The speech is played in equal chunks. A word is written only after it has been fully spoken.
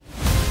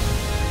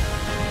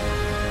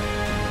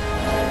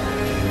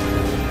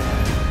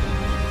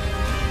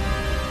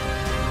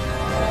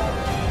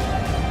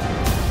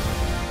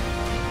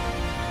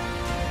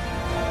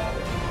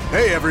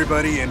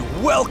everybody,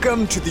 and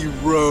welcome to the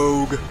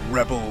Rogue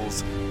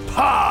Rebels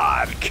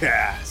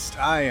podcast.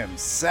 I am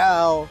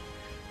Sal,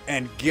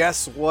 and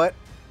guess what?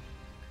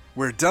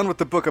 We're done with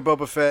the Book of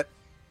Boba Fett,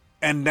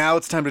 and now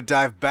it's time to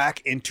dive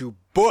back into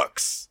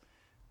books.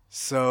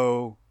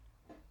 So,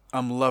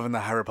 I'm loving the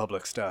High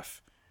Republic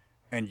stuff,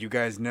 and you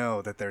guys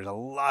know that there's a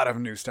lot of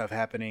new stuff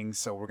happening,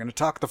 so we're going to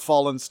talk The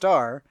Fallen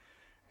Star,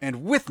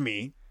 and with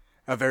me,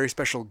 a very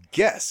special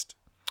guest,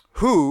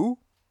 who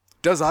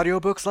does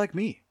audiobooks like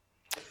me.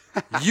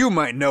 You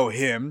might know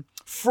him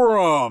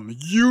from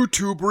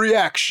YouTube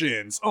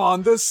reactions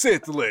on the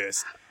Sith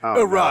List.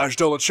 Iraj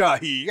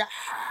Dolachahi.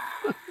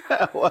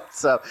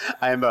 What's up?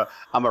 I'm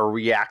a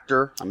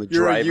reactor. I'm a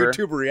You're driver. a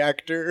YouTube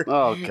reactor.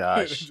 Oh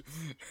gosh.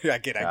 I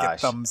get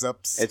thumbs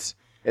ups.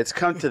 It's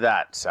come to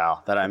that,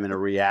 Sal, that I'm in a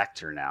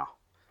reactor now.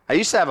 I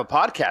used to have a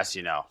podcast,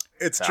 you know.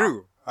 It's Sal.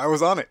 true. I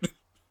was on it.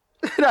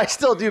 I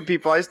still do,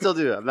 people. I still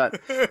do. I'm not.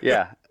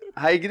 Yeah.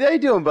 How you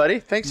doing, buddy?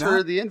 Thanks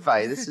for the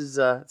invite. This is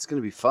it's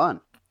gonna be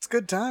fun. It's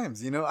good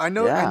times, you know. I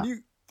know. Yeah.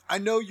 I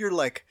know you're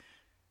like.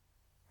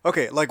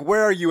 Okay, like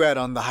where are you at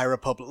on the High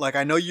Republic? Like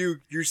I know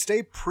you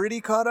stay pretty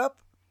caught up,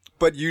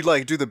 but you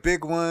like do the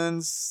big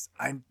ones.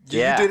 You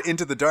did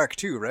Into the Dark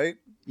too, right?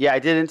 Yeah, I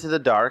did Into the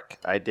Dark.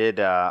 I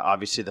did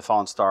obviously The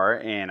Fallen Star,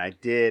 and I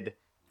did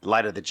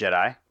Light of the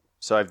Jedi.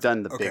 So I've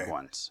done the big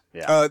ones.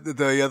 Yeah.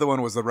 The other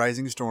one was The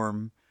Rising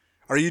Storm.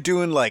 Are you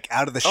doing like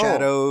Out of the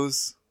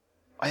Shadows?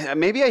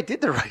 Maybe I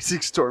did The Rising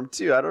Storm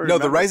too. I don't remember. No,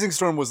 The Rising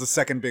Storm was the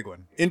second big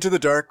one. Into the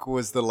Dark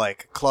was the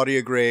like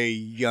Claudia Gray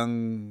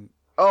young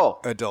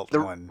adult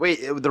one. Wait,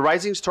 The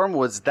Rising Storm,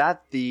 was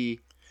that the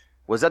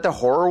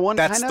horror one?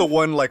 That's kind the of?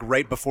 one like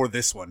right before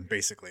this one,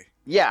 basically.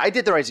 Yeah, I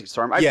did The Rising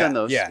Storm. I've done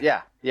those.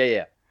 Yeah.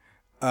 Yeah.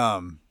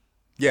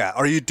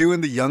 Are you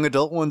doing the young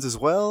adult ones as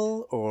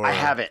well? Or I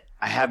haven't.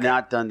 I have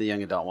not done the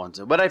young adult ones,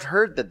 but I've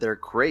heard that they're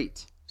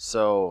great.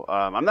 So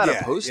I'm not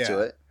opposed to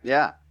it.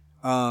 Yeah.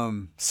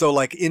 So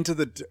like Into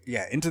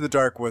the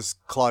Dark was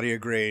Claudia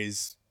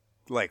Gray's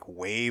like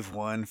wave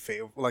one,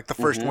 like the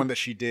first one that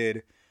she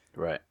did.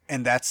 Right.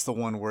 And that's the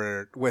one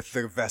where with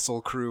the vessel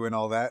crew and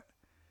all that.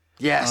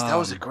 Yes, that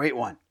was a great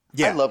one.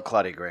 Yeah. I love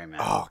Claudia Gray, man.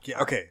 Oh,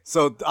 yeah. Okay.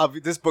 So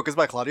this book is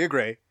by Claudia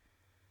Gray.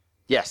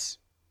 Yes.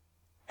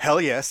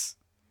 Hell yes.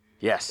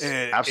 Yes,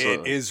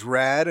 absolutely. It is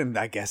rad, and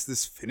I guess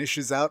this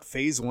finishes out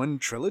phase 1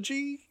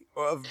 trilogy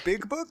of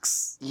big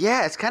books.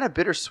 Yeah, it's kind of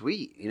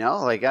bittersweet, you know?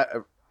 Like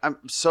I'm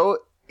so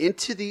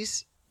into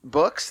these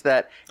books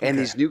and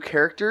these new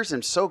characters.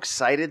 I'm so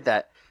excited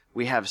that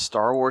we have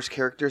Star Wars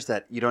characters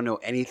that you don't know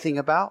anything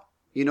about.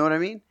 You know what I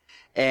mean?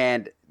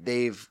 And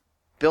they've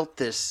built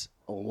this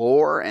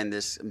lore and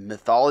this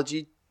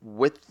mythology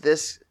with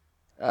this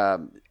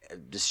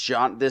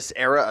this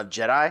era of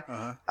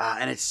Jedi,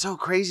 and it's so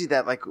crazy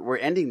that like we're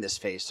ending this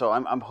phase. So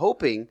I'm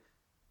hoping.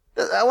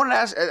 I want to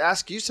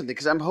ask you something,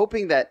 because I'm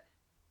hoping that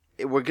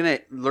we're gonna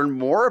learn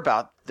more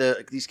about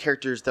these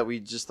characters that we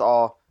just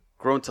all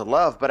grown to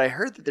love. But I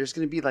heard that there's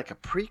gonna be like a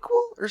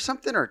prequel or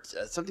something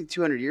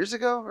 200 years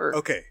ago.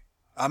 Okay,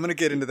 I'm gonna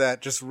get into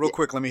that just real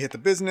quick. Let me hit the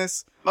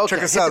business. Okay,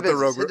 check us out at the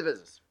Rogue. Hit the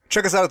business.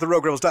 Check us out at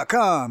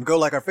theroguerebels.com. Go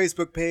like our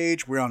Facebook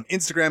page. We're on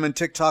Instagram and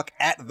TikTok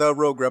at The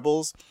Rogue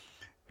Rebels.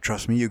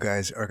 Trust me, you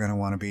guys are going to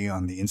want to be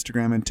on the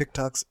Instagram and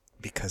TikToks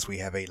because we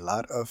have a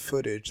lot of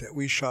footage that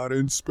we shot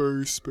in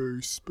space.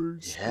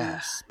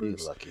 Yeah, you're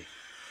lucky.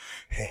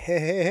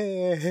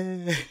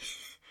 Hey.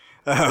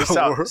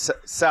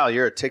 Sal,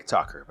 you're a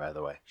TikToker, by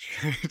the way.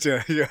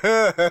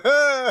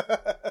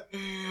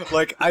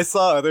 Like, I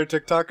saw other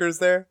TikTokers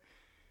there,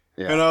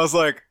 and I was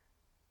like,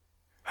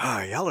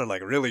 y'all are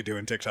like really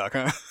doing TikTok,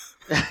 huh?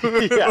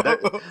 Yeah,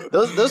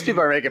 those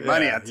people are making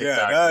money on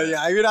TikTok. Yeah.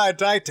 I mean,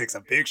 I take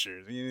some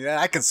pictures.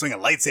 I can swing a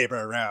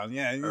lightsaber around.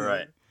 Yeah,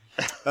 right.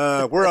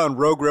 We're on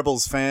Rogue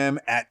Rebels Fam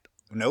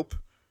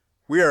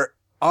We are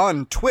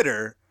on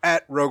Twitter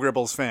at Rogue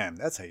Rebels Fam.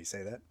 That's how you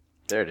say that.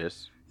 There it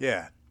is.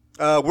 Yeah.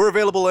 We're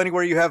available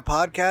anywhere you have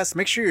podcasts.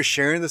 Make sure you're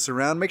sharing this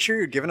around. Make sure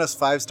you're giving us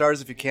 5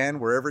 stars if you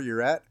can, wherever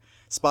you're at.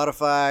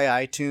 Spotify,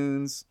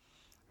 iTunes,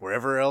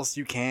 wherever else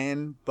you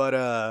can.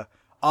 But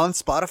on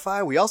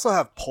Spotify, we also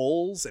have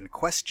polls and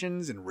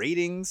questions and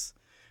ratings.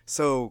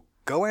 So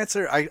go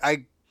answer.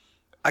 I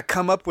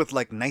come up with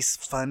like nice,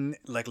 fun,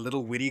 like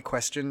little witty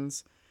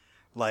questions,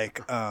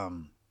 like for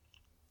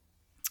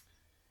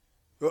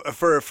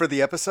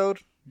the episode.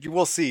 You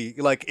will see.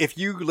 Like if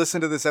you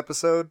listen to this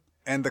episode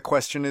and the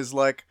question is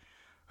like,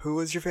 "Who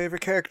was your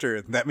favorite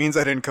character?" That means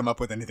I didn't come up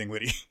with anything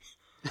witty.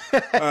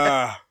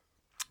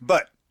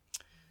 But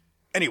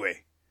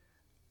anyway,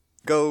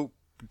 go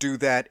do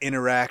that,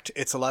 interact.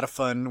 It's a lot of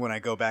fun when I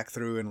go back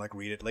through and like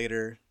read it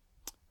later.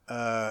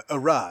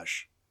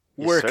 Iraj,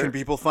 where can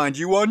people find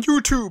you on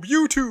YouTube?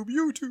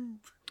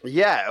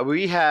 Yeah,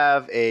 we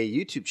have a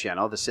YouTube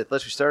channel, The Sith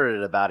List. We started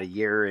it about 1.5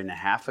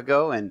 years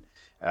ago, and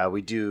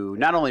we do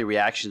not only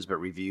reactions but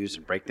reviews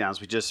and breakdowns.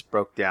 We just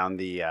broke down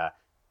the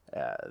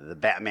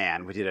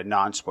Batman. We did a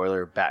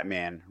non-spoiler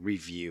Batman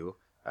review.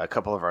 A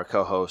couple of our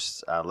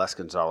co-hosts, Les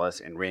Gonzalez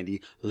and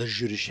Randy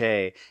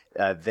LeJudice,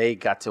 they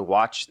got to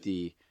watch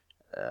the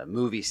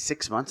movie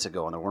 6 months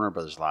ago on the Warner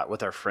Brothers lot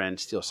with our friend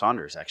Steele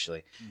Saunders,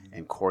 actually,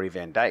 and Corey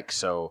Van Dyke.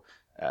 So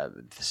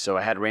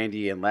I had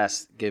Randy and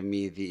Les give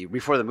me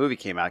before the movie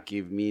came out,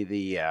 give me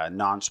the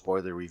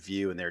non-spoiler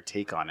review and their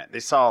take on it. They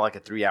saw like a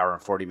 3 hour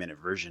and 40-minute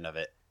version of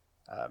it,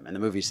 and the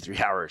movie's 3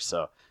 hours.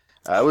 So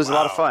it was a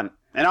lot of fun.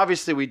 And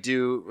obviously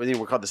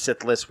we're called the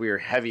Sith List. We are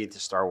heavy into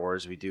Star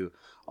Wars. We do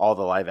all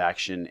the live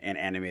action and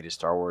animated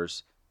Star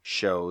Wars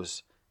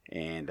shows,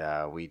 and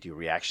we do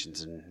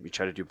reactions, and we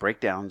try to do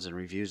breakdowns and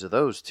reviews of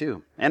those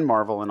too, and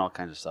Marvel and all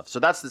kinds of stuff. So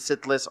that's the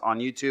Sith List on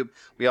YouTube.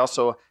 We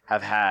also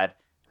have had,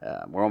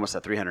 we're almost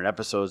at 300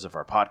 episodes of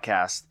our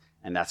podcast,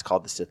 and that's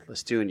called the Sith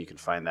List too, and you can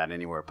find that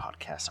anywhere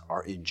podcasts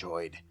are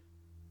enjoyed.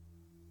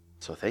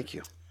 So thank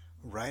you.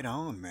 Right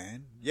on,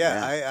 man.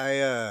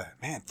 Yeah.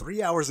 Man,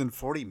 3 hours and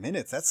 40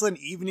 minutes. That's an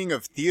evening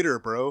of theater,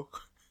 bro.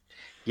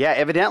 Yeah,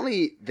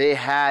 evidently they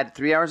had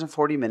 3 hours and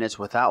 40 minutes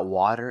without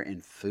water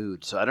and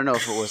food. So I don't know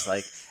if it was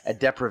like a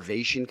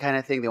deprivation kind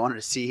of thing. They wanted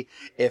to see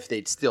if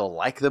they'd still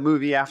like the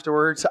movie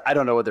afterwards. I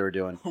don't know what they were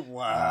doing.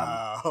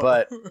 Wow.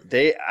 But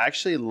they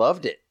actually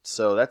loved it.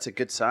 So that's a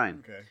good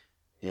sign. Okay.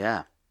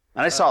 Yeah.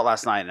 And I saw it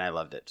last night and I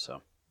loved it.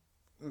 So.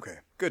 Okay.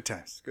 Good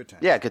times. Good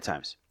times. Yeah, good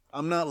times.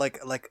 I'm not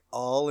like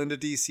all into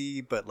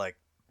DC, but like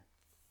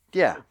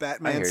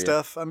Batman I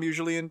stuff I'm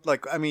usually in.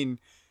 Like, I mean,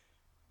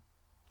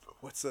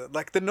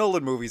 like the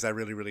Nolan movies I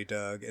really, really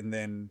dug. And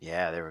then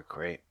yeah, they were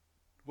great.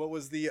 What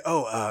was the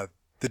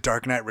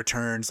Dark Knight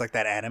Returns, like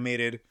that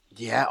animated?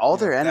 Yeah, all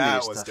their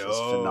animated stuff dope. is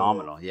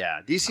phenomenal. Yeah,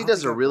 DC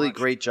does a really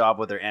great job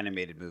with their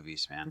animated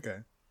movies, man. Okay.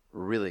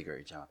 Really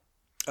great job.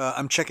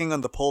 I'm checking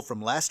on the poll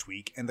from last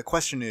week, and the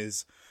question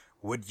is,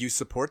 would you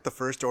support the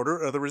First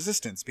Order or the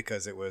Resistance?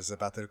 Because it was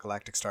about the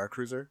Galactic Star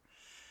Cruiser.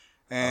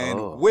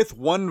 And with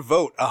one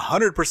vote,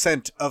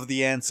 100% of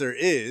the answer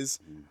is,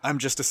 I'm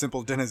just a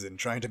simple denizen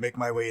trying to make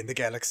my way in the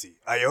galaxy.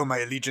 I owe my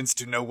allegiance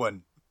to no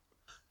one.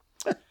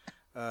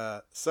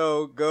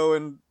 So go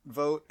and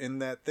vote in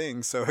that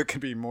thing so it can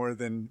be more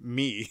than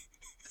me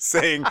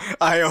saying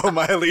I owe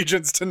my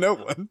allegiance to no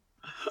one.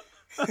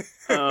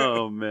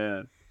 Oh,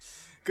 man.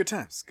 Good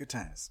times. Good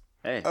times.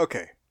 Hey.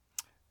 Okay.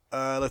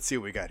 Let's see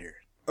what we got here.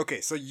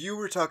 Okay, so you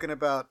were talking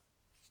about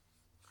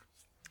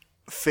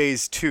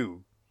Phase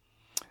 2.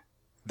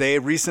 They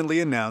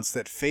recently announced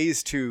that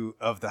Phase 2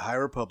 of the High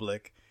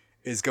Republic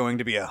is going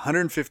to be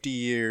 150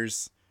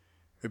 years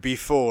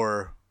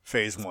before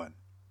Phase 1.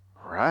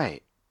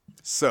 Right.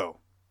 So,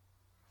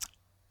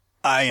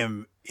 I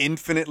am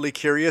infinitely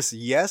curious.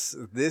 Yes,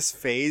 this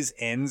phase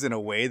ends in a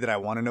way that I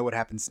want to know what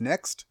happens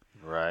next.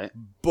 Right.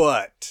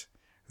 But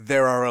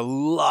there are a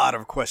lot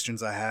of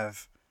questions I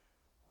have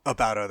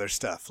about other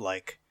stuff.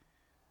 Like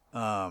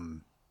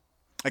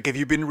if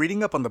you've been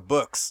reading up on the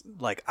books,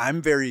 like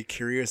I'm very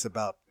curious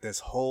about this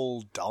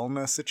whole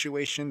Dalna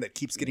situation that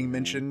keeps getting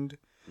mentioned.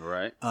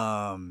 Right.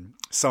 Some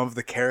of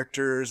the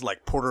characters,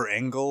 like Porter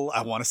Engle,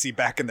 I want to see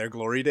back in their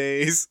glory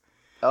days.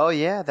 Oh,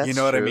 yeah, that's You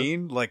know what I true.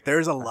 mean? Like,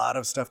 there's a lot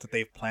of stuff that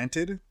they've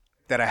planted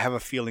that I have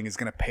a feeling is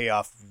going to pay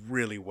off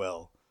really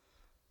well.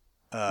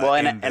 Well,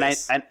 and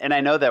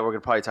I know that we're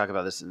going to probably talk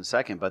about this in a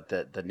second, but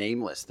the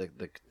nameless,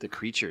 the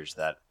creatures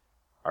that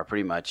are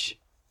pretty much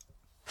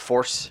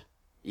force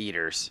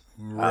eaters.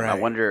 Right. I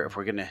wonder if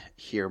we're going to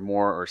hear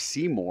more or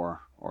see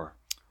more or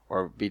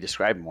be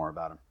described more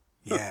about them.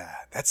 Yeah,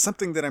 that's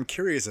something that I'm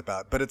curious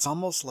about, but it's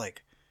almost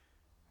like,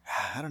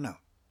 I don't know.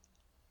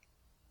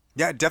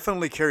 Yeah,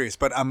 definitely curious,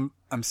 but I'm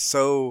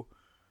so,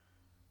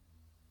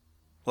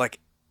 like,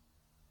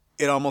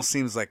 it almost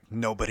seems like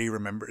nobody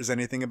remembers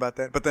anything about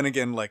that. But then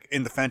again, like,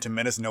 in The Phantom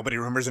Menace, nobody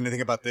remembers anything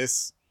about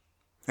this.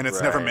 And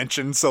it's never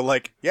mentioned. So,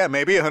 like, yeah,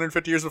 maybe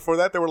 150 years before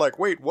that, they were like,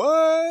 wait,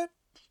 what?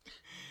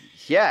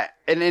 Yeah,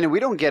 and we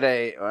don't get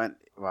and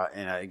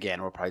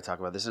again, we'll probably talk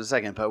about this in a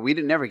second, but we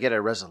never get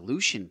a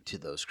resolution to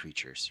those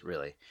creatures,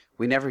 really.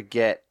 We never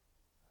get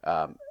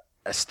a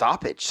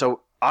stoppage.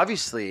 So,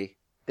 obviously,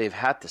 they've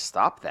had to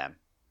stop them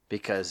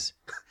because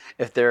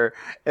if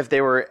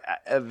they were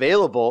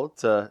available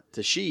to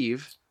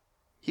Sheev,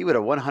 he would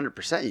have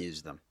 100%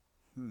 used them.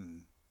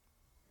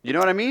 You know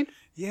what I mean?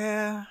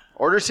 Yeah.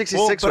 Order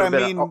 66 would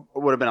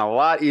have been a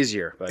lot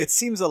easier. But. It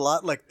seems a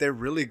lot like they're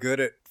really good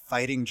at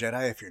fighting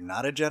Jedi if you're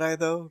not a Jedi,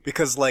 though.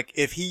 Because, like,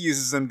 if he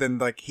uses them, then,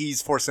 like,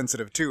 he's force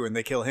sensitive, too, and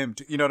they kill him,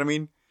 too. You know what I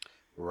mean?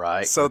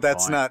 Right. So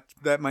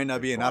that might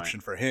not be an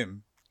option for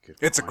him.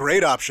 It's a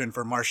great option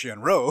for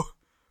Martian Rowe,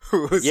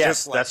 who is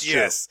just like, that's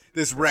yes,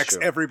 this wrecks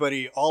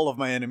everybody, all of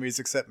my enemies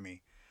except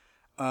me.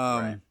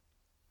 Right.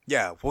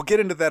 Yeah, we'll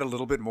get into that a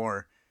little bit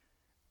more.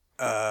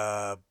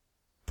 But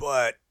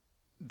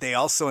they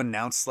also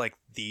announced, like,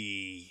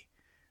 the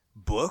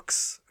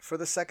books for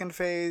the second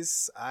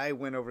phase. I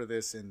went over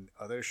this in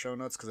other show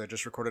notes because I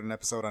just recorded an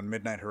episode on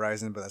Midnight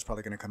Horizon, but that's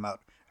probably going to come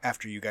out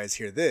after you guys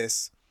hear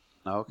this.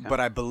 Okay. But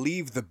I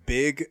believe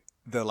the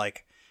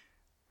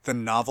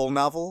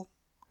novel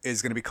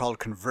is going to be called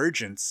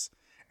Convergence,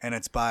 and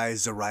it's by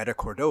Zoraida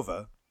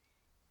Cordova.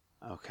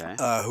 Okay.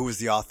 Who is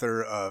the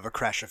author of A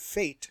Crash of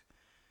Fate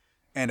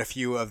and a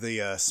few of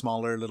the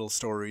smaller little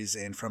stories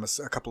and from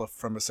a couple of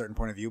From a Certain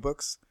Point of View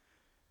books.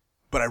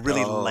 but I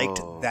really liked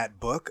Oh. that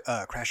book,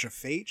 Crash of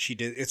Fate.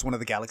 It's one of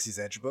the Galaxy's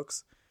Edge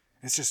books.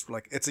 It's just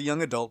like, it's a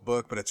young adult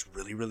book, but it's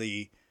really,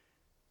 really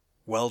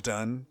well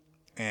done.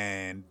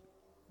 And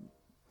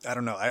I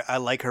don't know, I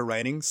like her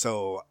writing,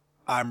 so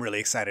I'm really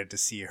excited to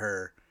see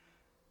her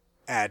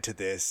add to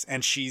this.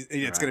 And she's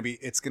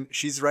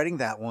writing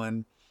that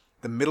one.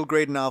 The middle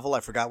grade novel, I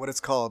forgot what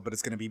it's called, but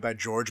it's going to be by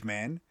George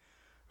Mann,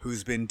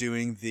 who's been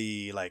doing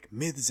the like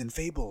Myths and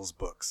Fables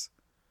books.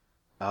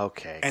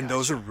 Okay. And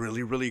those are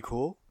really, really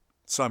cool.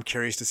 So I'm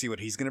curious to see what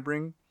he's going to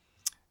bring.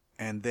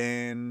 And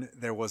then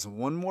there was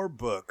one more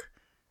book,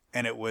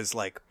 and it was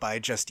like by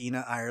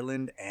Justina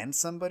Ireland and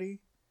somebody.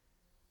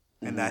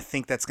 And I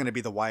think that's going to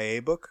be the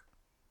YA book.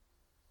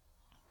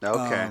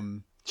 Okay.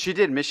 She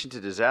did Mission to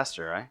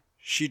Disaster, right?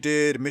 She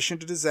did Mission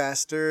to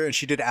Disaster, and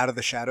she did Out of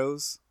the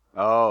Shadows.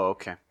 Oh,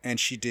 okay. And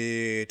she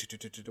did,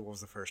 what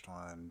was the first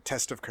one?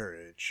 Test of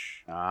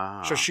Courage.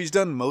 Ah. So she's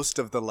done most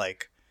of the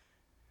like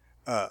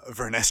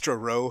Vernestra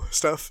Row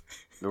stuff.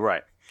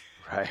 Right.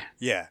 Right.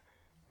 Yeah.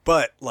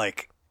 But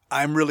like,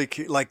 I'm really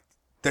like,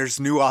 there's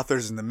new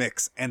authors in the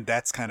mix, and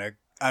that's kind of,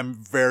 I'm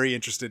very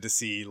interested to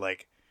see,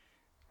 like,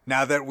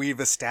 now that we've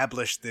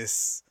established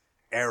this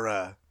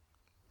era,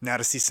 now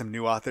to see some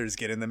new authors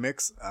get in the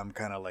mix, I'm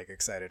kind of like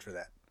excited for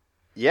that.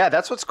 Yeah,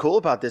 that's what's cool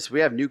about this.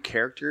 We have new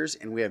characters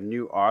and we have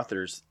new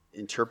authors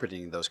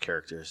interpreting those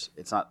characters.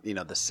 It's not,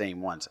 the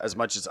same ones. As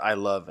much as I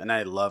love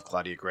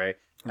Claudia Gray.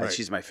 Right.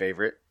 She's my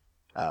favorite.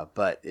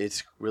 But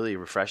it's really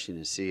refreshing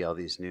to see all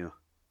these new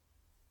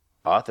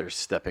authors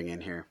stepping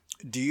in here.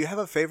 Do you have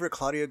a favorite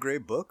Claudia Gray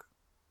book?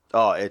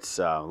 Oh, it's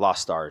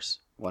Lost Stars,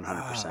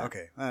 100%.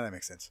 Okay, that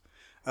makes sense.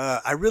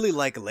 I really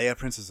like Leia,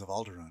 Princess of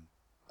Alderaan.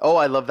 Oh,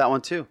 I love that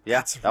one too. Yeah,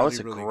 That's that was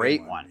a really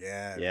great good one.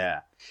 Yeah. Yeah.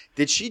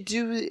 Did she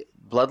do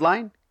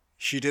Bloodline?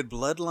 She did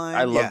Bloodline.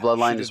 I love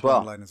Bloodline, she as did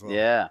well. Bloodline as well.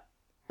 Yeah.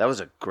 That was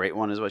a great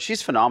one as well.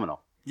 She's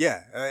phenomenal.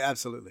 Yeah,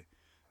 absolutely.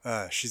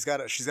 She's got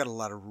a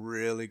lot of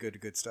really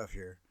good stuff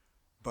here.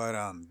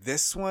 But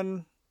this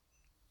one,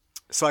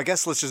 so I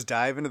guess let's just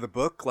dive into the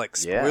book, like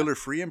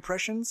spoiler-free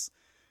impressions.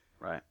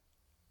 Right.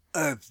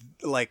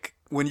 Like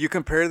when you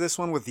compare this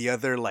one with the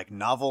other like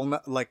novel,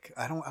 like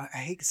I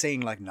hate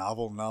saying like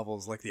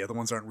novels, like the other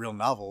ones aren't real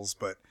novels,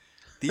 but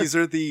these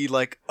are the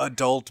like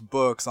adult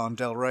books on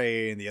Del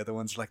Rey, and the other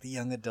ones are like the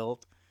young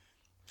adult.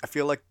 I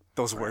feel like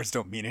those words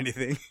don't mean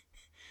anything.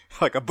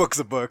 Like a book's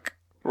a book.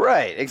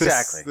 Right,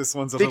 exactly. This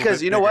one's a because little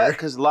bit you know what? bigger.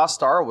 Because Lost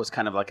Star was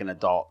kind of like an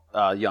adult,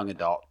 young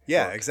adult.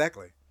 Yeah, book.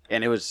 exactly.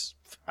 And it was.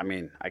 I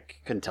mean, I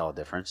couldn't tell a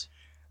difference.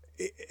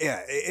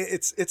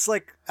 It's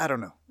like, I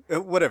don't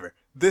know, whatever.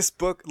 This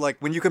book, like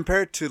when you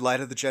compare it to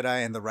Light of the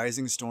Jedi and The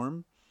Rising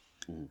Storm,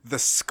 the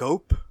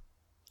scope,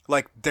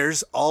 like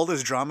there's all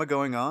this drama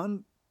going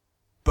on,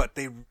 but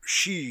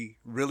she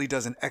really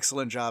does an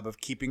excellent job of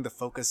keeping the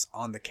focus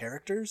on the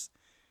characters.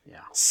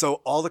 Yeah.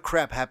 So all the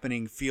crap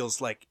happening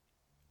feels like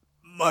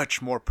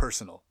much more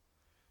personal,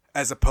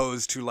 as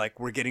opposed to like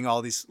we're getting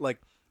all these, like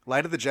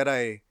Light of the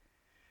Jedi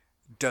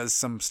does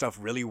some stuff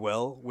really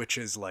well, which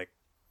is like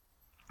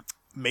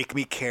make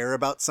me care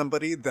about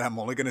somebody that I'm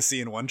only going to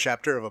see in one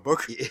chapter of a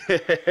book.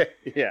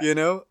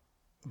 Yeah.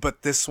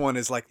 But this one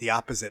is like the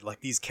opposite. Like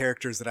these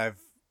characters that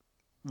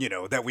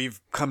that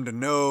we've come to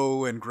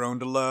know and grown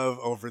to love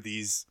over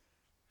these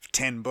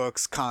 10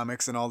 books,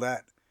 comics, and all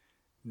that,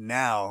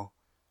 now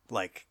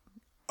like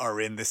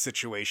are in this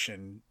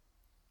situation,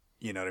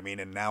 you know what I mean?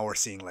 And now we're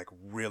seeing like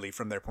really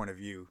from their point of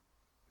view,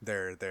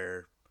 their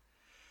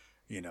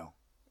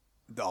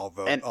all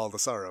the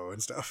sorrow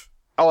and stuff.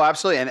 Oh,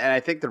 absolutely. And I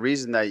think the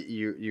reason that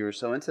you were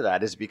so into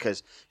that is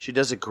because she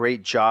does a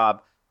great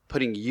job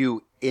putting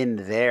you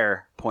in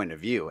their point of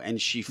view,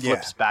 and she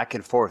flips back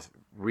and forth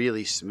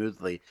really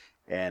smoothly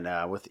and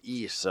with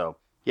ease. So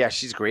yeah,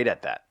 she's great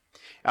at that.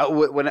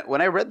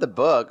 When I read the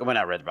book,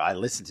 I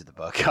listened to the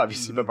book,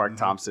 obviously, by Mark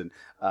Thompson.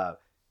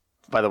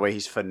 By the way,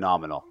 he's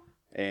phenomenal.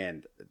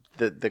 And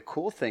the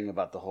cool thing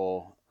about the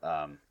whole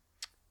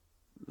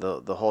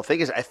the whole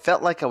thing is I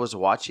felt like I was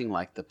watching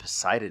like the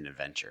Poseidon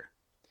Adventure.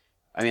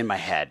 I mean, in my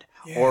head,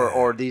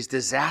 or these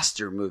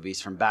disaster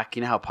movies from back.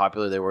 You know how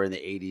popular they were in the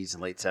 80s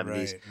and late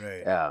 70s.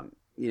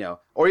 Right.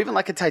 Or even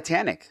like a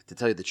Titanic. To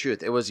tell you the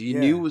truth, it was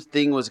knew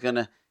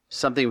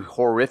something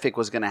horrific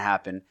was gonna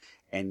happen,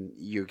 and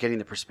you're getting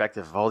the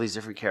perspective of all these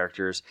different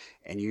characters,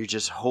 and you're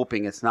just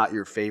hoping it's not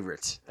your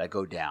favorites that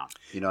go down.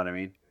 You know what I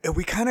mean?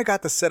 We kind of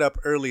got the setup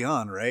early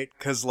on, right?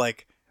 Because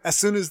like as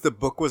soon as the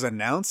book was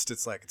announced,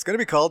 it's like it's gonna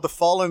be called The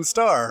Fallen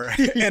Star,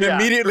 and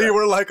immediately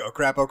we're like, oh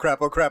crap, oh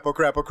crap, oh crap, oh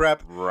crap, oh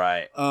crap.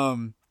 Right.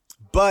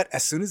 But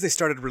as soon as they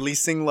started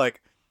releasing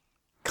like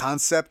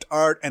concept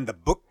art and the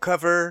book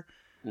cover,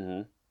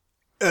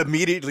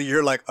 immediately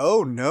you're like,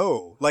 oh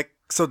no, like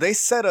so they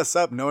set us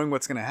up knowing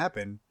what's gonna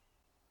happen,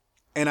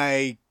 and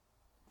I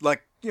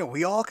like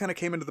we all kind of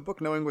came into the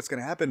book knowing what's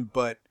gonna happen,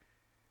 but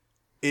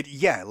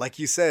like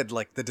you said,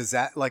 like the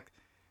disaster, like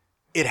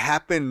it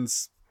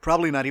happens.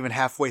 Probably not even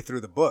halfway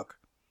through the book.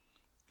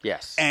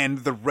 Yes. And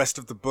the rest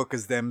of the book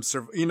is them,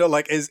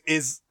 like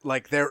is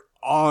like they're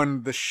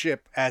on the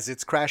ship as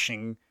it's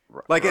crashing.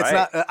 Like it's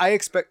Right. not.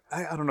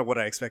 I don't know what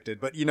I expected,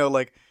 but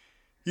like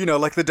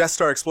the Death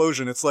Star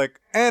explosion. It's like,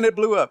 and it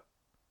blew up.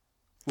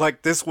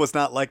 Like this was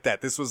not like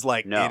that. This was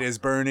like No. it is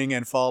burning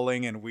and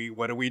falling, and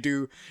what do we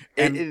do?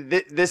 And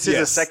This is the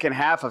Yes. second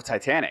half of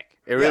Titanic.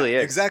 It really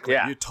is. exactly.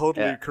 Yeah. You're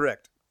totally Yeah.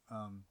 correct.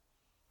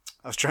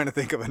 I was trying to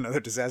think of another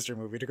disaster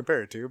movie to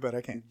compare it to, but I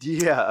can't.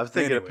 Yeah, I was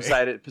thinking of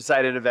Anyway.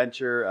 Poseidon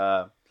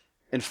Adventure,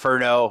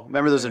 Inferno.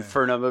 Remember those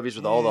Inferno movies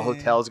with all the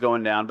hotels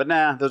going down? But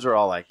nah, those are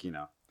all like,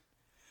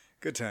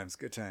 Good times.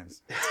 Good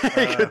times.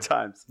 good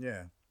times.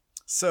 Yeah.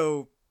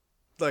 So,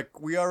 like,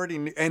 we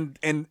already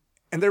and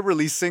they're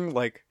releasing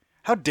like,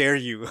 how dare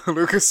you,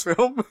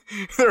 Lucasfilm?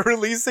 They're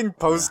releasing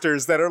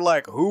posters that are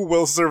like, "Who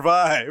will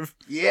survive?"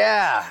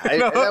 Yeah,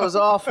 that was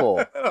awful.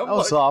 That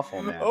was like,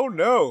 awful, man. Oh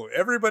no!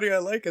 Everybody I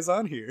like is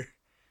on here.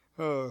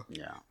 Oh.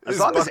 Yeah, There's as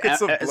long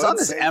buckets of blood as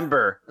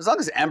long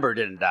as Ember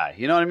didn't die,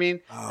 you know what I mean?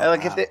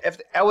 Like wow. if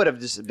I would have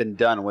just been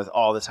done with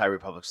all this High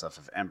Republic stuff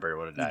if Ember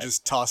would have You died.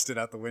 just tossed it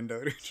out the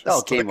window.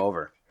 Game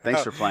over.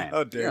 Thanks for playing.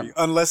 How dare Yeah. you?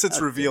 Unless it's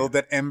How revealed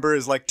that Ember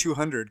is like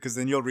 200, because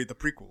then you'll read the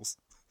prequels.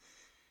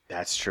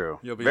 That's true.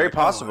 You'll be Very like,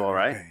 possible, oh,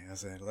 right? okay.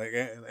 That's it. Like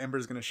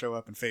Ember's gonna show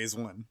up in Phase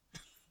 1.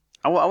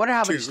 I wonder how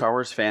many Two. Star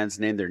Wars fans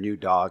name their new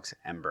dogs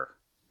Ember.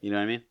 You know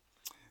what I mean?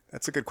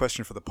 That's a good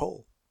question for the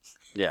poll.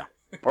 Yeah.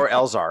 Or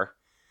Elzar.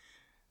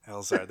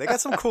 Elzar. They got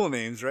some cool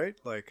names, right?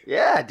 Like,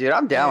 Yeah, dude,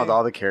 I'm down with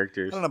all the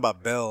characters. I don't know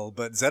about Bell,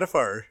 but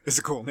Zedifar is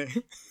a cool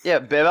name. Yeah,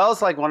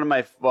 Bell's like one of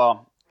my.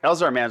 Well,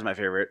 Elzar Man's my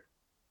favorite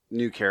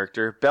new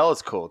character. Bell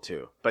is cool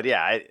too, but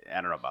yeah, I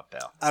don't know about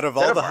Bell. Out of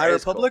all the Zedifar High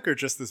is Republic, or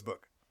just this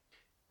book?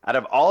 Out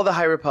of all the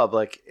High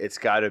Republic, it's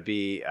got to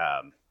be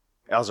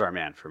Elzar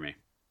Man for me.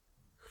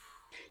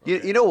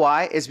 You know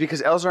why? It's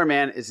because Elzar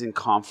Man is in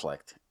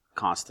conflict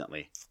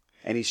constantly,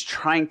 and he's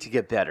trying to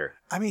get better.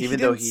 I mean, even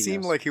he though didn't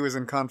seem like he was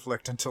in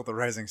conflict until the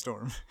Rising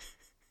Storm.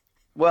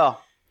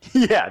 Well,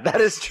 yeah,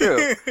 that is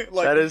true.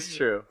 Like, that is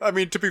true. I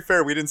mean, to be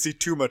fair, we didn't see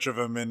too much of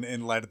him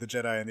in Light of the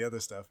Jedi and the other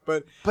stuff,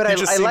 but But he I-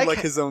 just I seemed like like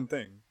h- his own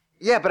thing.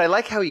 Yeah, but I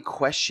like how he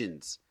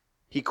questions.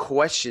 He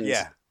questions.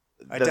 Yeah,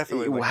 I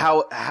definitely like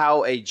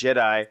how a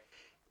Jedi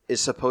is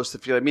supposed to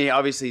feel. I mean,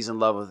 obviously he's in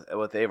love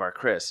with Avar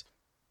Kriss,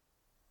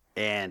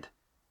 and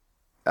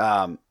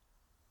I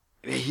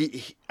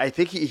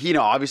think he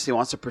obviously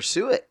wants to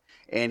pursue it,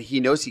 and he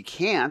knows he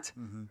can't,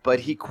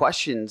 but he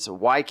questions,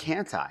 why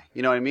can't I?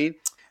 You know what I mean?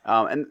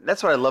 And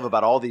that's what I love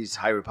about all these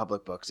High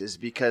Republic books, is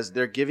because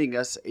they're giving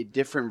us a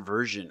different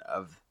version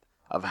of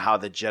how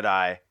the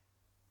Jedi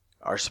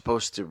are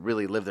supposed to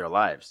really live their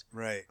lives.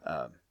 Right.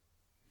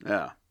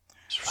 Yeah,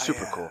 it's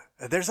super cool.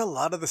 There's a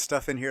lot of the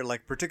stuff in here,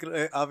 like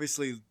particularly,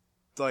 obviously,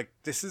 like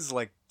this is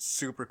like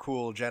super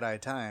cool Jedi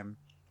time,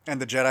 and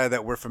the Jedi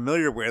that we're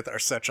familiar with are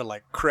such a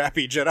like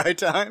crappy Jedi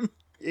time.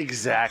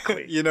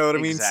 Exactly. You know what I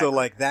mean? So Exactly.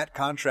 like that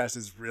contrast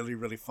is really,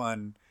 really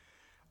fun.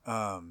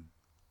 And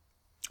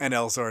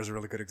Elzar is a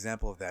really good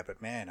example of that.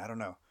 But man, I don't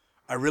know.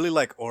 I really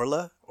like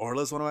Orla.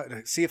 Orla's one of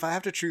my. See, if I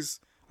have to choose,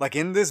 like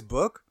in this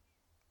book,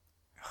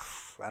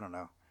 I don't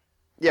know.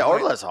 Yeah,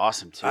 Orla's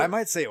awesome too. I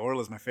might say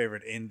Orla's my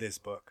favorite in this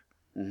book.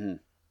 Mhm.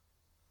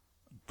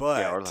 But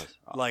Yeah, Orla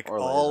like is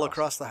all awesome.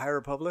 across the High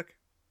Republic,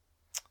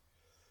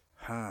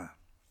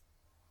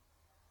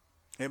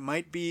 it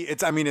might be.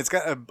 It's. I mean, it's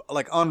got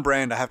like on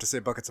brand. I have to say,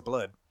 Buckets of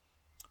Blood,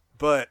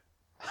 but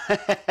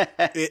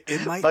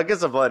it might.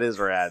 Buckets of Blood is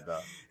rad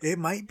though. It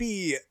might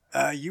be.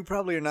 You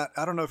probably are not.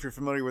 I don't know if you're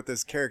familiar with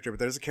this character, but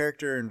there's a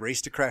character in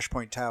Race to Crash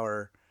Point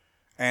Tower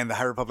and the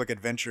High Republic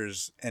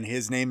Adventures, and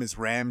his name is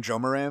Ram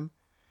Jomaram,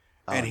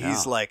 and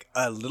he's like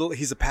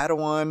he's a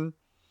Padawan,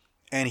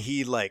 and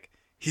he's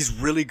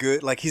really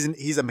good. Like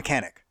he's a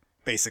mechanic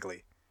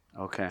basically.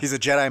 Okay. He's a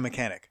Jedi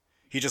mechanic.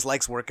 He just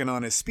likes working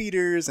on his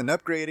speeders and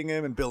upgrading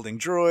them and building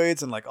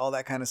droids and like all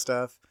that kind of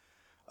stuff.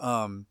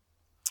 And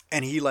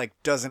he like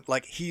doesn't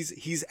like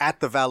he's at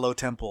the Valo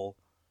Temple,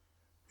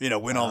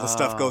 when all the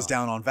stuff goes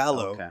down on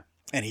Valo. Okay.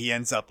 And he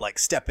ends up like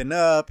stepping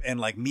up and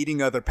like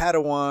meeting other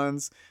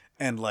Padawans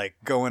and like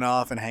going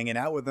off and hanging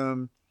out with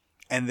them.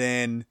 And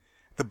then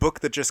the book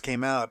that just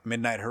came out,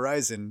 Midnight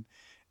Horizon,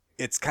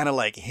 it's kind of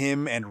like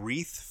him and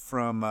Wreath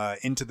from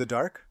Into the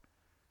Dark.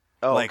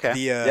 Oh, Like okay.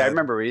 Yeah, I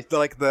remember Wreath.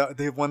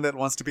 The one that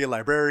wants to be a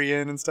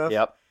librarian and stuff.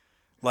 Yep.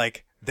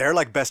 Like they're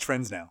like best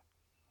friends now.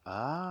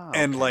 Ah.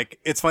 And like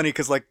it's funny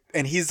because like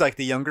and he's like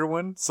the younger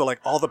one, so like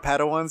all the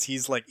Padawans,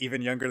 he's like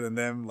even younger than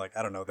them. Like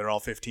I don't know, they're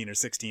all 15 or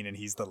 16, and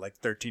he's the like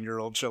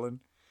 13-year-old chilling.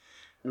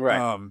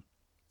 Right.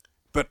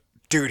 But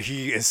dude,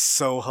 he is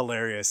so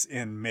hilarious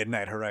in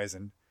Midnight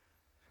Horizon.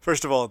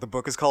 First of all, the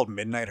book is called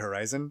Midnight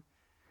Horizon.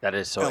 That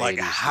is so And, like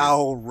 80s.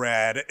 how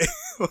rad!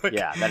 Like,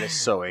 Yeah, that is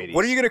so 80s.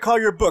 What are you gonna call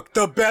your book?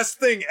 The best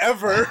thing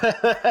ever.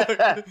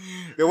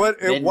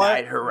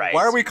 Midnight Horizon.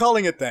 Why are we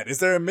calling it that? Is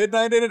there a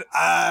midnight in it?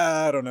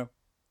 I don't know.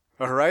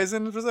 A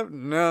horizon?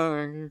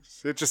 No,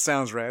 it just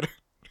sounds rad.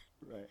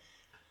 Right.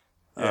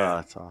 Yeah. Oh,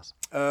 that's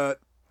awesome.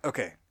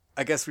 Okay.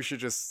 I guess we should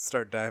just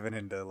start diving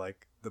into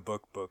like the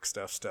book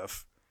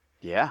stuff.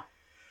 Yeah.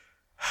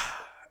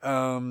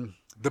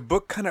 The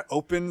book kind of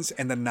opens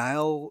and the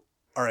Nile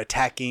are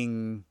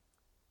attacking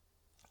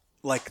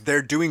like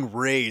they're doing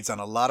raids on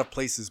a lot of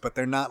places, but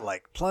they're not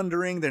like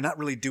plundering. They're not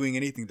really doing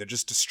anything. They're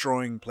just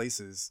destroying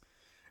places.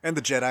 And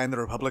the Jedi and the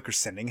Republic are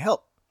sending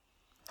help.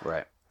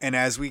 Right. And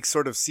as we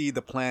sort of see,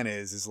 the plan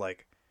is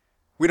like,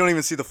 we don't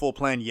even see the full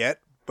plan yet,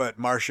 but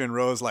Marcia and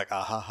Rose like,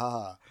 ah ha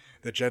ha,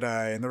 the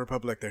Jedi and the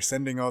Republic, they're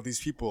sending all these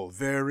people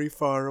very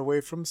far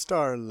away from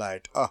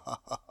Starlight. Ah ha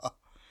ha ha.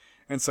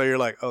 And so you're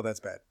like, oh, that's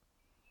bad.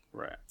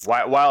 Right.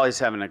 While he's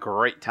having a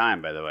great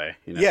time, by the way.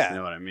 You know, Yeah. You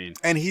know what I mean?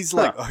 And he's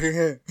like, oh,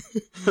 yeah.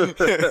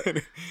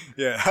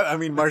 Yeah, I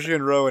mean, Marcia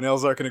and Ro and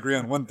Elzar can agree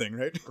on one thing,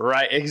 right?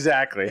 Right,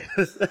 exactly.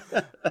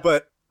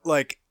 But,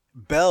 like,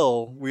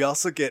 Bell, we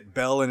also get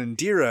Bell and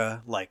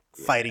Indira, like,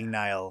 fighting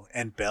Nihil.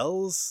 And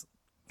Bell's,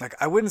 like,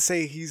 I wouldn't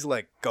say he's,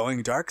 like,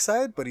 going dark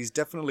side, but he's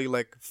definitely,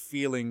 like,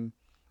 feeling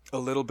a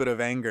little bit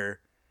of anger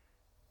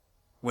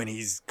when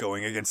he's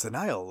going against the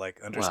Nihil. Like,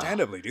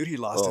 understandably, dude, he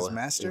lost his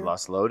master. He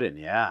lost Loden,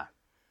 yeah.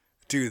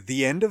 Dude,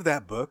 the end of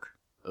that book,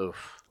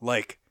 Oof.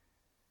 like,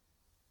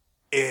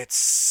 it's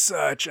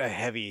such a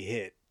heavy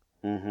hit.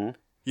 Mm-hmm.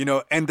 You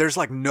know, and there's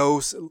like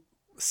no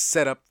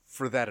setup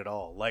for that at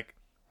all. Like,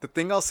 the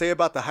thing I'll say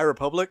about the High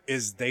Republic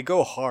is they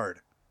go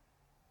hard.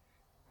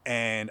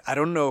 And I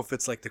don't know if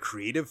it's like the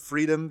creative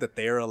freedom that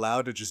they are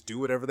allowed to just do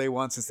whatever they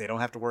want since they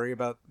don't have to worry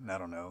about, I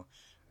don't know,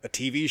 a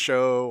TV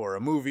show or a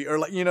movie or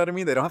like, you know what I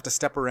mean? They don't have to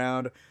step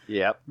around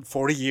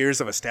 40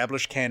 years of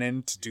established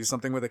canon to do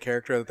something with a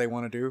character that they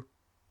want to do.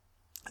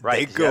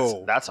 Right. They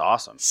go that's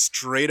awesome.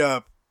 straight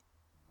up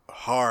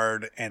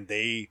hard, and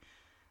they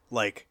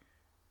like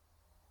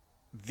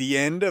the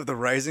end of the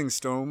Rising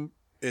Stone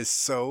is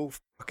so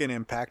fucking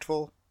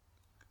impactful.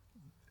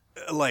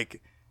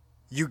 Like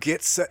you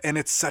get and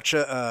it's such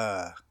like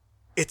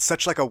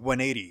a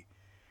 180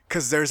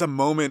 because there's a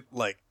moment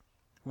like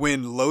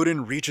when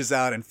Loden reaches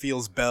out and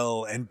feels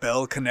Bell, and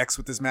Bell connects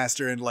with his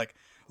master, and like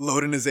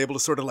Loden is able to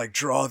sort of like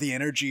draw the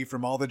energy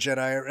from all the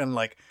Jedi, and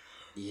like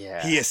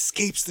he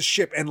escapes the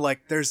ship, and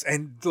like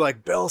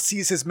Bell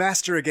sees his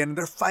master again, and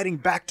they're fighting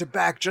back to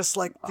back just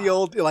like the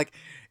old like,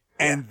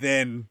 and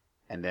then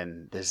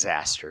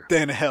disaster,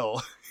 then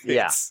hell.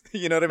 Yeah,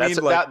 you know what I mean.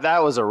 Like,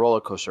 that was a roller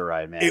coaster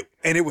ride, man.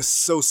 It was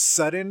so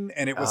sudden,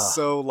 and it was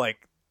so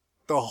like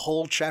the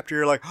whole chapter.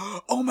 You're like,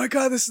 oh my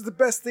god, this is the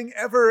best thing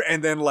ever,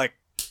 and then like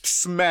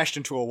smashed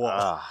into a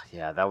wall.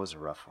 Yeah, that was a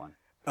rough one.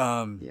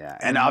 Yeah,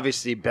 and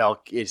obviously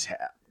Bell is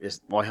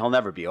well, he'll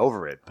never be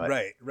over it, but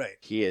right.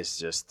 He is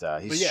just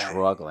he's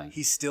struggling.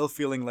 He's still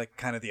feeling like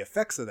kind of the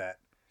effects of that.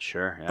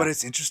 Sure, yeah. But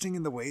it's interesting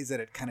in the ways that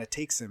it kind of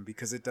takes him,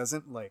 because it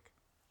doesn't like,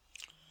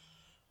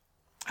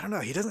 I don't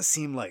know, he doesn't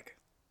seem like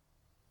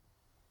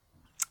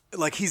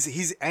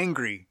he's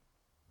angry,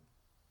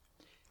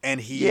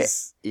 and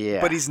he's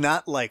but he's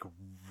not like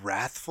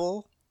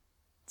wrathful.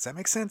 Does that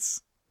make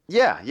sense?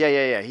 Yeah.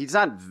 He's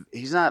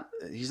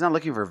not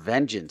looking for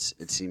vengeance,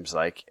 it seems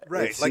like.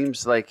 Right. It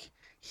seems like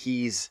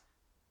he's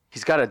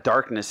got a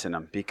darkness in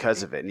him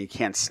because of it, and he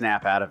can't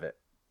snap out of it.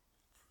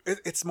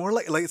 It's more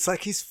like it's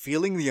like he's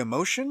feeling the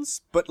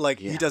emotions, but like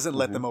he doesn't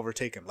let them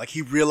overtake him. Like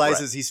he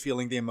realizes he's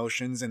feeling the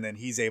emotions, and then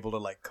he's able to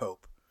like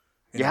cope.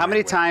 Yeah, how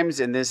many times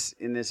in this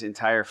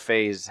entire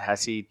phase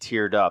has he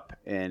teared up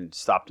and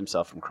stopped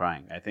himself from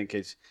crying? I think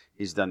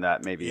he's done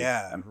that maybe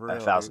a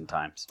 1,000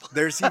 times.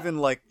 There's even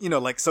like, you know,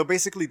 like, so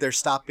basically they're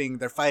fighting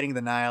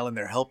the Nihil, and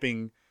they're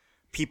helping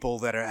people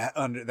that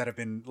have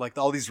been like,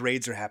 all these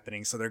raids are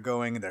happening. So they're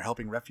going and they're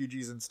helping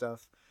refugees and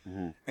stuff.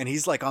 Mm-hmm. And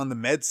he's like on the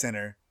med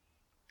center,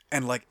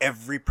 and like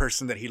every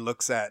person that he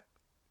looks at,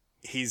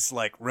 he's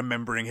like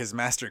remembering his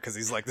master, because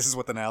he's like, this is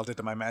what the Nihil did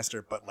to my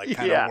master, but like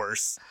kind of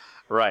worse.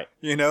 Right.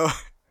 You know?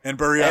 And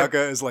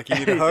Burryaga is like, you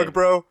need a hug,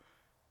 bro?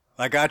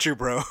 I got you,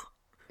 bro.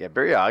 Yeah,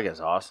 Burryaga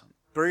is awesome.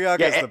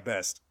 Burryaga is the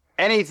best.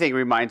 Anything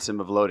reminds him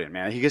of Loden,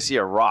 man. He can see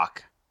a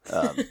rock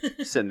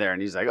sitting there,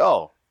 and he's like,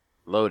 oh,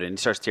 Loden. He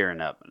starts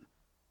tearing up.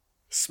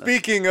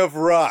 Speaking of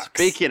rocks.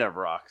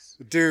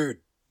 Dude,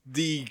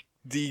 the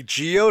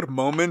geode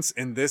moments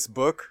in this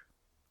book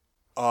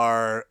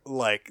are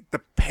like,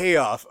 the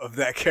payoff of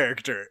that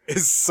character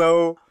is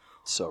so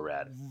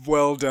rad,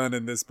 well done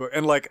in this book.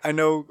 And like, I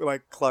know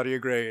like Claudia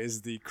Gray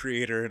is the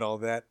creator and all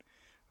that,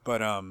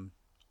 but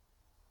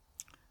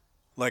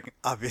like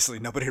obviously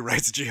nobody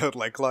writes geode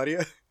like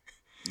Claudia.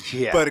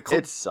 Yeah, but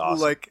it's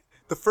awesome. Like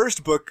the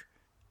first book,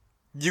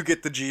 you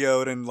get the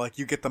geode and like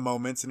you get the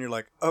moments, and you're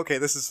like, okay,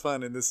 this is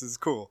fun and this is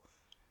cool.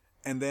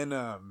 And then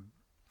I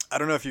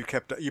don't know if you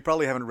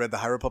probably haven't read the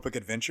High Republic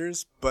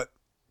Adventures, but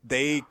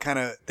they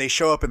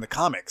show up in the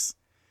comics.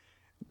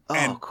 Oh,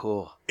 and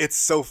cool. It's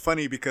so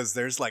funny because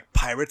there's like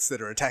pirates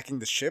that are attacking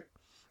the ship,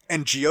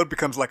 and geode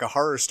becomes like a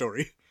horror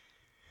story.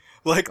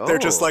 Like they're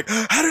just like,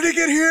 how did it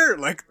get here?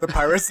 Like the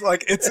pirates,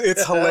 like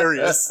it's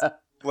hilarious.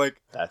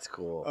 Like that's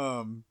cool.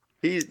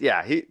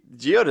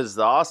 Geode is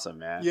awesome,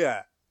 man.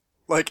 Yeah.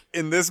 Like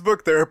in this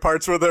book, there are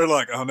parts where they're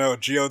like, oh no,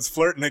 Geode's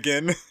flirting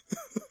again.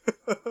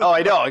 Oh,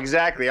 I know,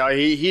 exactly. Oh,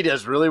 he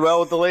does really well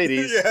with the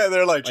ladies. Yeah,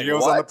 they're like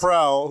Geode's on the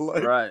prowl.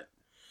 Like, right.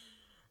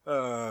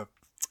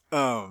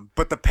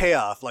 But the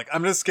payoff, like,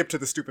 I'm gonna skip to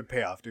the stupid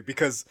payoff, dude,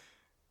 because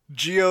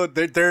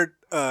Geode, they're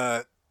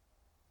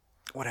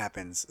what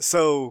happens?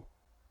 So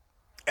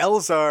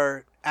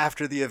Elzar,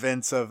 after the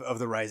events of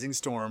the Rising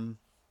Storm,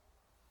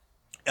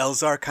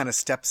 Elzar kind of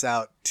steps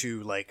out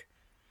to, like,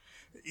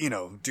 you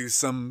know, do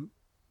some,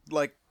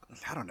 like,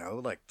 I don't know,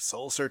 like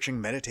soul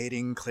searching,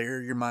 meditating,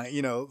 clear your mind,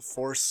 you know,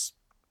 force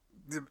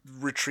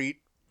retreat,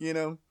 you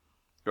know.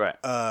 Right.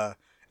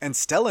 And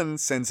Stellan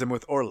sends him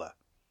with Orla,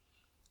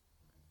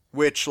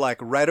 which, like,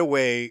 right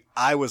away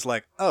I was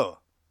like, oh,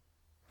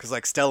 because,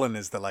 like, Stellan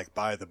is the, like,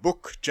 by the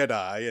book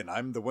Jedi, and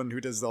I'm the one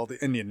who does all the,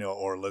 and, you know,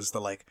 Orla's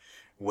the, like,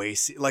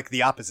 like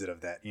the opposite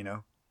of that, you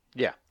know.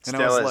 Yeah. And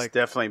Stella's I was like,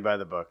 definitely by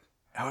the book.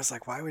 I was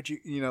like, why would you,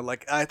 you know,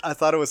 like, I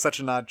thought it was such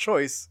an odd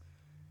choice.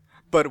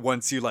 But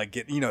once you, like,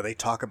 get, you know, they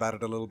talk about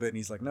it a little bit, and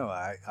he's like, no,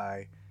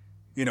 I,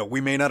 you know,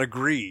 we may not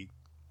agree,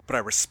 but I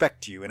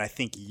respect you, and I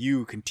think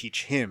you can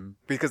teach him,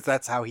 because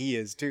that's how he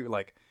is, too.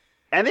 Like,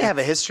 And they have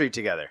a history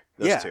together,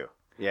 those two.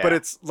 Yeah. But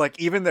it's, like,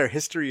 even their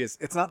history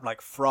it's not,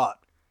 like, fraught,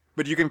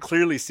 but you can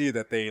clearly see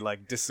that they,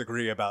 like,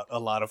 disagree about a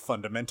lot of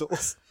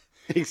fundamentals.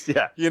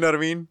 Yeah. You know what I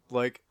mean?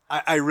 Like,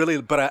 I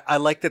really, but I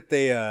like that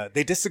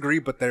they disagree,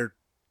 but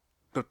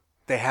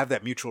they have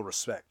that mutual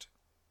respect.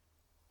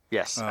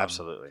 Yes,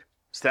 absolutely.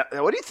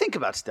 What do you think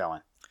about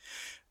Stellan?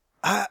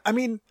 I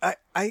mean, I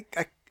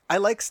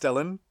like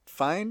Stellan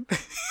fine.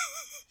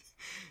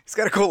 He's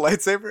got a cool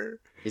lightsaber.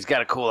 He's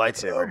got a cool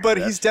lightsaber. But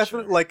he's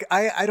definitely, like,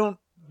 I don't,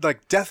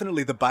 like,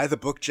 definitely the by the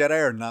book Jedi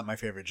are not my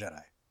favorite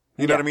Jedi.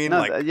 You know what I mean? No,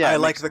 like, I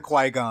like the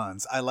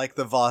Qui-Gons. I like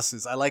the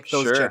Vosses. I like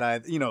those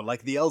Jedi, you know,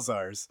 like the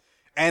Elzars.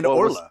 And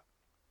Orla.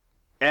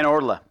 And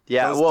Orla.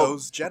 Yeah.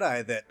 Those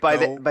Jedi that by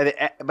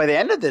the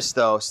end of this,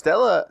 though,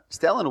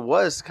 Stellan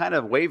was kind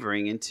of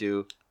wavering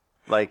into,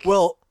 like,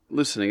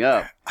 loosening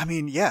up. I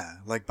mean, yeah.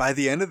 Like, by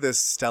the end of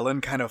this,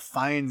 Stellan kind of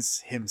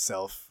finds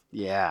himself.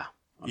 Yeah.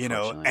 You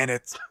know, and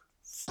it's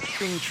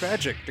fucking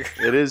tragic, dude.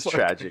 It is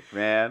tragic,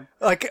 man.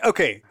 Like,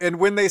 okay, and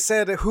when they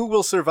said, who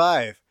will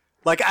survive?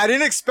 Like, I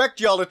didn't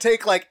expect y'all to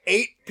take, like,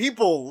 8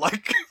 people.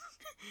 Like,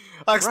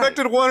 I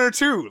expected 1 or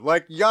 2.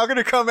 Like, y'all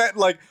gonna come at,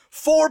 like,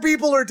 4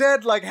 people are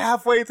dead, like,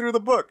 halfway through the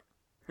book.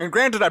 And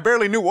granted, I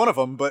barely knew one of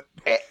them, but...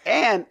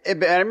 And I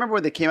remember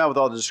when they came out with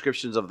all the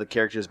descriptions of the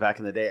characters back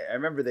in the day, I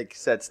remember they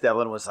said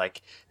Stellan was,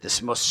 like,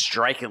 this most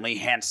strikingly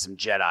handsome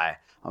Jedi.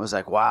 I was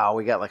like, wow,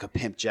 we got, like, a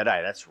pimp Jedi.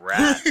 That's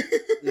rad.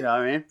 You know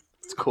what I mean?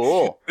 It's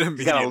cool.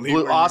 He's got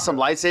a awesome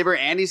lightsaber,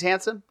 and he's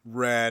handsome.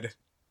 Rad.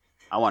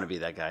 I want to be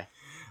that guy.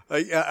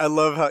 I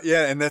love how,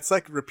 and that's,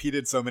 like,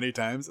 repeated so many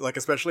times. Like,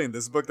 especially in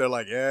this book, they're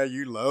like, yeah,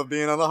 you love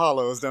being on the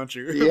Hollows, don't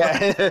you? Yeah,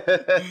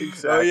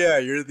 exactly. Oh, yeah,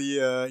 you're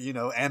the, you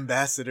know,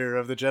 ambassador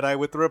of the Jedi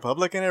with the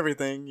Republic and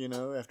everything, you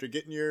know, after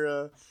getting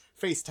your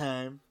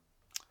FaceTime.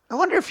 I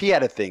wonder if he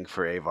had a thing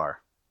for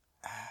Avar.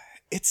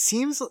 It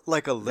seems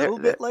like a little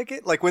bit like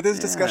it. Like, with his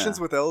discussions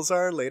with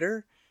Elzar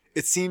later,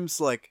 it seems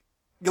like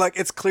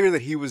it's clear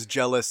that he was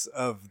jealous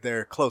of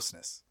their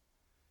closeness.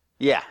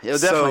 Yeah, it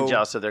was definitely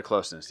jealous of their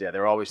closeness. Yeah,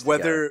 they're always together.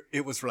 Whether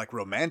it was, like,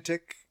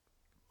 romantic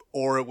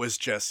or it was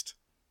just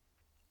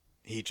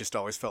he just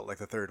always felt like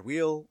the third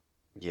wheel.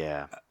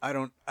 Yeah. I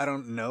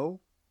don't know.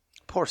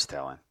 Poor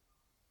Stellan.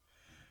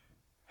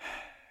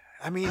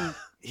 I mean,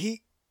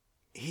 he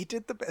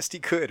did the best he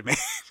could, man.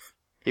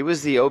 He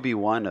was the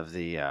Obi-Wan of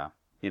the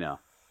you know,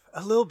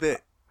 a little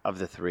bit of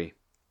the 3.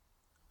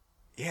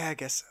 Yeah, I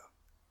guess so.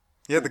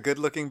 Yeah, the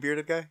good-looking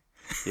bearded guy.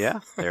 Yeah,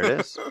 there it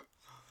is.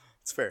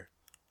 It's fair.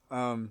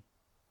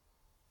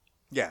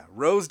 Yeah,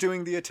 Rose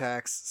doing the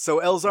attacks.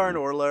 So Elzar and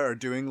Orla are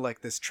doing,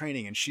 like, this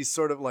training, and she's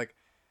sort of like,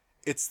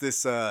 it's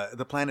this,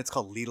 the planet's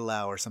called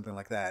Lidelau or something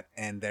like that,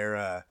 and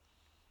they're,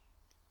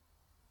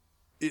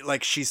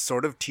 like, she's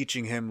sort of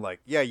teaching him, like,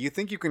 yeah, you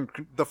think you can,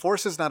 the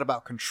Force is not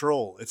about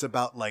control, it's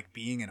about, like,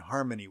 being in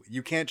harmony.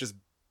 You can't just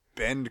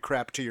bend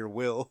crap to your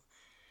will.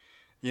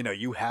 You know,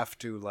 you have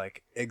to,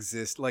 like,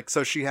 exist. Like,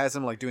 so she has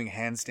him, like, doing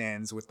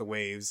handstands with the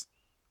waves.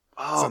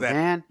 Oh, so that,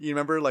 man. You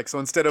remember? Like, so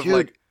instead of,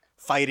 like,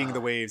 fighting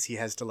the waves, he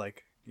has to,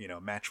 like, you know,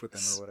 match with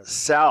them or whatever.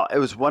 Sal, it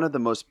was one of the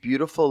most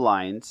beautiful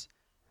lines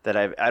that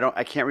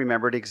I can't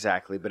remember it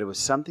exactly, but it was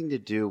something to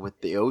do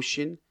with the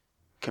ocean,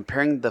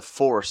 comparing the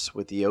Force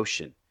with the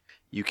ocean.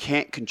 You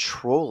can't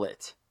control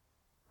it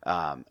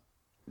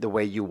the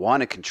way you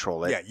want to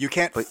control it. Yeah, you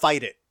can't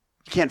fight it.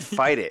 You can't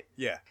fight it.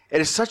 Yeah. It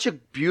is such a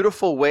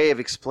beautiful way of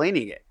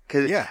explaining it.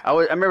 Because I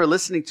remember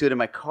listening to it in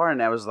my car,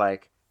 and I was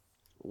like,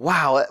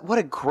 wow, what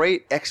a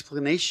great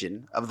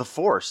explanation of the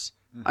Force.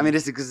 Mm-hmm. I mean,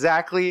 it's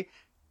exactly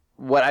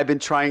what I've been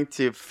trying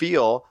to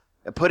feel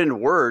and put in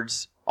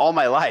words all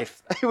my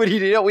life. when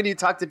you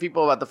talk to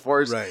people about the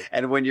Force, right.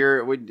 And when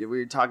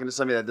you're talking to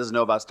somebody that doesn't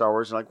know about Star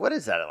Wars, you're like, what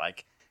is that,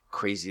 like,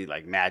 crazy,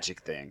 like,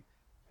 magic thing?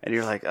 And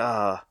you're like,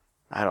 I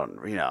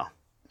don't, you know.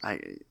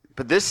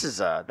 But this is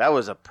that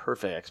was a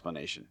perfect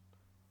explanation.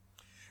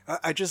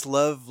 I just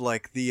love,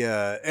 like, the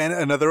and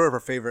another of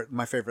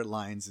my favorite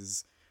lines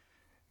is,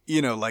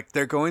 you know, like,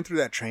 they're going through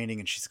that training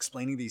and she's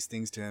explaining these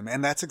things to him,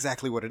 and that's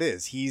exactly what it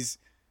is. He's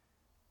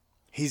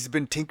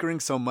been tinkering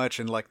so much,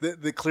 and, like,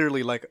 the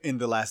clearly, like, in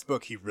the last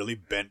book, he really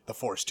bent the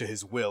Force to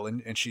his will,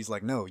 and she's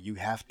like, no, you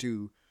have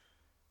to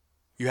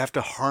You have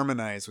to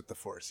harmonize with the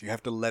Force. You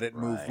have to let it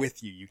move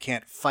with you. You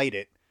can't fight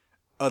it.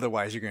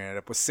 Otherwise, you're going to end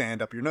up with sand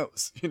up your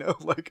nose, you know,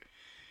 like,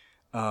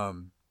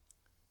 and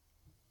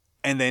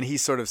then he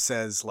sort of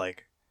says,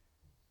 like,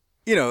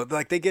 you know,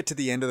 like they get to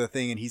the end of the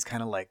thing and he's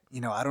kind of like,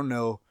 you know, I don't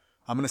know.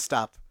 I'm going to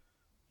stop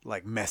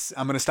I'm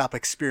going to stop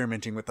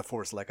experimenting with the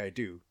Force like I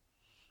do,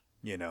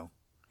 you know?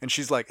 And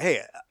she's like,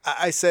 hey,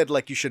 I said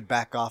like you should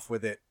back off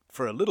with it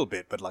for a little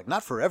bit, but like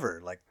not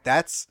forever. Like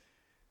that's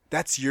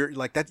your,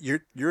 like that,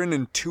 you're an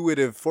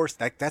intuitive Force.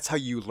 That's how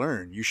you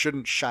learn. You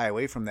shouldn't shy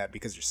away from that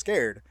because you're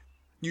scared.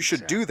 You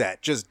should do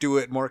that. Just do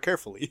it more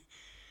carefully.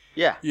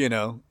 Yeah. You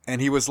know?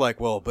 And he was like,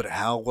 well, but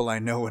how will I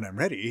know when I'm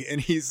ready?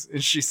 And she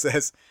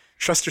says,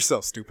 trust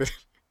yourself, stupid.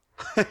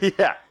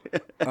 Yeah.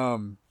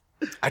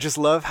 I just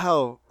love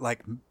how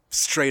like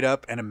straight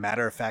up and a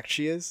matter of fact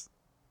she is.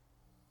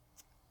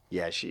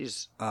 Yeah,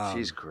 she's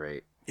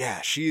great.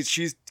 Yeah,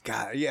 she's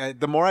got, yeah,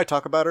 the more I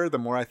talk about her, the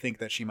more I think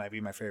that she might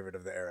be my favorite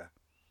of the era.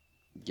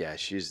 Yeah,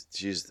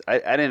 I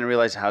didn't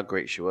realize how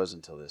great she was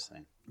until this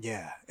thing.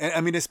 Yeah. And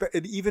I mean,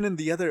 even in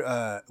the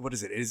other, what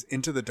is it? It is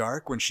Into the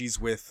Dark when she's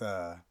with,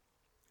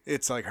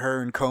 it's like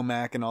her and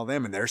Comac and all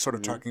them, and they're sort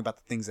of talking about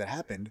the things that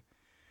happened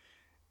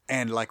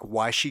and like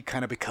why she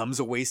kind of becomes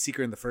a way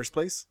seeker in the first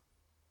place.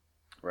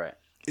 Right.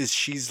 Is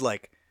she's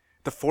like,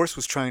 the Force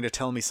was trying to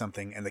tell me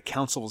something and the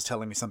Council was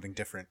telling me something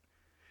different.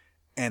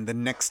 And the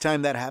next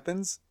time that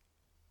happens,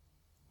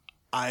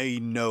 I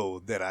know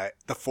that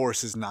the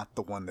Force is not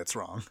the one that's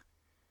wrong.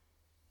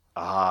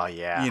 Oh,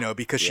 yeah. You know,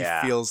 because she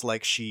feels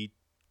like she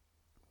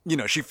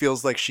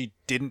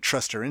didn't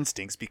trust her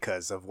instincts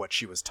because of what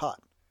she was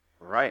taught.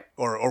 Right.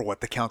 Or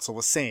what the Council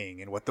was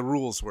saying and what the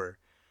rules were.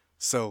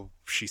 So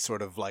she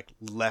sort of like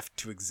left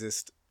to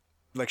exist.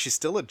 Like she's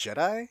still a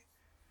Jedi.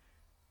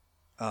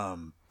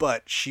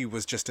 But she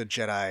was just a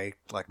Jedi,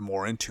 like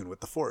more in tune with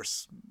the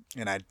Force.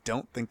 And I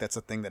don't think that's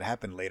a thing that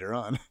happened later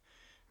on.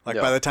 Like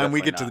No, by the time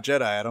we get definitely to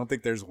not. the Jedi, I don't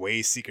think there's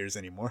way seekers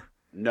anymore.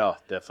 No,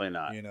 definitely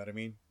not. You know what I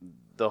mean?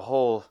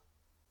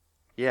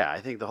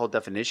 I think the whole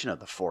definition of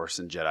the Force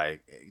in Jedi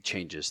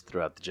changes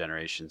throughout the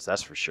generations.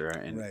 That's for sure,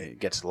 and it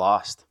gets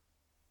lost.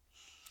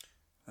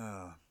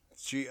 So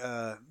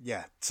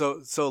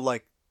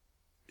like,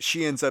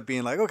 she ends up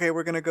being like, okay,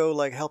 we're gonna go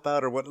like help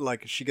out or what?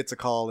 Like she gets a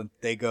call and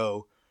they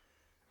go,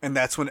 and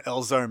that's when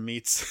Elzar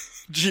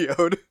meets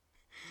Geode,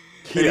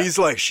 and he's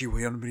like, she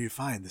wanted me to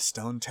find the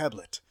stone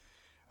tablet.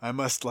 I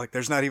must like,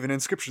 there's not even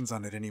inscriptions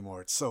on it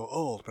anymore. It's so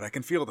old, but I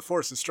can feel the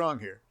Force is strong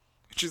here.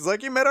 And she's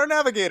like, you met our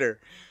navigator.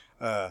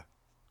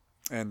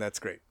 And that's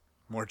great.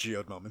 More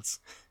Geode moments.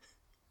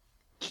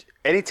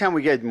 Anytime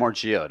we get more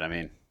Geode, I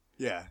mean.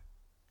 Yeah.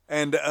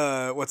 And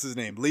what's his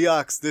name?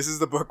 Leox. This is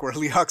the book where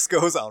Leox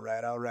goes, all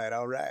right.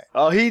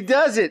 Oh, he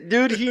does it,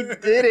 dude. He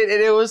did it,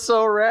 and it was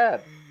so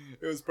rad.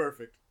 It was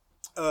perfect.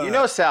 You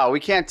know, Sal, we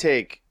can't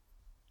take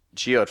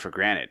Geode for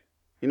granted.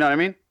 You know what I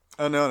mean?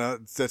 Oh, no,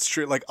 that's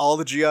true. Like, all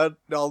the Geode,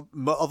 all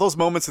those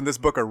moments in this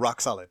book are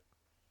rock solid.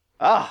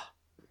 Ah,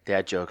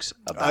 dad jokes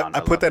abound.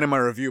 I put that in my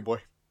review,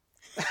 boy.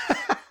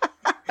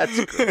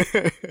 That's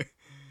great.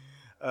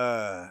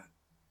 Let's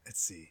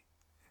see.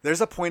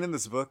 There's a point in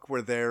this book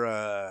where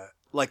they're,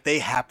 like, they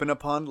happen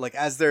upon, like,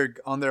 as they're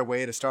on their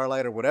way to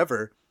Starlight or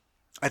whatever,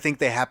 I think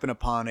they happen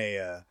upon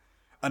a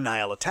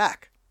Nihil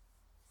attack.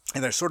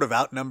 And they're sort of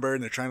outnumbered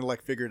and they're trying to,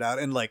 like, figure it out.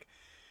 And, like,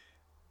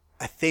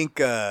 I think,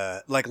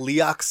 like,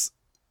 Leox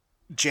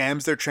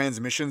jams their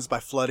transmissions by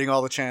flooding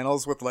all the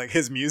channels with, like,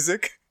 his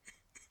music.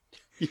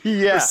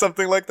 Yeah. Or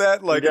something like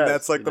that. Like, and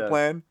that's, like, the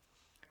plan.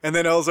 And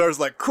then Elzar's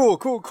like,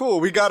 cool,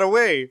 we got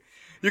away.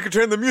 You can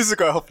turn the music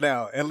off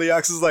now. And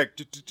Leox is like,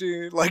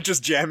 like,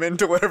 just jam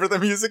into whatever the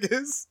music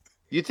is.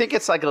 You think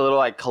it's like a little,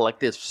 like,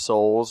 Collective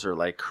Souls or,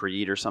 like,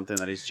 Creed or something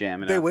that he's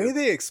jamming The out way to?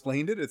 they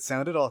explained it, it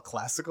sounded all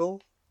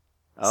classical.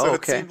 Oh, so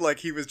okay. it seemed like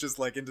he was just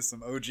like into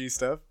some OG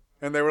stuff.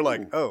 And they were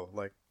like, oh,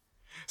 like,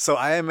 so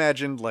I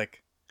imagined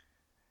like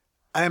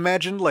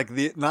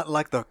the, not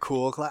like the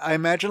cool, I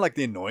imagined like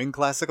the annoying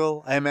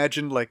classical. I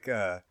imagined like,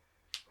 I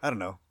don't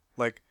know,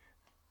 like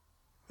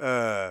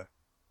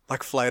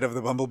Flight of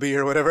the Bumblebee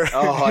or whatever.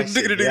 Oh, I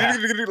see. Yeah.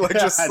 Like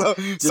just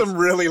some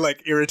really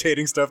like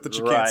irritating stuff that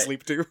you can't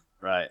sleep to.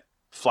 Right.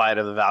 Flight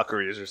of the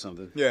Valkyries or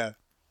something. Yeah.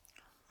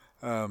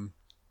 So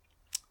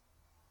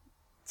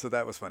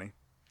that was funny.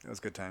 That was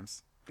good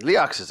times.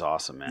 Leox is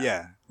awesome, man.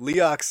 Yeah.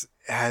 Leox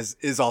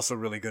is also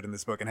really good in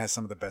this book and has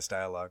some of the best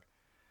dialogue.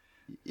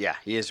 Yeah,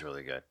 he is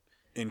really good.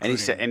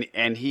 Including...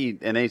 And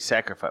they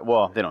sacrifice.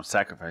 Well, they don't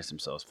sacrifice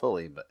themselves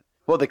fully, but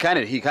he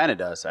kind of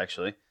does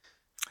actually.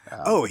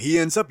 He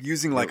ends up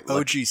using like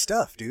OG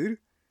stuff, dude.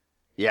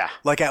 Yeah.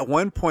 Like at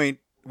one point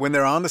when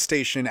they're on the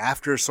station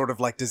after sort of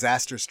like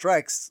disaster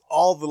strikes,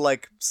 all the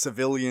like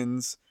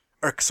civilians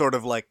are sort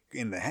of like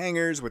in the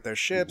hangars with their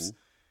ships,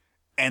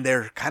 and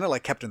they're kind of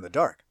like kept in the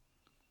dark.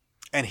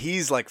 And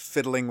he's like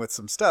fiddling with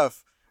some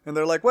stuff. And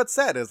they're like, what's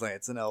that? It's like,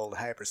 it's an old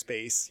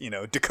hyperspace,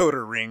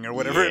 decoder ring or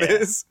whatever it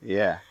is.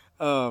 Yeah.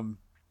 And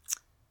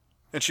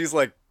he's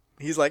like,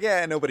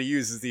 yeah, nobody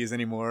uses these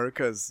anymore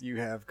because you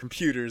have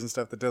computers and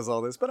stuff that does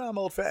all this, but I'm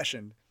old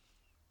fashioned.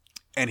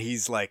 And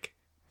he's like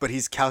but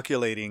he's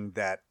calculating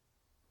that,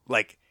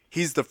 like,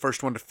 he's the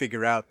first one to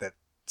figure out that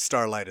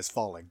Starlight is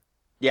falling.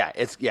 Yeah,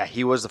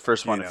 he was the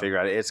first one You to know. figure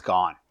out it's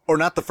gone. Or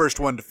not the first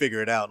one to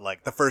figure it out,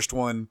 like the first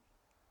one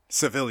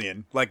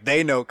civilian. Like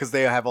they know because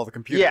they have all the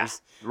computers. Yeah,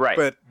 right.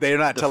 But they're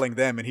not telling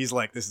them, and he's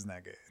like, this is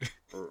not good.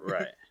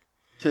 Right.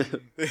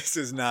 This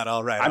is not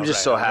all right. I'm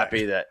just so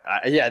happy that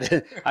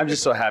I'm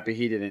just so happy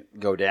he didn't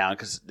go down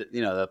because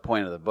the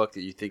point of the book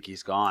that you think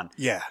he's gone.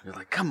 Yeah. You're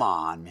like, come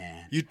on,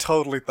 man. You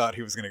totally thought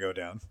he was going to go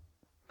down.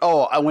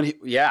 Oh, I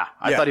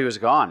thought he was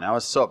gone. I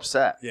was so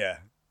upset. Yeah.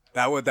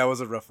 That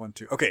was a rough one,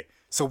 too. Okay,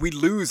 so we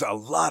lose a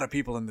lot of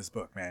people in this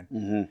book, man.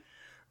 Mm-hmm.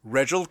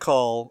 Reginald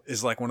Call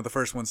is like one of the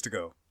first ones to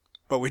go.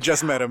 But we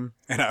just met him,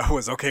 and I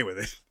was okay with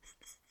it.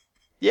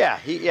 Yeah,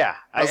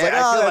 I was like,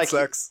 feel that like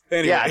sucks.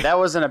 Anyway. Yeah, that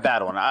wasn't a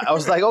bad one. I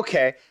was like,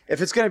 okay,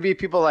 if it's going to be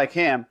people like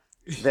him,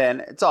 then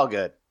it's all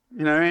good.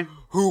 You know what I mean?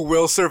 Who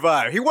will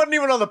survive? He wasn't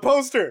even on the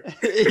poster.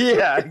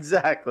 Yeah,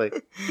 exactly.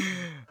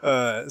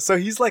 So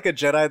he's like a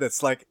Jedi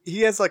that's like,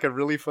 he has like a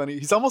really funny,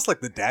 he's almost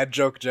like the dad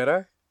joke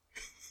Jedi.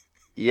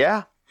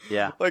 Yeah.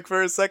 Like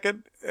for a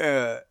second.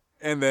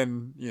 And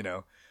then,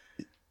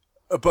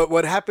 but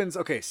what happens,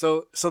 okay,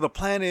 so the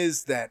plan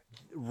is that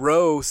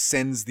Ro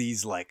sends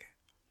these like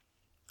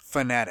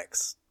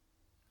fanatics.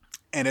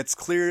 And it's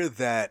clear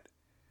that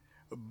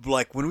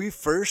like when we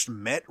first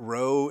met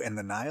Ro and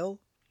the Nile,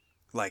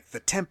 like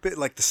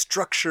the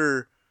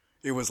structure,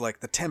 it was like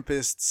the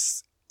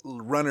Tempests,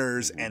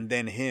 runners, and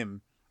then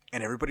him,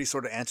 and everybody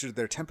sort of answered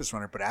their Tempest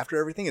runner. But after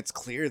everything, it's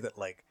clear that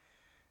like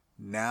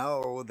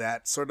now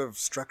that sort of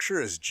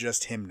structure is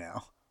just him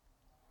now.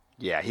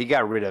 Yeah, he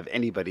got rid of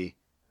anybody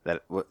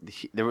that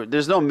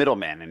there's no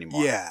middleman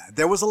anymore. Yeah,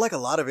 there was like a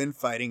lot of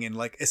infighting, and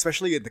like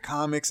especially in the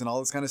comics and all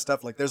this kind of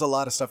stuff. Like there's a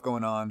lot of stuff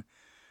going on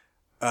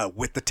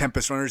with the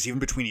Tempest runners, even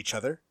between each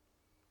other.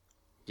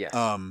 Yes.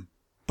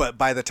 But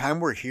by the time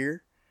we're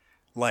here,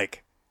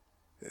 like,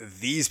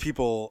 these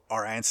people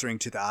are answering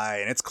to the Eye,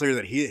 and it's clear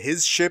that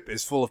his ship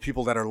is full of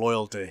people that are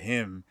loyal to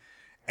him,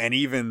 and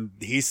even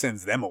he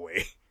sends them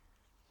away.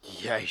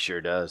 Yeah, he sure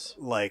does.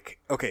 Like,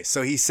 okay,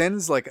 so he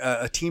sends, like,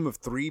 a team of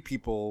 3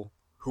 people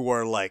who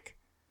are, like...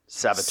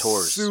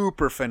 Saboteurs.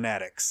 Super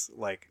fanatics.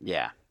 Like,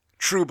 yeah,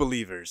 true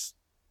believers.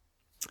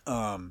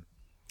 And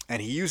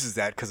he uses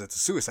that because it's a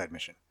suicide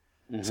mission.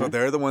 Mm-hmm. So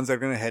they're the ones that are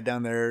going to head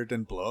down there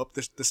and blow up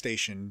the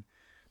station.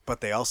 But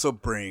they also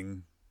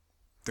bring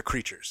the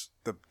creatures,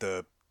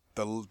 the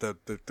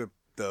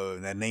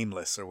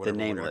nameless or whatever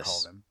we're gonna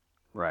call them,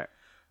 right?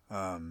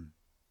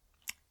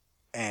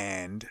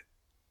 And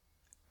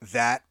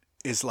that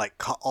is like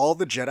all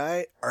the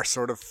Jedi are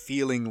sort of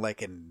feeling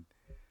like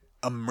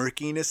a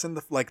murkiness in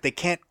the like they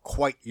can't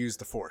quite use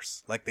the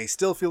Force, like they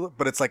still feel it,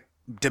 but it's like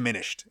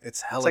diminished.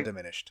 It's hella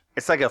diminished.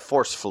 It's like a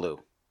Force flu.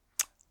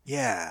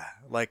 Yeah,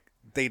 like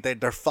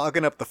they're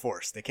fogging up the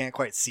Force. They can't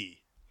quite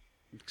see.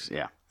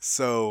 Yeah.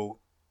 So,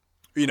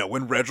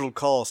 when Reginald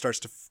Call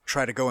starts to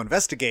try to go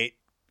investigate,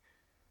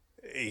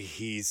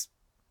 he's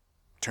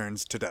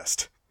turns to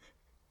dust.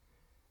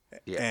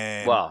 Yeah.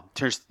 And,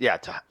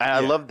 I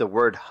love the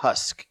word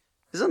husk.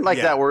 Isn't like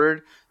that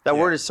word? That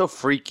word is so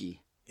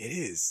freaky. It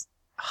is.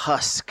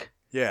 Husk.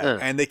 Yeah. Ugh.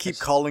 And they keep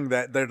calling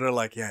that. They're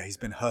like, yeah, he's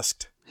been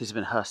husked. He's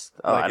been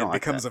husked. Oh, like I don't it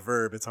like becomes that. a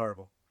verb. It's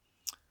horrible.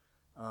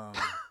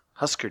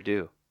 Husker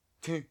do.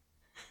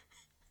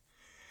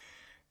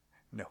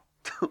 No.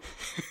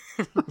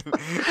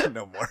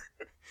 No more.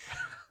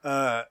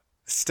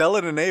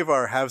 Stellan and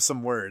Avar have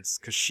some words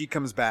because she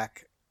comes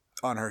back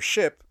on her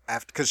ship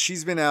because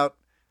she's been out,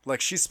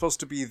 like she's supposed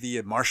to be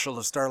the Marshal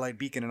of Starlight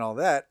Beacon and all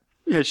that.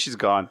 Yeah, she's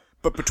gone.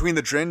 But between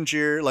the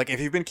Drengir, like if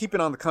you've been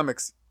keeping on the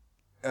comics,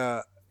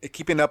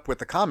 keeping up with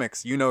the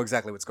comics, you know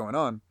exactly what's going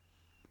on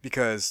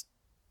because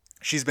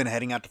she's been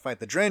heading out to fight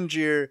the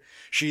Drengir.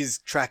 She's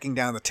tracking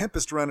down the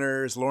Tempest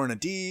Runners, Lorna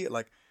D,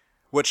 like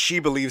what she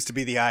believes to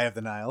be the Eye of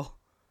the Nile.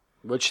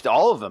 Which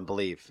all of them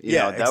believe. You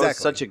know, that exactly. was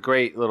such a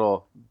great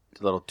little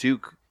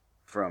duke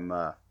from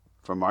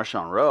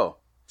Marchand Row.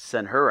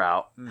 Send her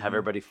out, have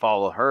everybody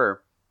follow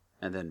her,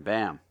 and then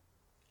bam.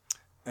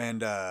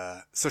 And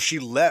so she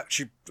left.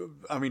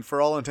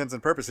 For all intents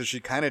and purposes, she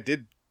kind of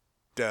did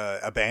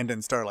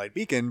abandon Starlight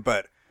Beacon,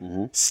 but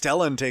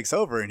Stellan takes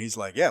over, and he's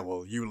like, "Yeah,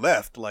 well, you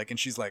left." Like, and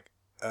she's like,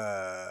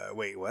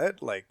 "Wait,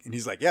 what?" Like, and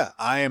he's like, "Yeah,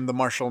 I am the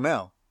Marshal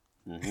now."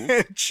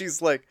 And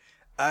she's like,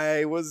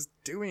 I was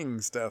doing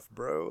stuff,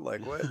 bro.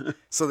 Like, what?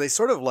 So they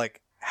sort of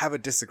like have a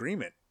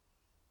disagreement.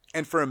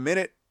 And for a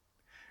minute,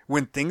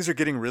 when things are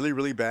getting really,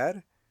 really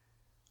bad,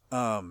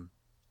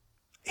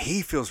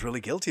 he feels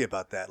really guilty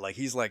about that. Like,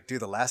 he's like,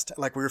 dude,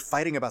 like we were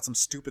fighting about some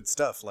stupid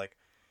stuff. Like,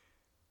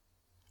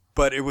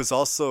 but it was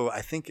also,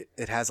 I think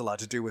it has a lot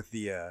to do with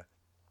the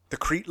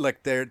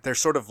like they're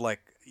sort of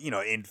like,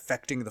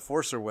 infecting the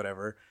Force or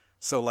whatever.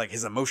 So like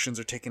his emotions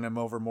are taking him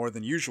over more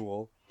than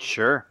usual.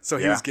 Sure. So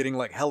he was getting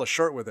like hella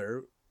short with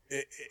her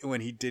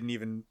when he didn't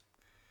even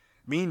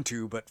mean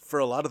to. But for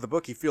a lot of the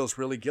book, he feels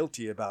really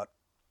guilty about.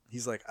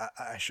 He's like,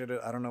 I should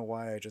have. I don't know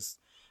why I just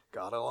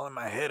got all in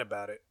my head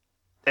about it.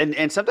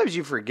 And sometimes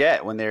you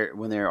forget when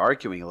they're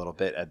arguing a little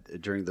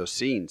bit during those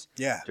scenes.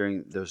 Yeah.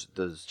 During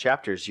those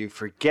chapters, you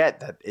forget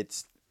that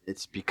it's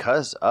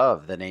because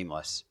of the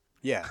Nameless.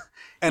 Yeah.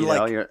 And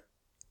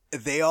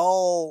they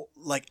all,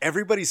 like,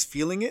 everybody's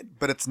feeling it,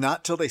 but it's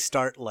not till they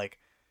start, like,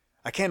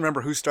 I can't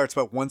remember who starts,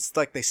 but once,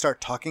 like, they start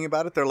talking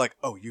about it, they're like,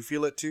 oh, you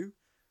feel it too?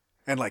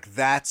 And, like,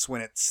 that's when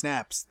it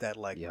snaps that,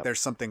 like, there's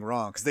something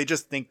wrong. Because they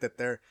just think that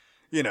they're,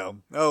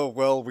 oh,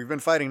 well, we've been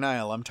fighting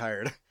Nile. I'm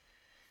tired.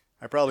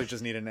 I probably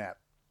just need a nap.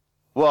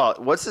 Well,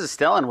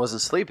 Stellan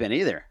wasn't sleeping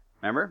either.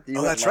 Remember?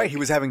 That's right. He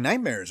was having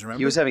nightmares, remember?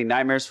 He was having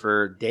nightmares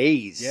for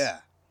days. Yeah.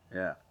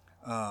 Yeah.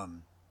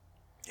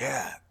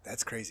 Yeah,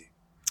 that's crazy.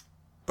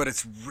 But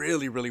it's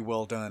really, really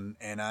well done,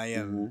 and I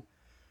am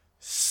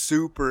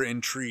super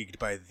intrigued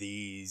by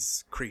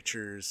these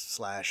creatures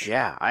 /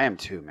 Yeah, I am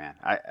too, man.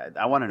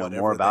 I want to know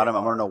more about them. I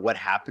want to know what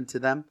happened to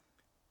them.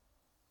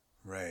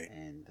 Right.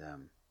 And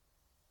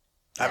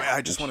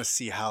I just want to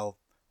see how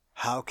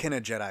can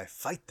a Jedi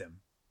fight them?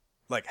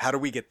 Like, how do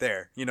we get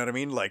there? You know what I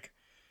mean? Like,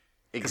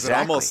 because it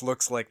almost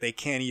looks like they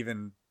can't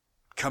even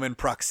come in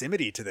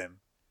proximity to them.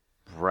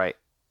 Right.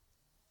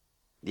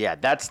 Yeah,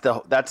 that's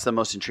the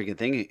most intriguing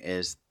thing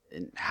is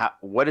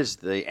what is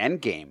the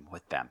end game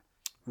with them?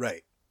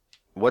 Right.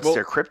 What's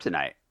their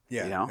kryptonite?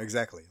 Yeah,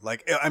 exactly.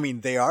 Like, I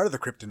mean, they are the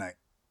kryptonite,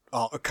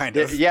 kind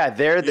of. Yeah,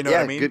 they're the. You know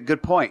what I mean?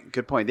 Good point.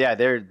 Good point. Yeah,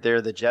 they're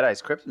the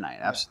Jedi's kryptonite.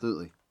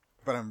 Absolutely.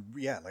 But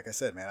like I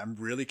said, man, I'm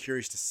really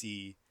curious to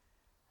see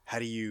how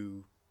do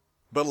you.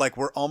 But like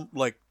we're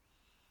like,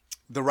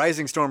 the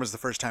Rising Storm is the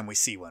first time we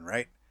see one,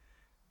 right?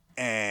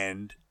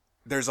 And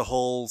there's a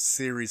whole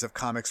series of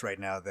comics right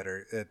now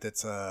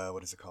that's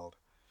what is it called?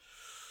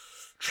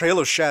 Trail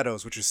of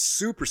Shadows, which is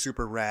super,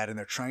 super rad, and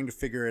they're trying to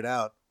figure it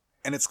out.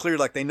 And it's clear,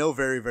 like, they know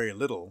very, very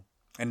little.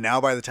 And now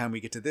by the time we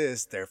get to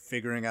this, they're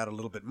figuring out a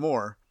little bit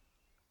more.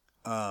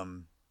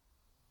 But,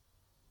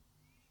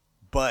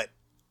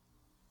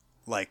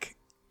 like,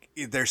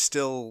 they're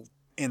still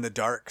in the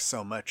dark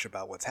so much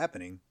about what's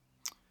happening.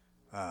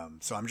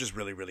 So I'm just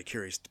really, really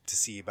curious to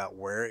see about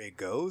where it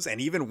goes.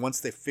 And even once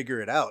they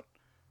figure it out,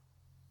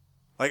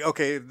 like,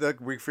 okay,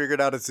 we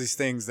figured out it's these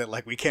things that,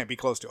 like, we can't be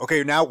close to.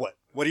 Okay, now what?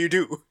 What do you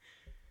do?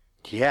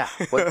 Yeah,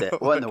 what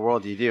in the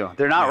world do you do?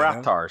 They're not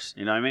Rathars,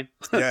 you know what I mean?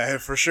 Yeah,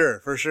 for sure,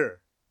 for sure.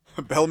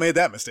 Bell made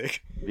that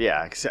mistake.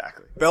 Yeah,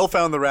 exactly. Bell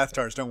found the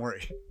Rathars, don't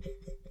worry.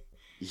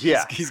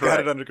 Yeah, he's got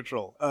it under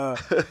control.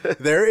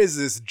 There is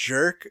this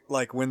jerk,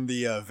 like when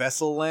the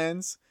vessel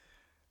lands,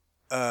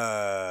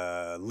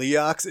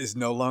 Leox is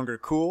no longer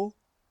cool,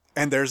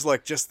 and there's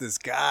like just this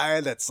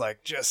guy that's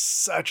like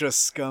just such a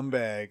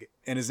scumbag,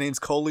 and his name's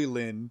Coley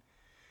Lynn,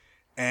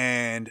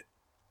 and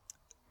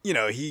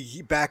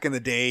he back in the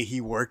day, he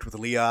worked with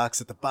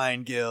Leox at the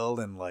Bind Guild,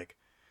 and like,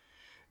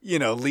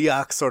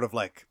 Leox sort of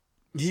like,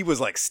 he was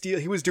like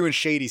he was doing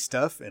shady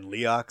stuff, and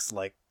Leox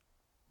like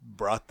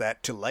brought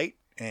that to light,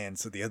 and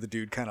so the other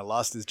dude kind of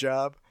lost his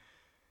job,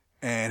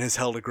 and has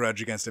held a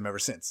grudge against him ever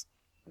since.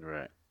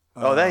 Right.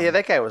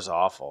 That guy was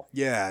awful.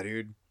 Yeah,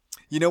 dude.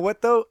 You know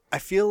what though? I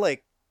feel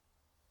like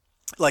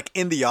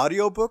in the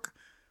audiobook,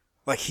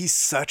 like, he's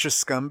such a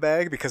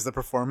scumbag because the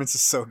performance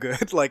is so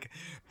good. Like,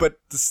 but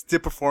the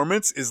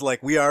performance is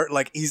like,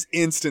 he's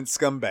instant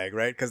scumbag,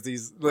 right? Because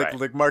these,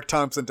 like Mark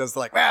Thompson does,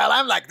 like, well,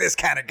 I'm like this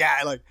kind of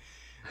guy. Like,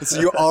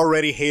 so you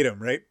already hate him,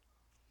 right?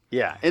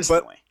 Yeah,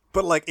 instantly.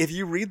 But like, if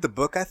you read the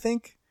book, I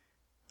think,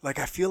 like,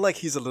 I feel like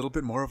he's a little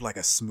bit more of like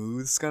a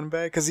smooth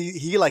scumbag because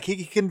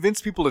he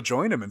convinced people to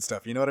join him and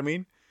stuff. You know what I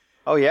mean?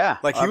 Oh yeah,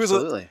 like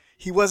absolutely.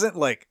 He was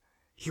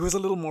a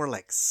little more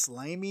like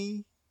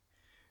slimy.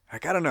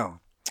 Like, I don't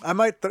know. I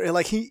might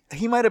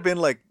he might have been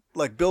like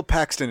Bill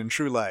Paxton in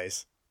True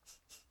Lies.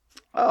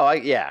 Oh,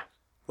 yeah.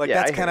 Like,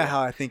 yeah, that's kind of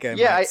how I think I.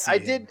 Yeah, I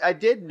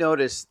did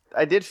notice.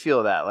 I did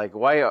feel that. Like,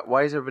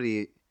 why is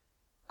everybody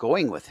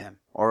going with him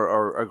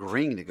or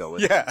agreeing to go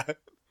with him?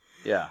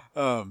 Yeah.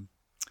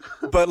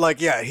 But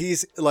like, yeah,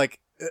 he's like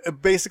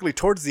basically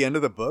towards the end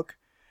of the book,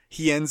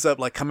 he ends up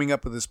like coming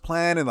up with this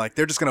plan, and like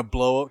they're just gonna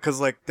blow because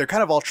like they're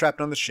kind of all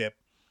trapped on the ship.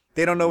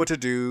 They don't know what to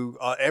do.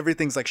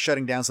 Everything's like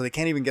shutting down, so they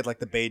can't even get like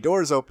the bay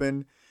doors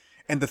open.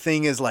 And the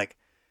thing is, like,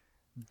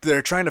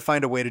 they're trying to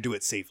find a way to do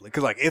it safely.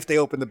 Because like, if they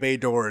open the bay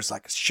doors,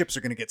 like, ships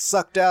are going to get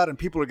sucked out and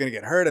people are going to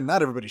get hurt, and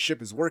not everybody's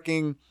ship is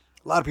working.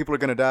 A lot of people are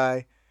going to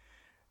die.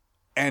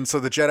 And so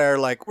the Jedi are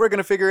like, we're going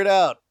to figure it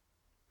out.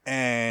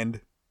 And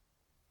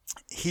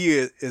he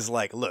is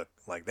like, look,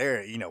 like,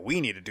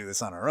 we need to do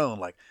this on our own.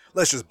 Like,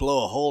 let's just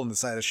blow a hole in the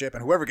side of the ship,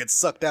 and whoever gets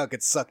sucked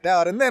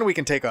out, and then we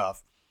can take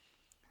off.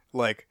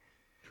 Like,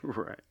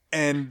 right.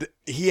 And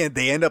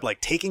they end up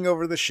like taking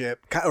over the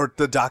ship or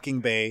the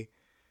docking bay,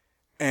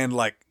 and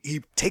like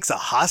he takes a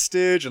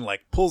hostage and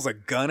like pulls a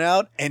gun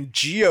out, and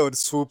Geode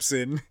swoops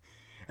in,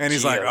 and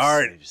he's like,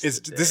 all right,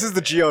 this is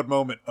the Geode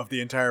moment of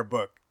the entire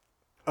book,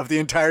 of the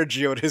entire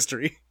Geode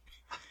history.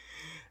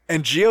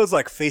 And Geode's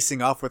like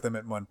facing off with him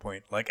at one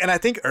point, like, and I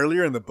think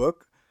earlier in the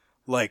book,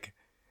 like,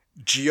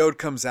 Geode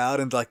comes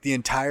out and like the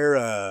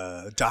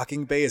entire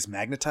docking bay is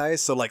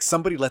magnetized, so like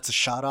somebody lets a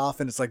shot off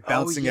and it's like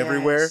bouncing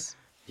everywhere.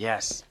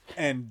 Yes.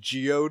 And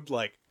Geode,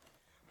 like,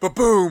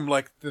 ba-boom,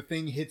 like, the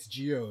thing hits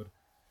Geode.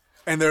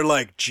 And they're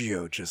like,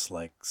 Geode just,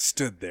 like,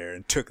 stood there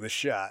and took the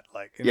shot.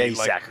 Like, and He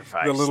like,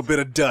 sacrificed. The little bit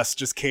of dust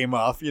just came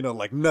off,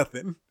 like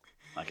nothing.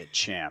 Like a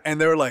champ. And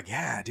they were like,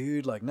 yeah,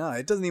 dude, like, no,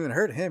 it doesn't even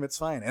hurt him. It's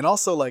fine. And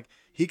also, like,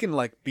 he can,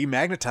 like, be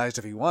magnetized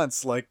if he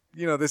wants. Like,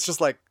 it's just,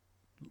 like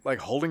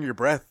holding your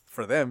breath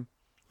for them,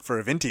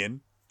 for Avintian.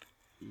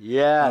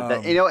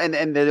 Yeah.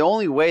 And the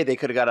only way they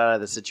could have got out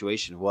of the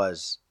situation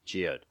was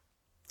Geode.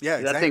 Yeah,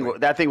 exactly.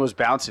 That thing was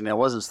bouncing. It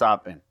wasn't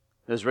stopping.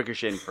 It was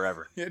ricocheting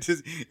forever.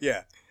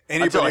 Yeah.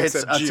 Until it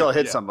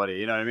hits somebody.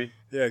 You know what I mean?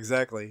 Yeah,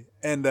 exactly.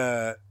 And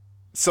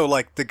so,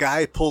 like, the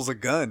guy pulls a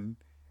gun,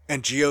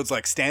 and Geode's,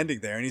 like,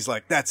 standing there, and he's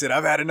like, that's it,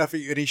 I've had enough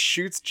of you. And he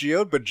shoots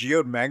Geode, but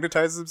Geode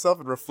magnetizes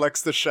himself and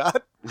reflects the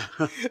shot.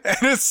 And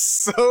it's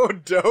so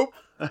dope.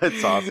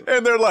 It's awesome.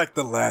 And they're like,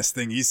 the last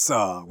thing he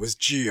saw was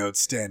Geode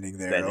standing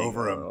there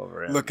over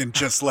him, looking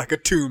just like a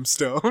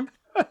tombstone.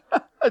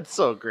 That's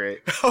so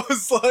great. I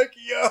was like,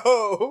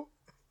 yo,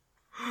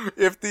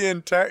 if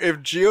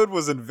Geode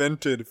was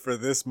invented for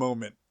this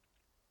moment,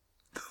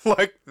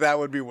 like, that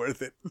would be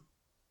worth it.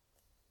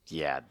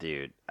 Yeah,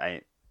 dude.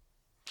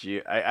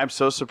 I'm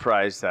so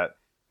surprised that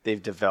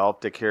they've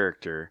developed a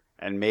character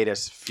and made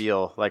us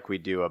feel like we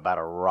do about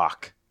a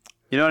rock.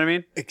 You know what I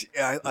mean?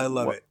 I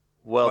love it.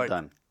 Well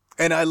done.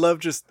 And I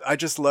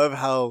just love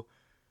how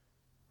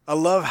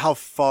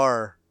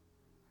far,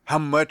 how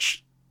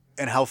much,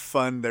 and how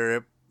fun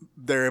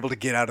they're able to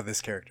get out of this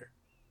character.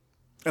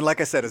 And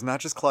like I said, it's not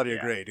just Claudia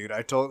Gray, dude.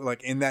 I told,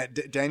 like, in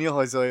that Daniel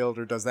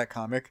Hoseyolder does that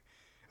comic.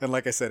 And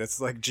like I said,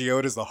 it's like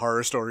Geode is the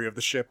horror story of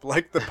the ship,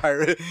 like the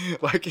pirate,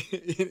 like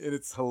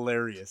it's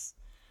hilarious.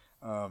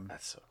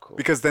 That's so cool.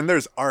 Because then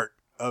there's art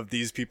of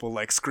these people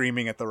like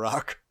screaming at the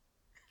rock.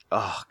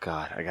 Oh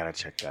God, I gotta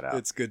check that out.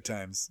 It's good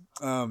times.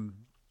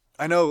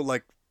 I know,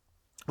 like,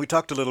 we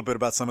talked a little bit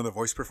about some of the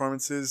voice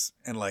performances,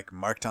 and like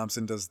Mark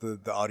Thompson does the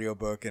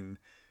audiobook, and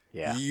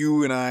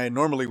you and I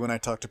normally when I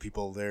talk to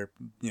people, they're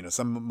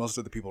most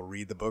of the people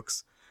read the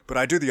books, but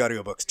I do the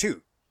audiobooks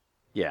too.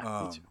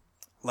 Yeah, me too.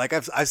 Like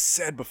I've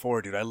said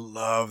before, dude, I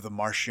love the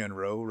Marchion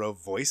Ro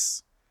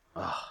voice.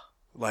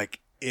 Like,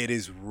 it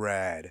is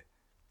rad.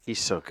 He's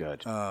so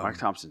good. Mark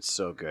Thompson's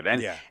so good.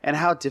 And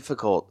how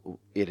difficult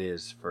it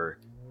is for...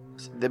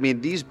 I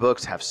mean, these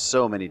books have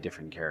so many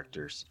different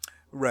characters.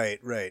 Right.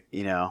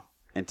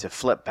 And to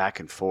flip back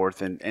and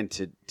forth and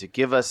to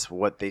give us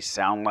what they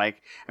sound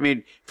like. I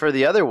mean, for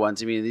the other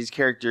ones, I mean, these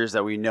characters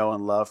that we know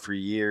and love for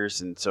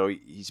years, and so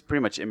he's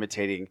pretty much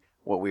imitating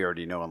what we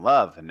already know and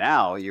love. And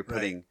now you're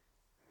putting... Right.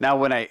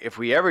 Now, if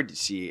we ever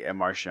see a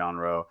Marchion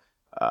Ro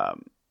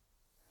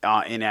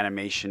in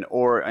animation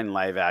or in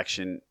live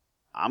action,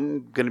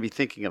 I'm going to be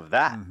thinking of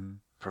that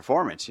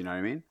performance. You know what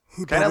I mean?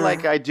 Kind of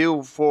like I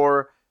do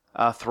for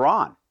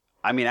Thrawn.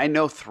 I mean, I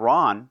know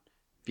Thrawn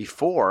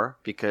before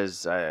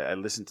because I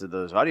listened to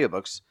those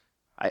audiobooks.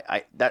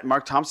 That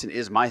Mark Thompson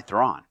is my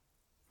Thrawn,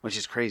 which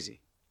is crazy.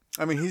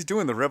 I mean, he's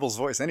doing the Rebels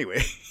voice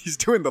anyway. He's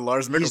doing the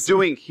Lars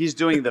Mikkelsen. He's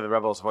doing the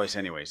Rebels voice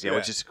anyways. Yeah,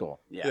 which is cool.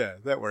 Yeah,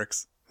 that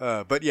works.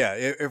 But yeah,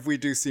 if we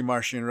do see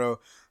Marchion Ro,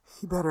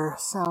 he better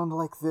sound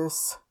like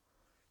this.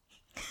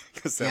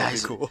 Because that would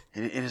be cool.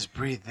 In his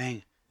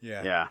breathing.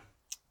 Yeah.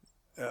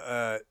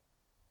 So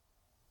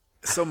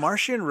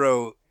Marchion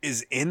Ro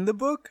is in the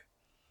book,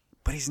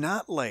 but he's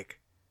not like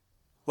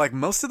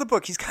most of the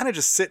book, he's kind of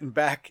just sitting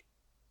back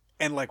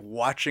and like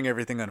watching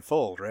everything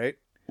unfold, right?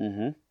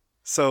 Mm-hmm.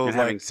 So and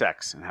having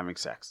sex.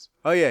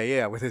 Oh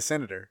yeah, with his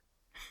senator.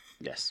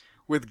 Yes.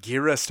 With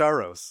Ghira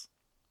Staros.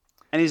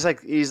 And he's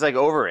like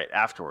over it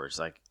afterwards.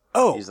 Like,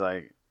 he's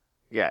like,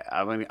 yeah,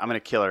 I'm gonna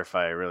kill her if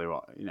I really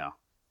want.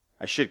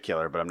 I should kill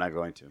her, but I'm not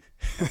going to.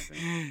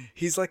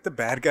 He's like the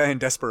bad guy in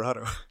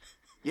Desperado.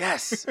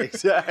 Yes,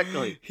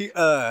 exactly.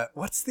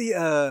 What's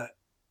the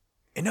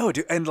no,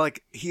 dude, and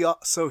like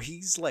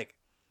he's like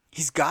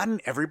he's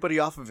gotten everybody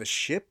off of his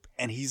ship,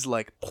 and he's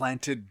like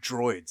planted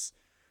droids.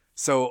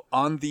 So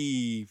on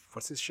the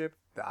what's his ship?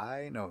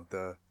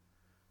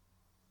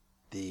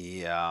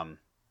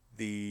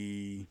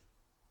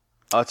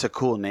 Oh, it's a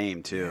cool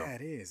name, too. Yeah,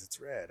 it is. It's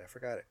red. I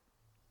forgot it.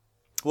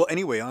 Well,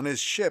 anyway, on his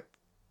ship,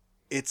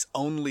 it's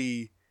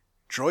only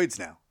droids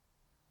now.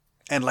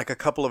 And, like, a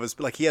couple of his...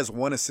 Like, he has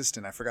one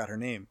assistant. I forgot her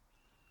name.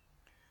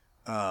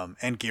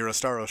 And Ghira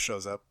Staros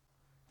shows up.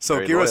 So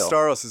Ghira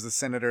Staros is the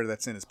senator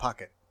that's in his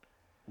pocket.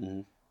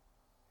 Mm-hmm.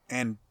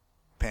 And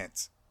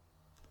pants.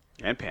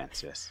 And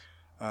pants, yes.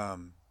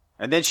 And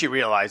then she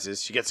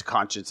realizes she gets a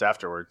conscience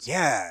afterwards.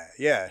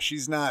 Yeah.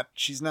 She's not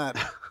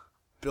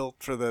built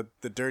for the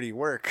dirty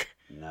work.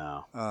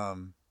 No.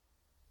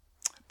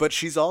 But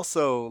she's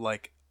also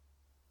like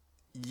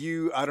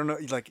I don't know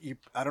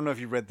if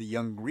you read the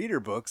Young Reader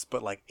books,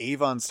 but like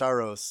Avon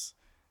Staros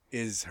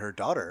is her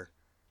daughter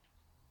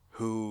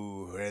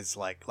who is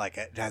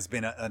has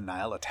been a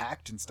Nihil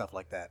attacked and stuff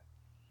like that.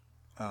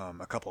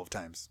 A couple of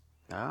times.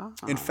 Oh.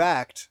 In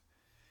fact,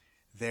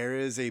 there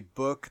is a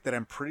book that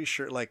I'm pretty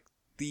sure like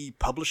the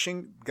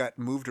publishing got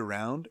moved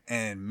around,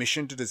 and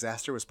Mission to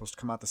Disaster was supposed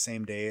to come out the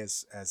same day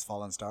as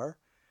Fallen Star.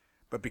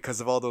 but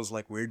because of all those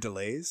like weird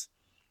delays,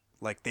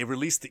 like they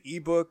released the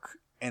ebook,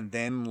 and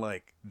then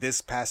like this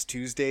past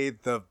Tuesday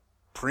the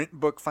print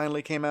book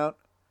finally came out.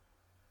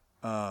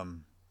 Oh,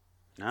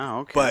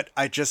 okay. But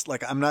I just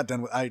like I'm not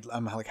done with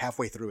I'm like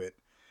halfway through it,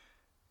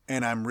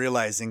 and I'm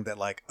realizing that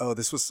like I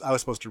was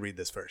supposed to read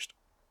this first.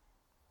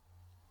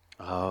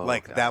 Oh,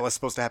 like that was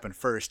supposed to happen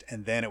first,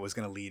 and then it was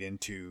going to lead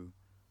into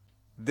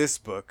this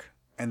book,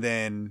 and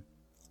then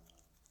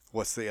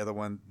what's the other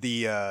one?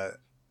 The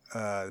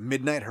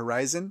Midnight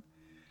Horizon.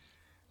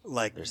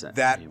 Like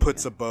that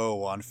puts a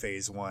bow on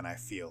phase 1, I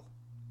feel.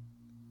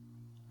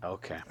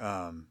 Okay.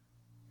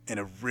 In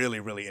a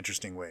really, really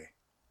interesting way.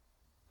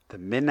 The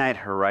Midnight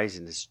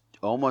Horizon is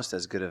almost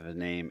as good of a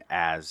name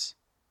as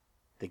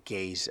the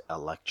Gaze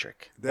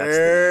Electric.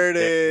 There it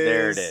is.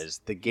 There it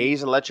is. The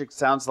Gaze Electric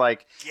sounds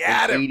like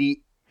an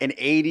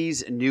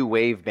 80s new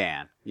wave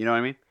band. You know what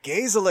I mean?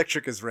 Gaze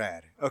Electric is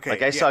rad. Okay.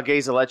 Like I saw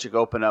Gaze Electric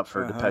open up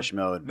for Depeche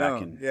Mode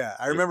back in. Yeah,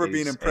 I remember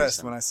being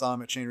impressed when I saw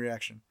him at Chain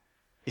Reaction.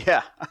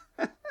 Yeah.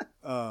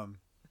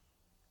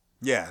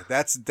 Yeah,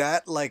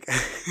 that like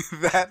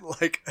that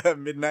like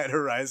Midnight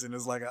Horizon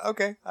is like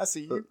okay, I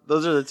see you.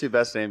 Those are the two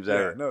best names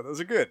ever. Yeah, no, those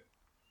are good.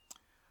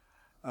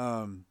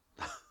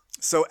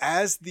 So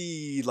as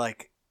the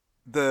like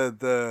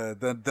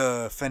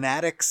the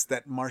fanatics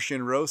that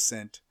Martian Rose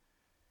sent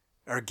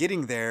are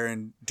getting there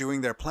and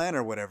doing their plan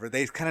or whatever,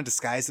 they kind of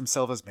disguise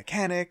themselves as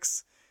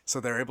mechanics, so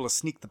they're able to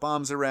sneak the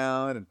bombs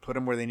around and put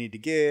them where they need to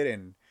get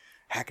and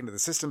hack into the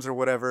systems or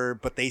whatever.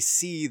 But they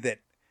see that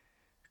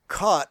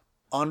caught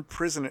on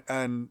prison,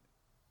 and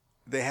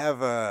they have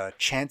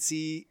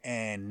Chansey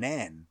and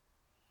Nan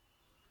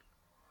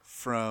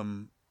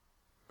from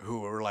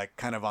who were like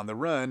kind of on the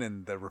run,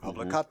 and the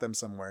Republic caught them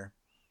somewhere.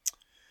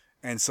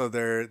 And so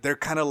they're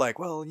kind of like,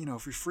 well, you know,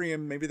 if we free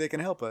him, maybe they can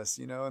help us,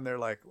 you know. And they're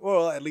like,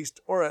 well, at least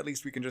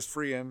we can just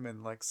free him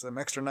and like some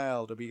extra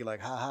Nile to be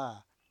like,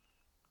 ha.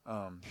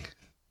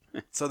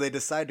 So they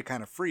decide to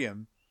kind of free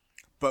him.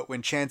 But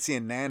when Chansey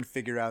and Nan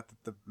figure out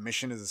that the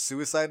mission is a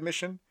suicide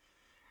mission,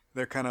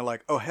 they're kind of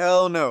like, oh,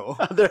 hell no.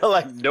 They're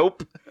like,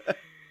 nope.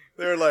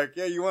 They're like,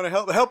 yeah, you want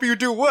to help you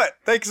do what?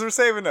 Thanks for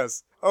saving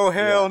us. Oh,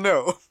 hell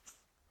no.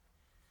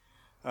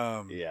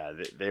 Yeah,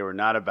 they were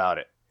not about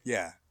it.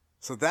 Yeah.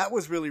 So that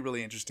was really,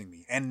 really interesting to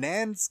me. And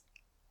Nan's,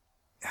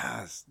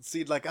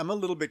 see, like, I'm a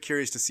little bit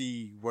curious to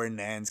see where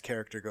Nan's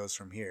character goes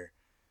from here.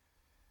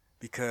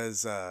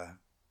 Because, well,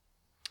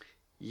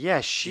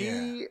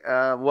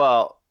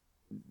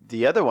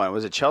 the other one,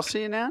 was it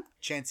Chelsea and Nan?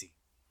 Chansey.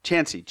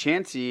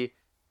 Chansey,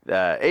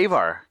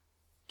 Avar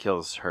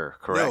kills her,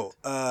 correct?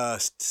 No,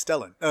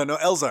 Stellan. No,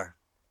 Elzar.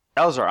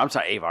 Elzar, I'm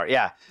sorry, Avar,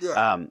 yeah.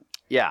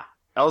 Yeah.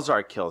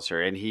 Elzar kills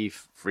her, and he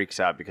freaks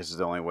out because it's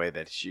the only way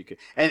that she could.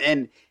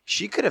 And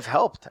she could have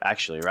helped,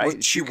 actually, right?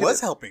 Well, she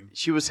was helping.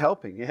 She was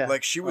helping, yeah.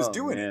 Like, she was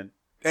doing it.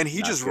 And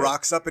he just good.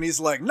 rocks up, and he's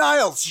like,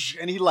 Niles!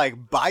 And he,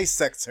 like,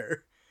 bisects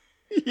her.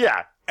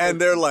 Yeah.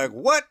 And they're like,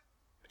 what?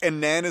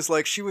 And Nan is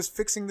like, she was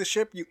fixing the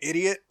ship, you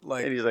idiot.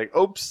 Like, and he's like,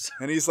 oops.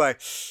 And he's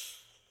like,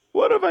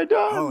 what have I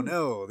done? Oh,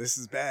 no, this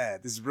is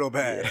bad. This is real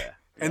bad. Yeah.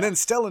 And then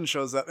Stellan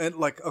shows up, and,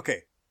 like,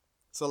 okay.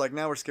 So, like,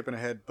 now we're skipping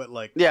ahead, but,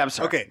 like... Yeah, I'm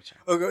sorry. Okay.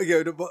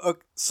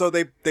 So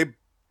they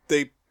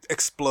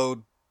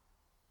explode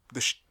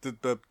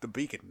the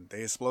beacon.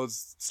 They explode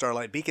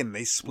Starlight Beacon.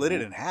 They split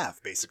it in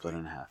half, basically.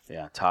 Split in half,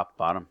 yeah. Top,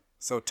 bottom.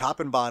 So top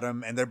and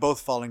bottom, and they're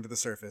both falling to the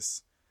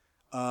surface.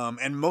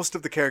 And most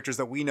of the characters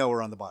that we know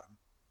are on the bottom.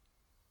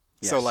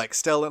 Yes. So, like,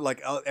 Stellan,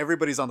 like,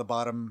 everybody's on the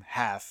bottom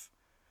half.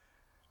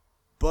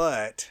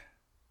 But...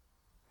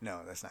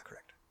 No, that's not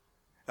correct.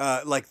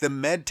 Like the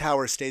med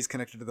tower stays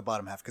connected to the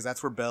bottom half because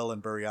that's where Bell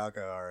and Buryaga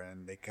are,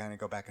 and they kind of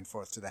go back and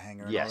forth to the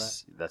hangar. And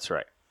yes, all that. That's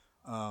right.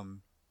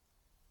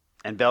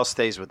 And Bell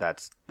stays with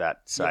that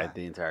side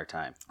the entire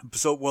time.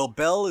 So, well,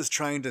 Bell is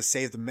trying to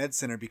save the med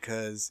center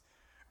because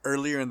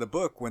earlier in the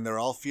book, when they're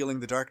all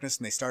feeling the darkness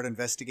and they start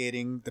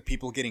investigating the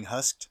people getting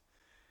husked,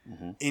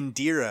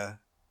 Indira,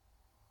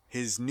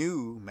 his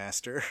new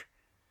master,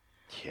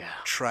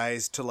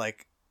 tries to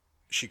like.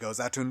 She goes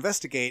out to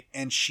investigate,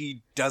 and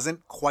she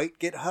doesn't quite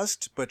get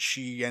husked, but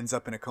she ends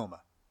up in a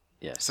coma.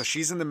 Yes. So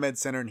she's in the med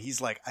center, and he's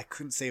like, I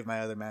couldn't save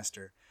my other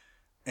master.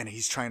 And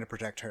he's trying to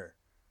protect her.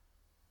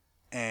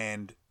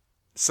 And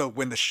so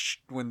when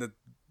the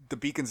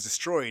beacon's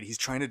destroyed, he's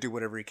trying to do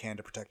whatever he can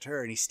to protect her,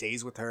 and he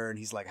stays with her, and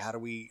he's like, what are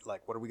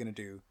we going to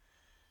do?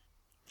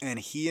 And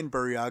he and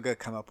Buryaga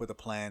come up with a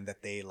plan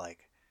that they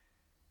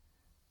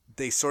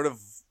sort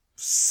of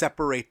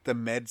separate the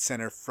med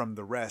center from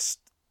the rest.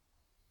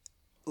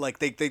 Like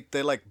they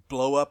like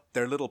blow up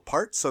their little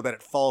part so that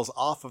it falls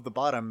off of the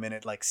bottom and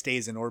it like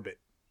stays in orbit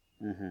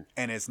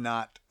and is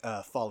not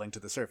falling to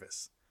the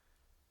surface.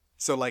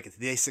 So like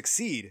they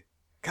succeed,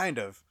 kind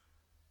of,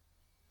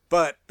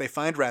 but they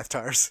find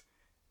Rathtars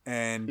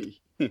and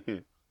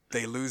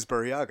they lose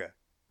Buryaga.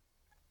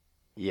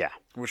 Yeah,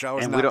 which I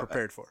was not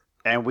prepared for.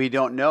 And we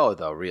don't know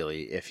though,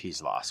 really, if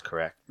he's lost.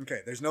 Correct? Okay,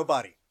 there's no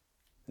body.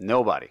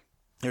 Nobody.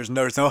 There's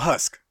no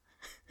husk.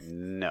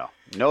 No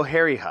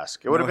hairy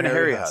husk. It would have been a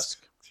hairy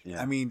husk. Yeah.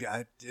 I mean,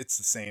 it's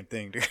the same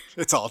thing, dude.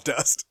 It's all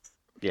dust.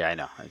 Yeah, I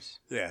know. I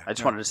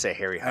just wanted to say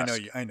Harry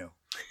Husk. I know.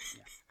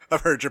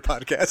 I've heard your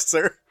podcast,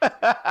 sir.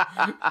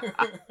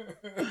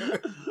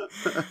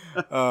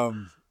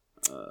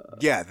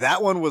 Yeah,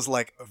 that one was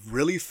like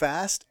really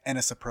fast and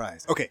a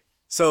surprise. Okay,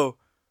 so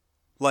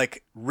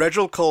like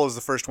Reginald Cole is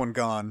the first one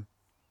gone,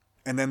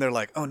 and then they're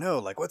like, oh no,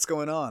 like what's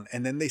going on?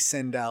 And then they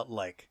send out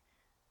like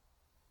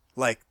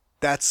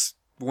that's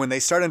when they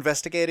start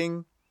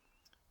investigating.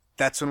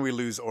 That's when we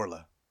lose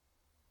Orla.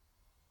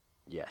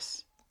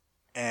 Yes.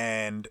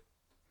 And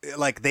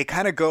like they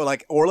kind of go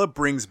like Orla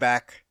brings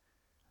back,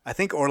 I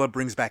think Orla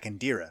brings back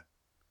Indira.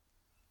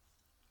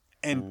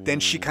 And then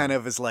she kind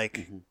of is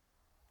like,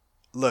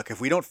 look,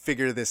 if we don't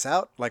figure this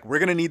out, like we're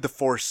going to need the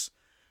Force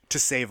to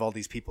save all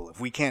these people. If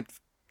we can't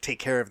take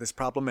care of this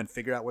problem and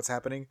figure out what's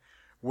happening,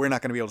 we're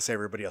not going to be able to save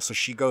everybody else. So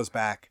she goes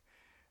back,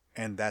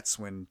 and that's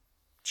when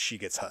she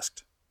gets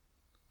husked.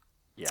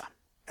 Yeah.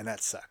 And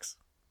that sucks.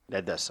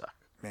 That does suck.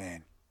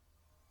 Man.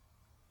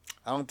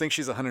 I don't think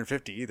she's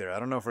 150 either. I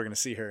don't know if we're going to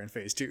see her in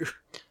phase 2.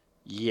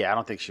 Yeah, I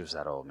don't think she was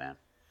that old, man.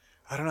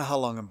 I don't know how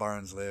long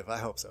Umbarans live. I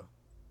hope so.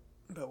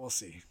 But we'll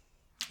see.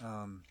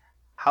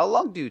 How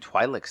long do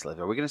Twi'leks live?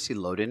 Are we going to see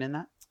Loden in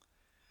that?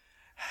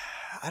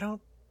 I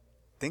don't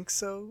think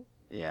so.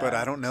 Yeah. But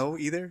I don't know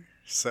either.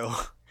 So,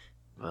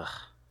 Ugh.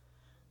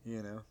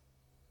 you know.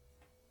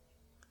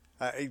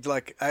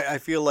 I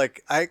feel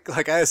like I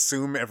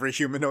assume every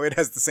humanoid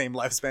has the same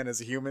lifespan as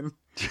a human.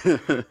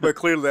 But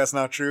clearly that's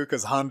not true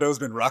because Hondo's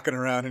been rocking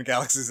around in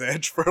Galaxy's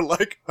Edge for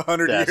like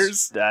 100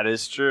 years. That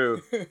is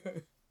true.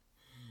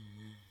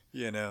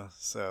 You know,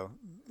 so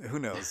who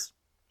knows?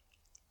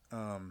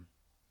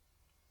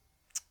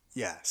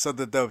 Yeah, so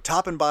the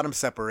top and bottom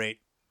separate,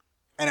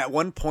 and at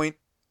one point,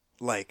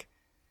 like,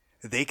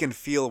 they can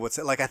feel what's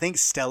like. I think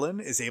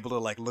Stellan is able to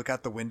like look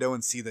out the window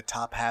and see the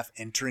top half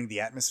entering the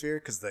atmosphere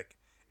because like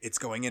it's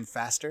going in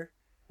faster,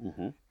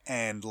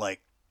 and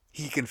like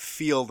he can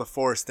feel the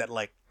Force that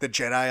like the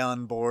Jedi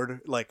on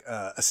board, like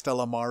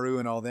Estella Maru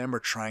and all them are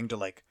trying to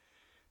like,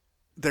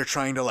 they're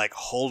trying to like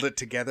hold it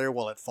together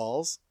while it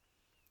falls,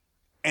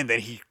 and then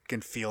he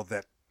can feel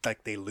that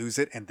like they lose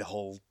it and the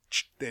whole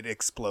it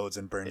explodes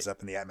and burns up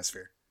in the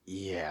atmosphere.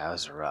 Yeah, that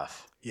was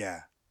rough.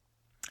 Yeah.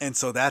 And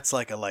so that's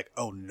like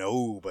oh,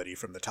 nobody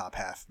from the top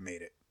half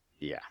made it.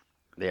 Yeah.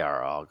 They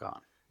are all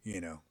gone. You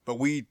know, but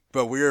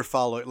we're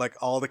following, like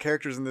all the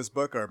characters in this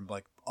book are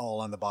like all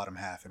on the bottom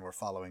half and we're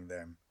following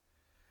them.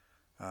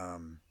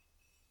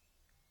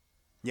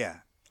 Yeah.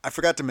 I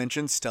forgot to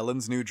mention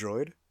Stellan's new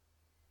droid.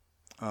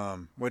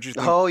 What'd you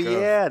think? Oh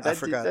yeah. I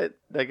forgot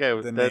that guy,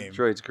 that name.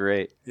 Droid's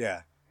great.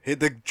 Yeah.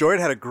 The droid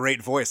had a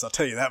great voice, I'll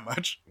tell you that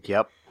much.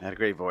 Yep. Had a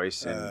great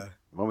voice. And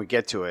when we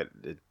get to it,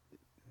 it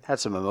had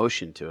some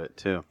emotion to it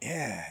too.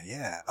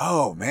 Yeah.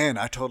 Oh man,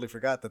 I totally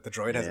forgot that the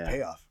droid has a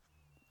payoff.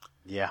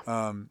 Yeah.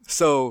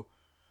 So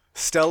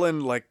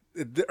Stellan, like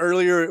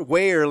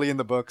way early in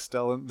the book,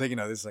 Stellan, you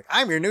know, this is like,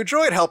 I'm your new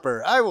droid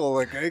helper. I will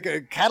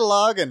like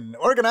catalog and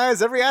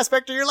organize every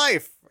aspect of your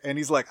life. And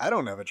he's like, I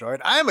don't have a droid.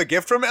 I'm a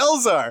gift from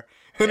Elzar.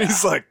 And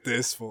he's like,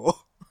 this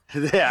fool.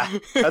 Yeah,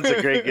 that's a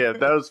great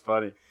gift. That was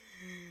funny.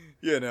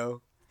 You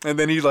know. And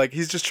then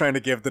he's just trying to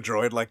give the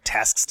droid like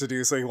tasks to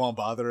do so he won't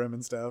bother him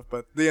and stuff.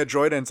 But the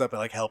droid ends up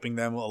like helping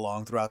them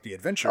along throughout the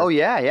adventure. Oh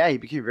yeah, he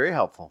became very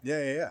helpful.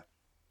 Yeah.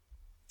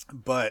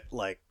 But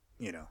like,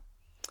 you know,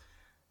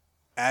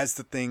 as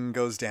the thing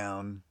goes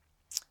down,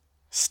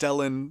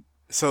 Stellan.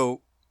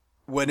 So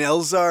when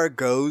Elzar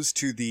goes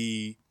to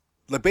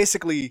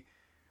basically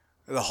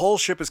the whole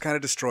ship is kind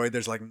of destroyed.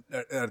 There's like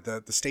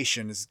the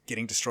station is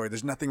getting destroyed.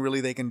 There's nothing really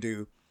they can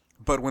do.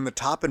 But when the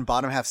top and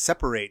bottom half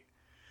separate,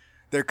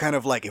 they're kind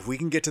of like, if we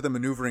can get to the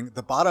maneuvering,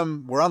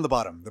 we're on the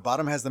bottom. The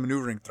bottom has the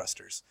maneuvering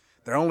thrusters.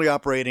 They're only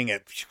operating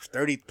at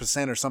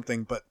 30% or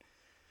something, but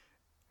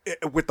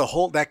with the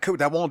whole,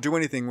 that won't do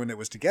anything when it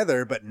was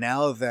together. But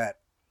now that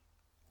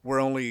we're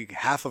only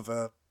half of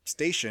a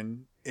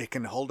station, it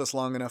can hold us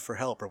long enough for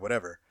help or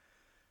whatever.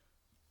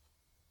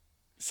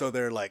 So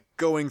they're like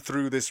going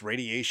through this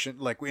radiation,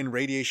 like in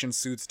radiation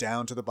suits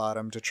down to the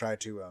bottom to try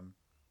to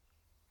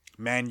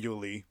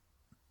manually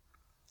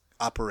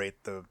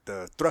operate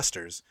the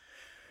thrusters.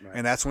 Right.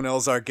 And that's when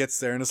Elzar gets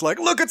there and is like,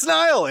 look, it's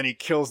Nihil! And he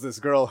kills this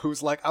girl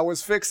who's like, I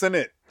was fixing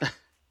it.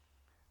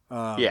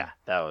 Yeah.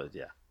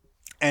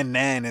 And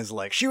Nan is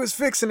like, she was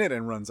fixing it,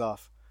 and runs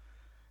off.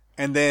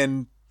 And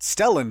then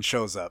Stellan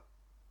shows up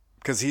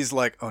because he's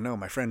like, oh no,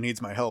 my friend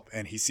needs my help.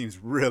 And he seems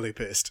really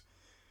pissed.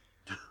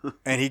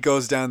 And he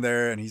goes down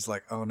there and he's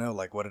like, oh no,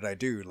 like, what did I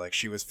do? Like,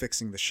 she was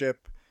fixing the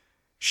ship.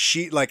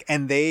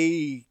 And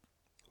they,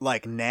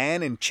 like,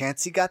 Nan and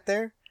Chansey got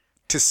there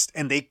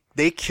and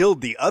they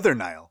killed the other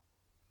Nihil.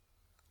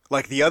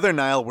 Like, the other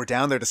Nihil were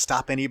down there to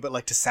stop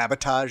to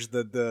sabotage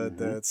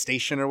the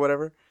station or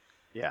whatever.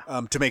 Yeah.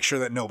 To make sure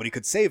that nobody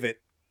could save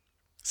it.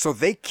 So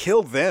they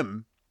killed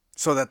them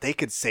so that they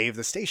could save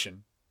the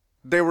station.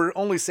 They were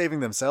only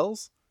saving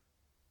themselves,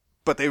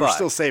 but they were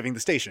still saving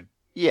the station.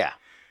 Yeah.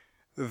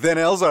 Then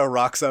Elzar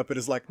rocks up and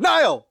is like,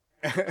 Nihil!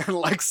 And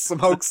like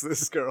smokes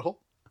this girl.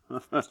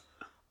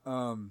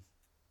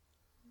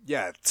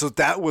 yeah, so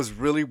that was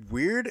really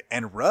weird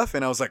and rough,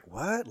 and I was like,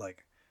 what?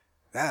 Like,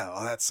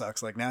 that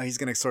sucks. Like, now he's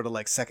going to sort of,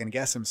 like, second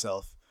guess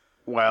himself.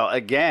 Well,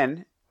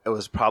 again, it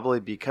was probably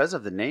because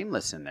of the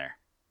nameless in there.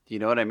 Do you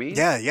know what I mean?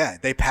 Yeah.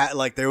 They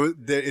like,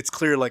 it's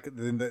clear, like,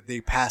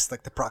 they passed,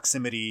 like, the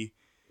proximity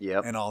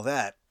and all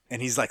that,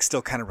 and he's, like,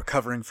 still kind of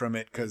recovering from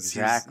it, because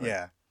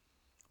yeah.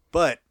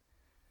 But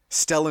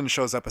Stellan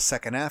shows up a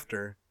second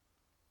after,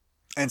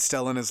 and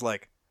Stellan is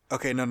like,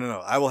 okay, no,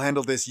 I will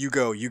handle this. You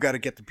go. You got to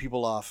get the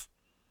people off.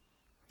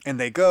 And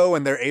they go,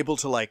 and they're able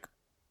to, like,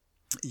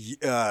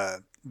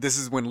 this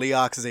is when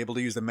Leox is able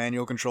to use the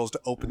manual controls to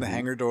open the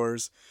hangar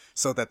doors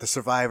so that the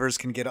survivors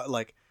can get,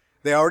 like,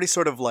 they already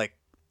sort of, like,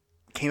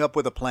 came up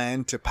with a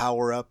plan to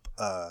power up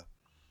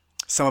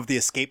some of the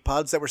escape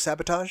pods that were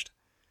sabotaged.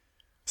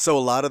 So a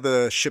lot of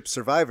the ship's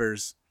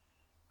survivors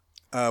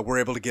were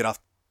able to get off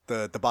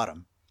the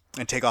bottom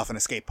and take off in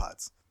escape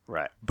pods.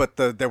 Right. But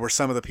there were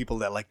some of the people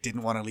that, like,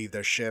 didn't want to leave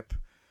their ship.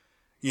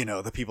 You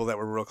know, the people that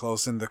were real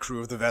close, and the crew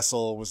of the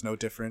vessel was no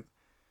different.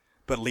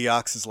 But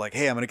Leox is like,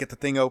 hey, I'm going to get the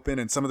thing open,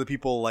 and some of the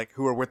people, like,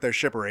 who are with their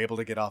ship are able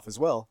to get off as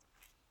well.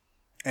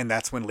 And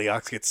that's when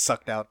Leox gets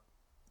sucked out.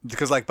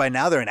 Because, like, by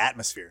now they're in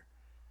atmosphere.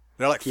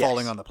 They're, like,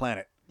 falling on the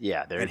planet.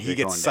 Yeah, and he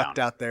gets sucked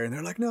out there, and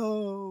they're like,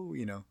 no,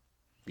 you know.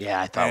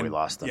 Yeah, I thought we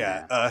lost them.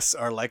 Yeah, us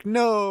are like,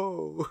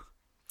 no.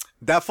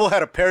 That fool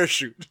had a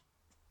parachute.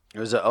 It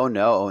was a oh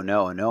no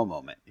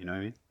moment. You know what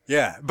I mean?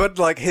 Yeah, but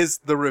like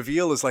the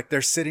reveal is like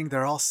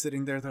they're all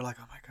sitting there. They're like,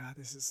 oh my God,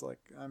 this is like,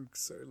 I'm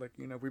so like,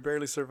 you know, we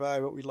barely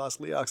survived, but we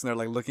lost Leox. And they're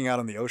like looking out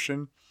on the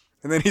ocean.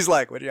 And then he's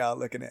like, what are y'all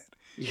looking at?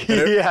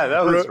 Yeah,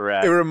 that was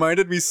rad. It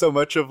reminded me so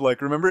much of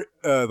like, remember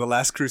The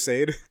Last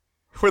Crusade?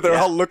 Where they're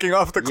all looking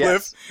off the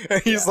cliff. Yes.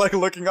 And he's like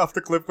looking off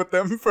the cliff with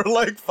them for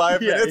like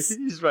 5 minutes.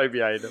 He's right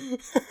behind him.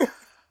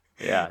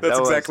 Yeah, that's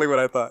exactly what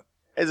I thought.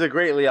 It's a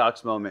great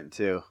Leox moment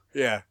too.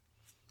 Yeah.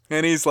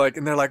 And he's like,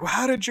 and they're like, well,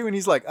 how did you? And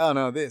he's like, oh,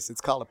 no, it's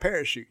called a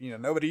parachute. You know,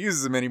 nobody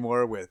uses them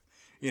anymore with,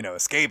 you know,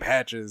 escape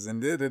hatches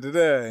and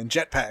and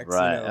jetpacks.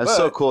 Right. You know? That's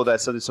so cool.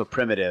 That's something so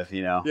primitive,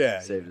 you know. Yeah.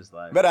 Saved his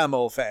life. But I'm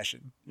old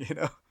fashioned, you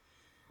know.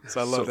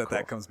 So I love that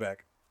that comes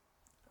back.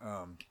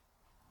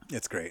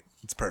 It's great.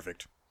 It's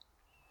perfect.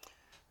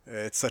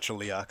 It's such a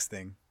Leox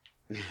thing.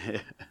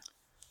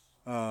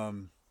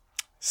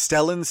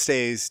 Stellan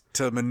stays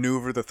to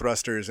maneuver the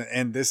thrusters,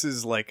 and this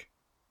is like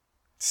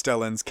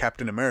Stellan's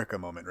Captain America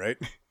moment, right?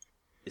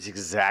 It's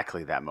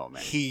exactly that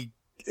moment. He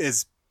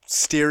is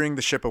steering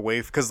the ship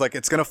away because, like,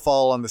 it's gonna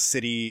fall on the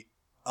city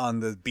on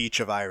the beach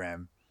of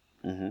Iram,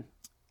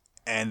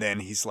 and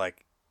then he's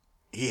like,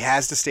 he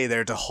has to stay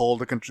there to hold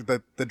the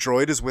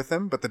droid is with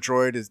him, but the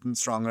droid isn't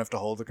strong enough to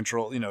hold the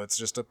control. You know, it's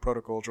just a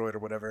protocol droid or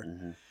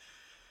whatever.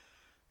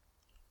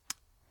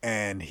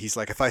 And he's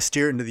like, if I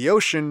steer into the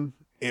ocean,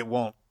 it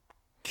won't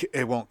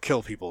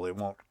kill people. It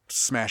won't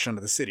smash into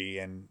the city,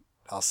 and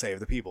I'll save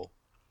the people.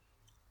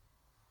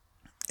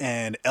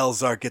 And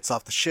Elzar gets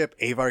off the ship.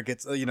 Avar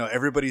gets, you know,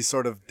 everybody's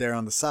sort of there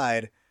on the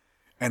side,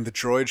 and the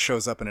droid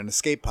shows up in an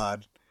escape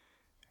pod,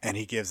 and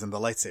he gives them the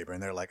lightsaber,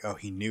 and they're like, oh,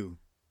 he knew.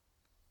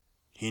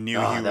 He knew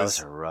that was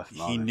a rough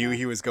moment. He knew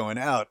he was going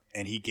out,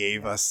 and he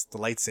gave us the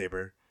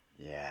lightsaber.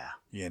 Yeah.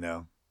 You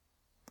know.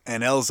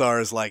 And Elzar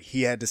is like,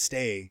 he had to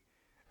stay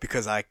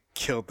because I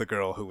killed the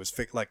girl who was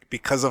like,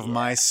 because of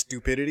my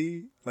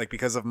stupidity, like,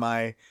 because of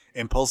my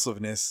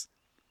impulsiveness,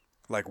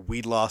 like,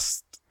 we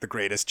lost the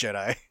greatest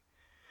Jedi.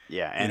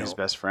 Yeah, and his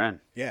best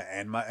friend. Yeah,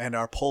 and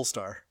our pole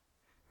star.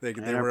 They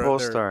were a pole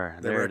star.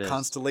 They were a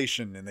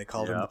constellation, and they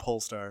called him the pole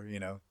star.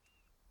 You know.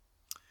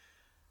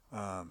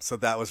 So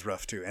that was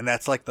rough too, and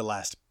that's like the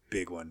last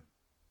big one.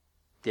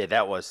 Yeah,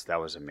 that was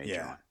a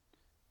major one.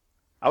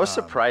 I was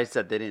surprised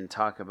that they didn't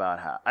talk about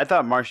how. I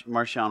thought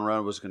Marchion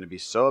Ro was going to be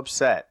so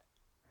upset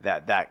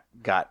that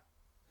got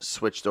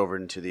switched over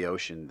into the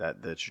ocean,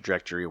 that the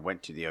trajectory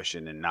went to the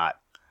ocean and not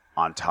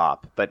on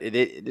top, but it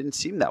didn't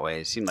seem that way.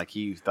 It seemed like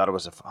he thought it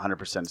was a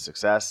 100%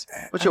 success,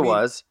 which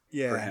was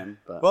for him.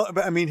 But. Well,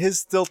 but I mean, his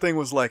still thing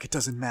was like, it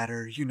doesn't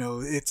matter, you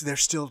know, they're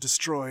still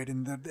destroyed,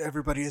 and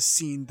everybody has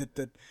seen that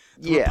the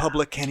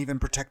Republic can't even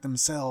protect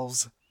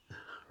themselves.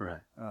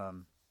 Right.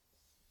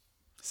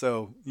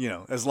 So, you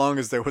know, as long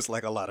as there was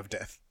like a lot of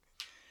death,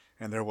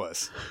 and there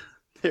was.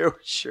 There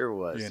sure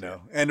was. You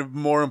know, and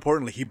more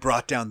importantly, he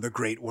brought down the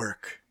great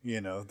work, you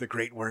know, the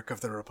great work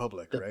of the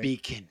Republic, right?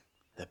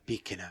 The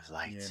beacon of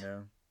light. You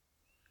know?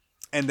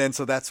 And then,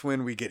 so that's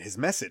when we get his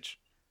message.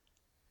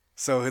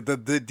 So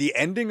the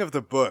ending of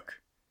the book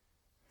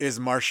is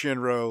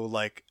Marchion Ro,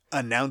 like,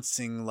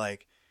 announcing,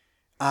 like,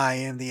 I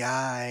am the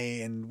Eye,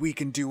 and we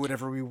can do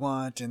whatever we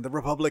want, and the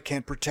Republic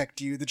can't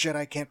protect you, the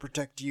Jedi can't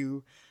protect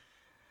you.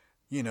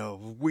 You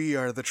know, we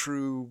are the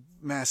true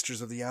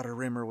masters of the Outer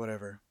Rim, or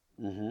whatever.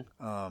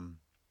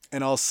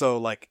 And also,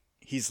 like,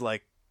 he's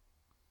like,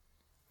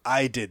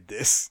 I did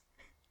this.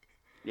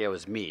 Yeah, it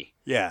was me.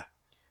 Yeah.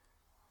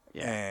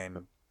 Yeah.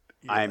 And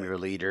I am your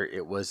leader.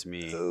 It was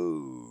me.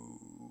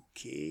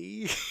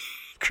 Okay.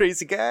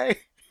 Crazy guy.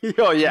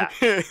 Oh, yeah.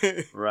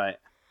 Right.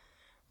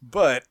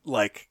 But,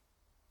 like,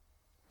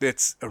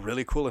 it's a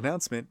really cool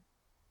announcement.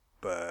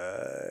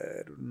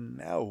 but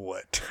now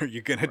what are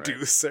you gonna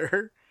do,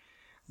 sir?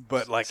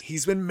 But like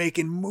he's been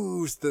making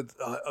moves that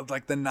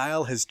like the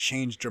Nile has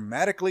changed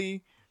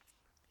dramatically.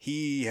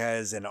 He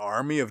has an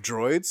army of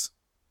droids,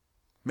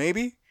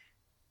 maybe.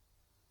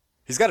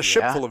 He's got a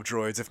ship full of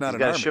droids, if not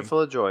an army. He's got a ship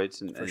full of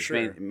droids, and his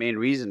sure. main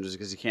reason is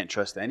because he can't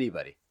trust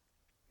anybody.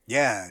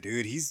 Yeah,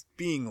 dude, he's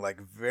being like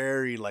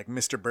very like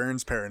Mr.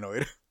 Burns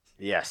paranoid.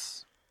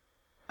 Yes,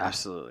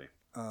 absolutely.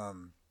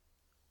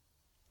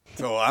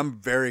 So I'm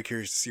very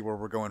curious to see where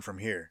we're going from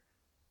here.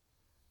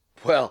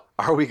 Well,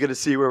 are we going to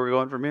see where we're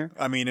going from here?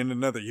 I mean, in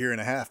another year and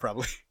a half,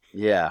 probably.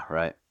 Yeah,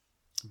 right.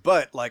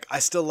 But like, I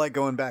still like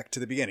going back to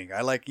the beginning.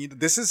 I like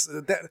this is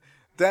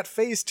that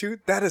phase 2.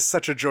 That is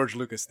such a George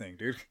Lucas thing,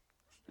 dude.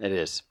 It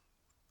is.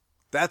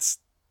 That's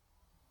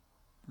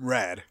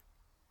rad.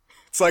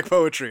 It's like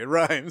poetry. It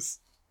rhymes.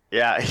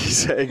 Yeah,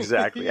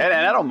 exactly. and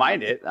I don't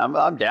mind it.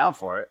 I'm down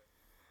for it.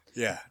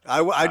 Yeah,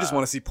 I just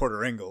want to see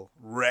Porter Engle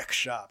wreck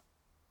shop.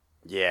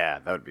 Yeah,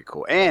 that would be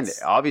cool. And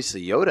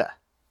obviously Yoda.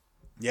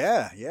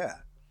 Yeah.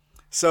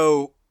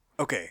 So,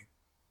 okay.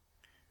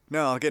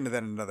 No, I'll get into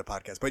that in another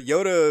podcast. But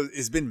Yoda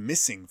has been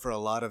missing for a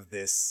lot of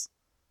this.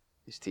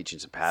 He's teaching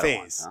some Padawans,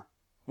 phase. huh?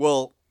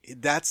 Well,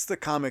 that's the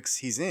comics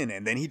he's in,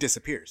 and then he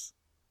disappears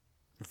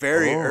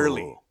very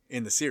early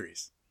in the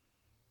series.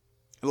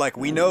 Like,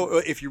 we know,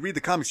 if you read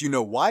the comics, you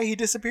know why he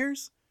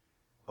disappears.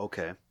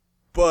 Okay.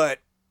 But,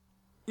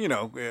 you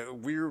know,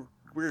 we're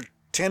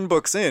 10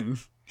 books in.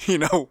 You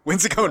know,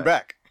 when's it coming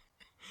back?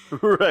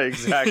 Right,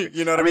 exactly.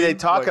 You know what I mean? They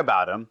talk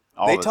about him.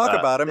 They talk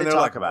about him, and they're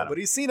like, about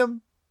nobody's seen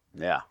him.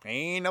 Yeah.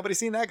 Ain't nobody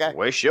seen that guy.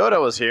 Wish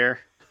Yoda was here.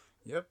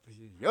 Yep.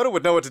 Yoda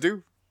would know what to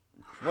do.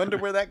 Wonder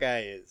where that guy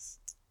is.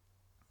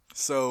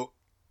 So,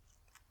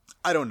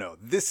 I don't know.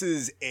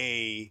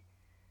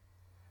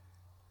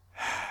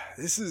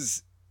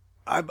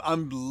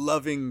 I'm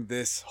loving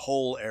this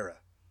whole era.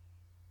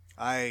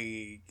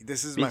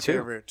 This is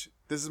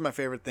my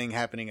favorite thing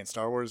happening in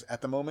Star Wars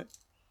at the moment.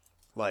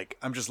 Like,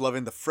 I'm just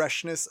loving the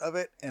freshness of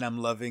it, and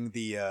I'm loving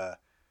the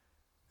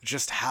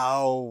just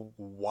how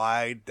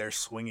wide they're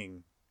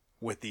swinging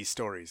with these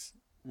stories.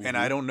 Mm-hmm. And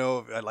I don't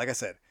know, like I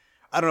said,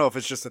 I don't know if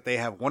it's just that they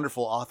have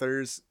wonderful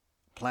authors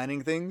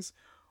planning things,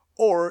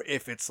 or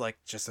if it's like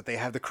just that they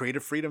have the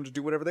creative freedom to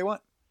do whatever they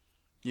want.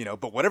 You know,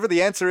 but whatever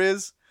the answer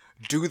is,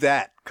 do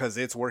that, because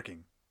it's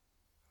working.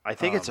 I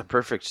think it's a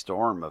perfect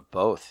storm of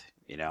both,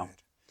 you know.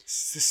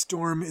 The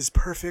storm is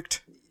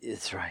perfect.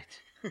 It's right.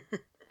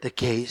 The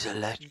gaze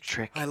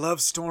electric. I love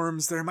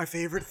storms. They're my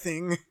favorite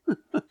thing.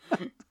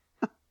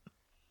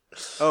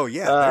 Oh,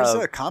 yeah. There's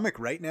a comic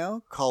right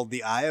now called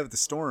The Eye of the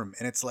Storm,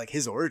 and it's like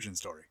his origin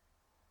story.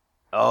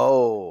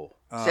 Oh.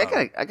 See,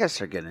 I gotta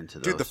start getting into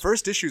those. Dude, the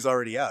first issue's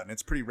already out, and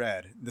it's pretty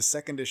rad. The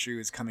second issue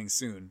is coming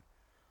soon,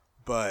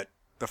 but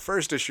the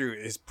first issue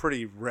is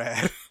pretty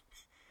rad.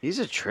 He's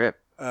a trip.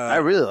 I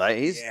really like.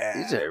 He's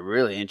a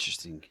really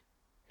interesting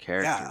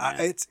character. Yeah,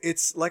 man.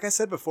 it's like I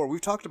said before. We've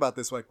talked about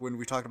this, like when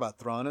we talked about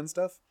Thrawn and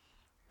stuff.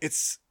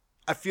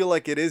 I feel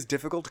like it is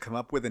difficult to come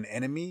up with an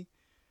enemy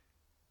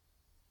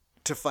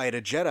to fight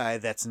a Jedi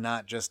that's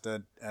not just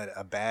a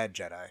bad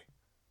Jedi.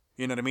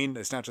 You know what I mean?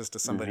 It's not just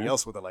somebody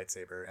else with a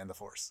lightsaber and the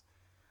Force.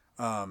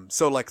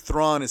 So like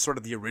Thrawn is sort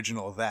of the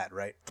original of that,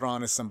 right?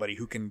 Thrawn is somebody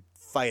who can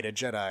fight a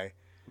Jedi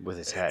with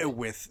his head,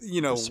 with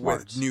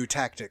new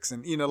tactics,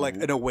 and like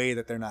in a way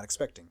that they're not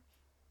expecting.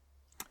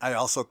 I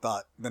also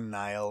thought the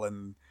Nile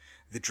and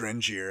the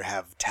Drengir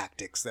have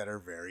tactics that are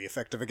very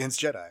effective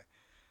against Jedi,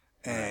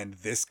 and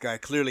this guy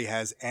clearly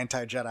has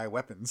anti-Jedi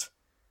weapons.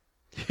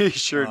 He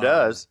sure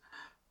does.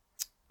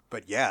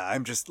 But yeah,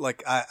 I'm just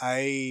like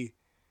I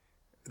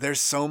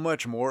there's so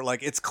much more.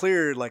 Like, it's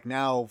clear, like,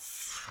 now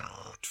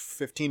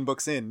 15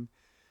 books in,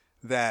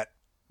 that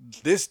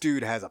this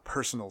dude has a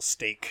personal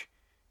stake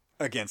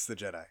against the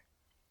Jedi.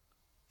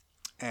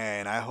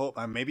 And I hope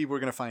maybe we're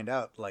gonna find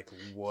out like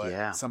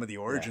what some of the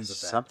origins of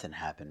that. Something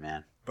happened,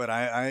 man. But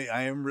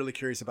I am really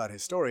curious about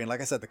his story, and like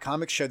I said, the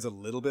comic sheds a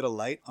little bit of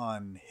light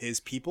on his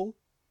people.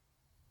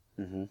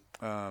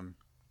 Mm-hmm.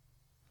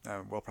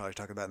 We'll probably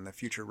talk about it in the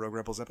future Rogue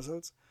Rebels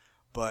episodes.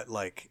 But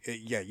like,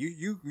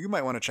 you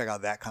might want to check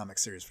out that comic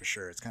series for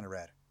sure. It's kind of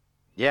rad.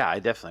 Yeah, I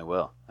definitely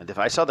will.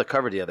 I saw the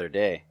cover the other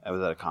day. I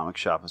was at a comic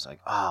shop. I was like,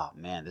 oh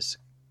man,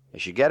 I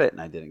should get it,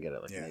 and I didn't get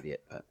it like an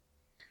idiot. But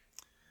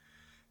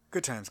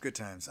good times.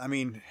 I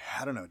mean,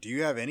 I don't know. Do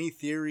you have any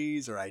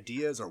theories or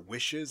ideas or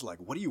wishes? Like,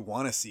 what do you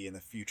want to see in the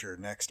future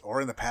next,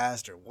 or in the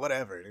past, or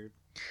whatever, dude?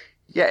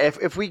 Yeah,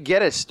 if we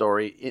get a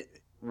story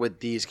with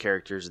these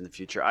characters in the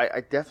future,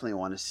 I definitely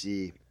want to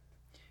see.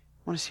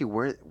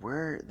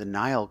 Where the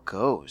Nile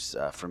goes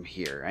from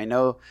here. I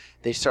know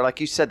they start, like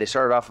you said, they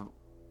started off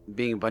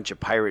being a bunch of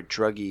pirate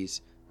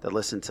druggies that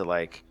listen to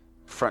like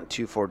Front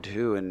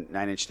 242 and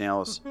Nine Inch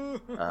Nails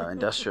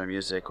industrial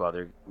music while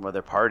they're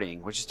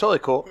partying, which is totally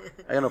cool.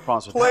 I got no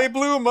problems with Play that.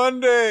 Blue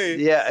Monday.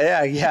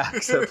 Yeah.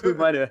 Except Blue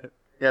Monday.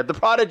 Yeah, the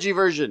Prodigy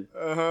version.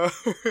 Yeah,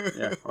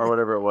 or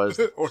whatever it was.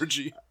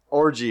 Orgy.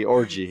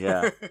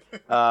 Yeah.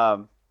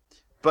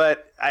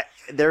 But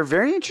they're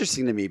very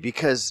interesting to me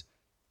because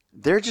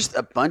they're just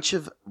a bunch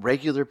of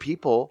regular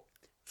people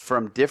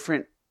from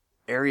different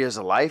areas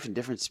of life and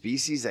different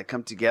species that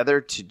come together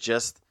to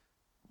just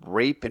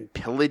rape and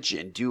pillage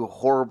and do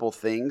horrible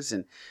things,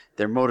 and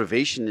their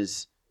motivation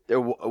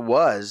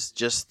was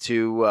just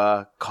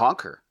to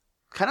conquer,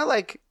 kind of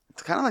like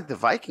the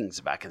Vikings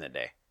back in the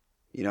day.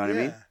 You know what I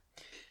mean?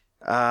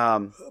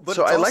 But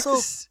so I also, like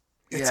this.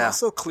 It's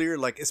also clear,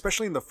 like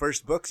especially in the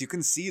first books, you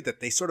can see that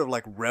they sort of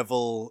like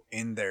revel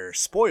in their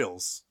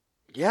spoils.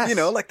 Yes, you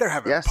know, like they're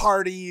having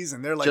parties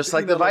and they're like just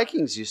like the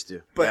Vikings used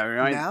to. But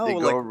right? now they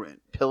go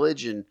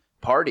pillage and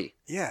party.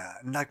 Yeah,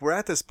 and like we're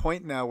at this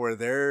point now where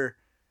they're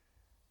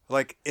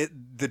like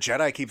the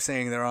Jedi keep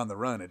saying they're on the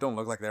run. It don't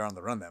look like they're on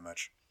the run that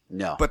much.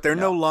 No, but they're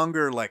no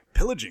longer like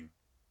pillaging.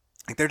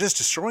 Like they're just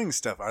destroying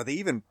stuff. Are they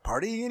even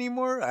partying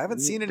anymore? I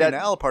haven't seen any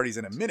Nal parties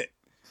in a minute.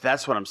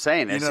 That's what I'm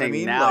saying. You know what I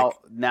mean?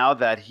 Now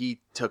that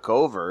he took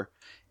over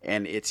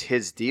and it's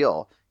his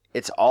deal,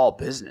 it's all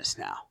business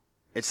now.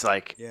 It's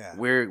like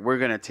we're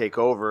going to take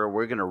over.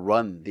 We're going to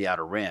run the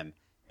Outer Rim,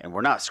 and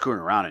we're not screwing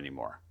around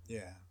anymore.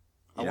 Yeah.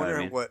 I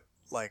wonder what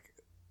like,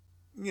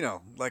 you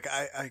know, like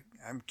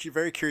I'm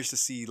very curious to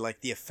see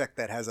like the effect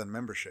that has on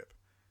membership.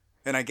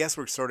 And I guess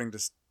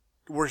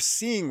we're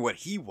seeing what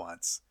he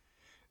wants.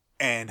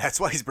 And that's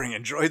why he's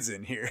bringing droids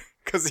in here.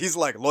 Because he's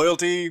like,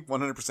 loyalty,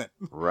 100%.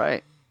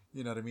 Right.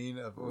 You know what I mean?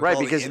 Right,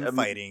 because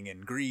infighting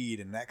and greed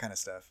and that kind of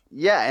stuff.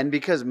 Yeah, and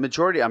because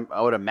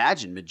I would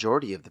imagine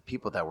majority of the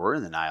people that were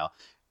in the Nihil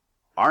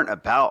aren't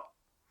about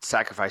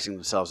sacrificing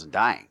themselves and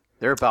dying.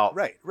 They're about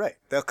right.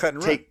 They'll cut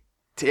and run.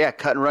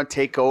 Cut and run,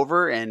 take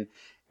over, and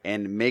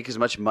make as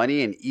much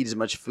money and eat as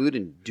much food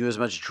and do as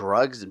much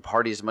drugs and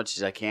party as much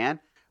as I can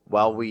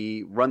while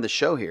we run the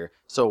show here.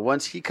 So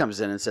once he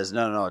comes in and says,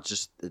 no, it's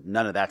just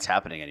none of that's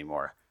happening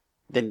anymore,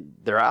 then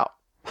they're out.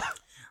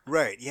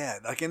 Right, yeah.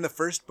 Like in the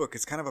first book,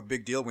 it's kind of a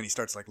big deal when he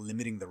starts like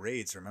limiting the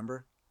raids,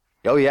 remember?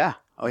 Oh, yeah.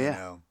 You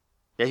know?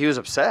 Yeah, he was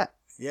upset.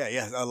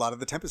 Yeah. A lot of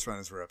the Tempest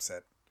Runners were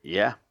upset.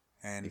 Yeah,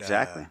 and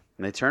exactly.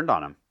 And they turned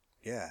on him.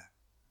 Yeah.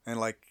 And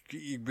like,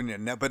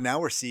 but now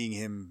we're seeing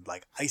him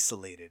like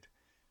isolated.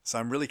 So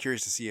I'm really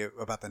curious to see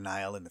about the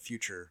Nihil in the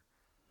future.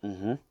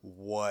 Mm-hmm.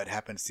 What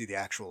happens to the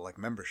actual like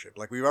membership?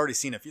 Like we've already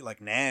seen a few, like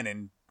Nan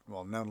and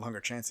no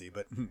longer Chansey,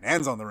 but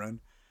Nan's on the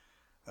run.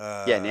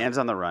 Nan's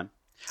on the run.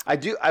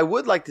 I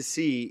would like to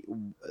see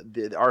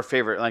our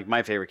favorite, like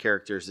my favorite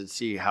characters, and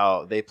see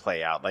how they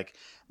play out. Like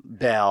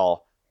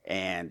Bell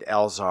and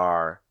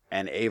Elzar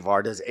and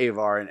Avar. Does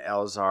Avar and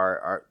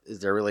Elzar is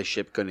their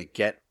relationship going to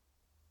get?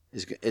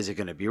 Is it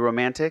going to be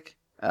romantic?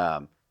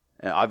 And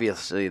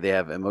obviously, they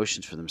have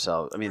emotions for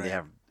themselves. I mean, they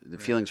have the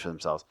feelings for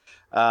themselves.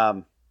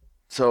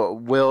 So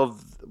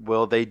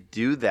will they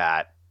do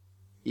that,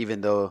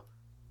 even though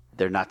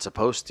they're not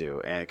supposed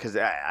to? And because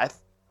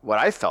what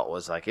I felt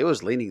was like it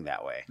was leaning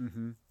that way.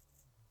 Mm-hmm.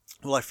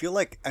 Well, I feel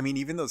like, I mean,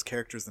 even those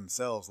characters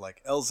themselves,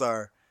 like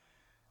Elzar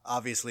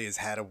obviously has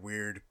had a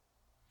weird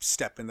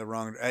step in the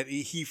wrong.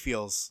 He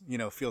feels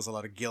a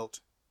lot of guilt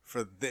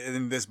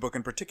in this book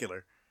in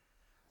particular.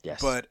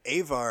 Yes. But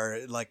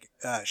Avar, like,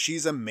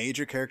 she's a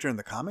major character in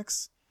the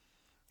comics,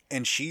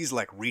 and she's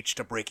like reached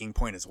a breaking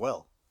point as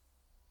well.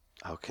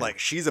 Okay. Like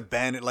she's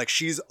abandoned, like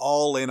she's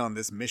all in on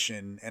this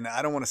mission, and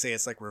I don't want to say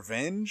it's like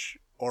revenge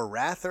or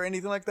wrath or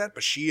anything like that,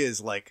 but she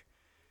is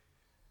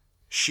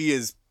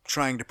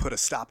trying to put a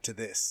stop to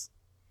this.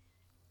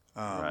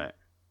 Right.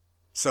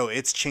 So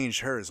it's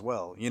changed her as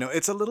well. You know,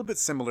 it's a little bit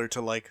similar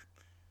to like,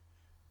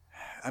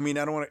 I mean,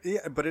 I don't want to,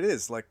 yeah, but it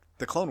is like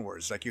the Clone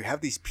Wars. Like you have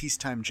these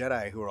peacetime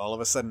Jedi who are all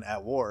of a sudden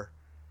at war,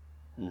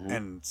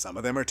 and some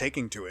of them are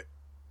taking to it.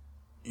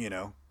 You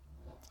know.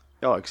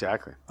 Oh,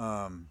 exactly.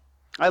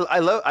 I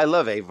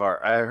love Avar.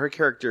 Her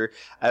character,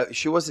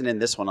 she wasn't in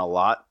this one a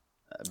lot,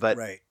 but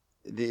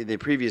the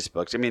previous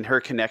books. I mean,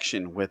 her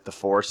connection with the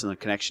Force and the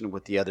connection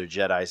with the other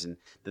Jedis and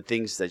the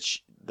things that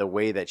the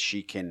way that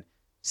she can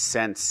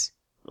sense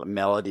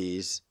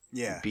melodies,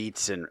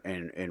 beats,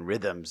 and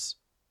rhythms.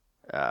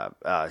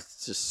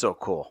 It's just so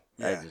cool.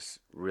 Yeah. It's just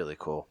really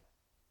cool.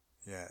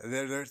 Yeah,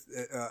 there's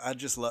I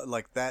just love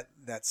like that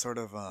sort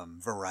of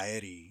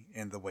variety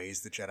in the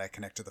ways the Jedi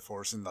connect to the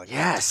Force and like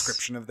the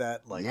description of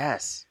that. Like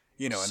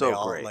you know, and so they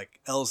all great.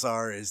 like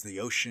Elzar is the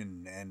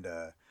ocean and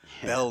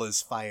Bell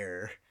is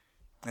fire,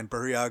 and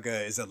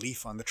Burryaga is a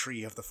leaf on the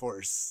tree of the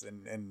Force,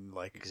 and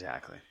like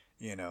exactly.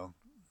 You know,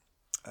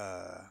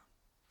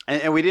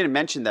 and we didn't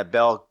mention that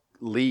Bell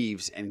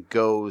leaves and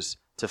goes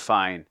to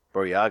find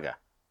Burryaga.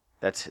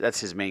 That's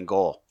his main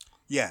goal.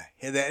 Yeah,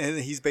 and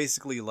he's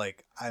basically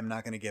like, I'm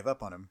not going to give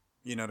up on him.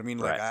 You know what I mean?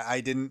 Like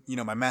I didn't, you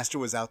know, my master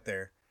was out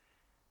there,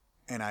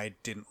 and I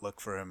didn't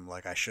look for him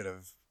like I should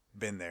have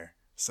been there.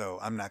 So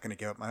I'm not going to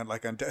give up my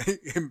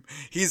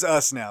he's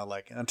us now.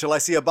 Like until I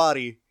see a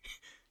body,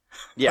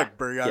 like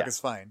Buryaga's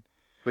fine,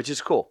 which is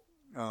cool.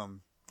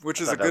 Which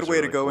is a good way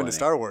to go into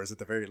Star Wars at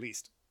the very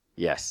least.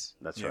 Yes,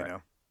 that's right. You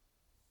know?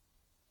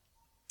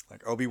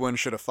 Like Obi-Wan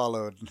should have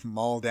followed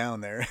Maul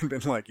down there and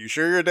been like, "You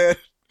sure you're dead?"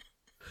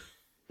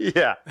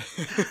 Yeah.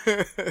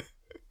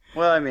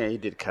 Well, I mean, he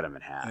did cut him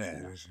in half. Yeah,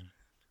 you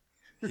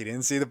know? He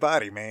didn't see the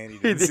body, man. He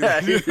didn't see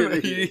Yeah,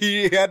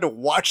 he had to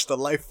watch the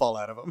life fall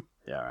out of him.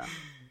 Yeah, right.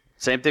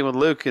 Same thing with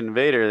Luke and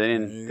Vader. They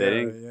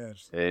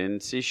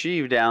didn't see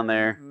Sheev down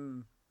there.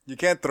 You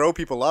can't throw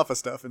people off of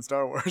stuff in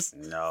Star Wars.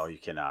 No, you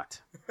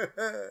cannot.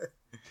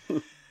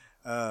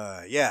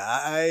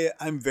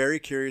 I'm very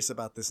curious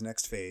about this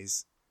next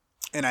phase.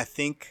 And I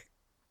think,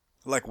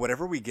 like,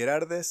 whatever we get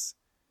out of this,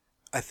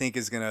 I think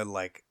is going to,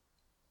 like,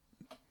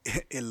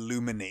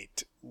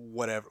 illuminate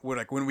whatever.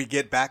 Like, when we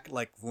get back,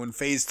 like, when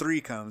phase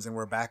 3 comes and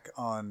we're back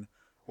on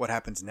what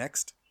happens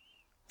next,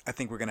 I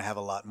think we're going to have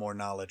a lot more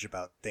knowledge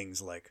about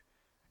things like,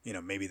 you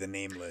know, maybe the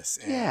Nameless.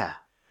 And yeah,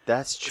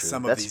 that's true.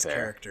 Some of these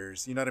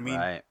characters. You know what I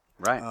mean?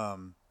 Right.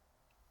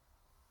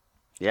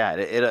 Yeah,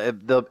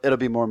 it'll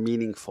be more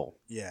meaningful.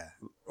 Yeah.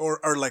 Or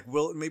like,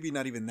 maybe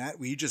not even that.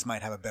 We just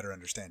might have a better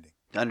understanding.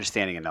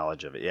 Understanding and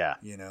knowledge of it, yeah.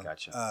 You know?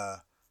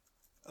 Gotcha.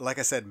 Like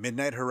I said,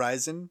 Midnight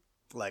Horizon,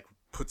 like,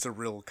 puts a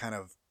real kind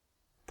of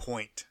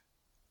point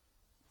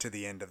to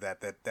the end of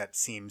that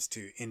seems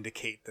to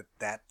indicate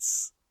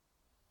that's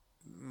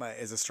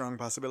is a strong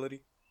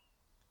possibility.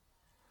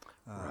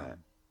 Right.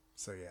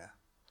 So, yeah.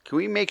 Can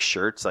we make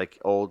shirts, like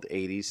old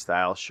 80s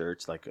style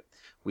shirts, like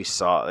we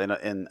saw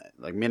in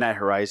like Midnight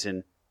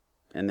Horizon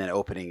and then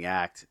opening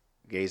act,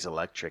 Gaze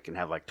Electric, and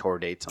have like tour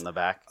dates on the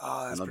back?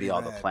 Oh, and there'll be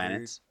all the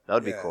planets. Dude. That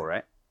would be cool,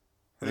 right?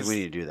 I think we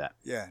need to do that.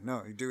 Yeah,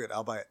 no, you do it.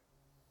 I'll buy it.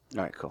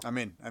 All right, cool. I'm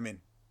in.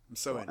 I'm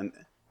so in. And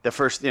the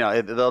first,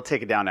 they'll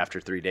take it down after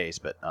 3 days,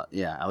 but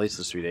yeah, at least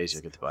those 3 days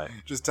you'll get to buy it.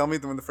 Just tell me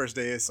when the first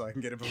day is so I can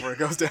get it before it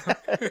goes down.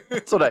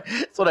 That's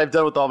what I've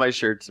done with all my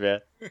shirts, man.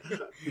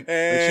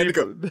 And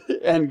go.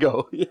 And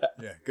go. Yeah.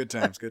 Yeah. Good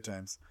times. Good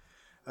times.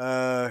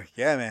 Yeah,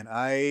 man.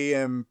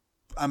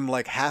 I'm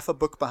like half a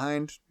book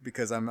behind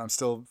because I'm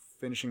still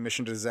finishing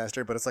Mission to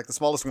Disaster, but it's like the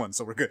smallest one,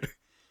 so we're good.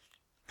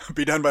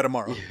 Be done by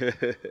tomorrow.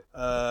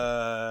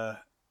 The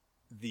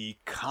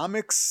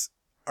comics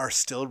are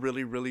still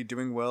really, really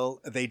doing well.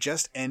 They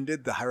just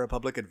ended the High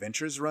Republic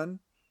Adventures run,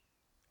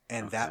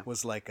 and that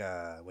was like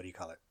what do you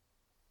call it?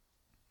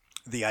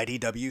 The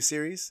IDW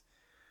series.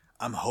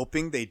 I'm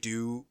hoping they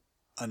do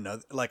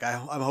another. Like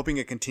I'm hoping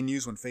it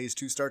continues when Phase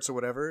 2 starts or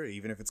whatever,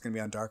 even if it's gonna be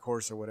on Dark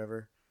Horse or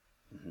whatever.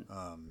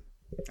 Mm-hmm.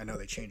 I know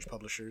they changed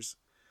publishers.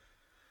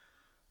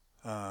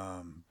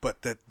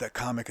 But the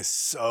comic is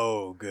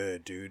so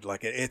good, dude.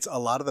 Like it's a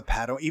lot of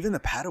the even the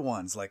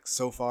Padawans, like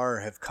so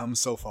far have come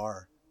so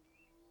far.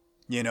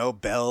 You know,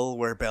 Bell,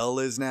 where Bell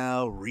is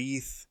now,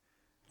 Wreath.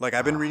 Like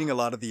I've been reading a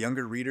lot of the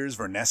younger readers,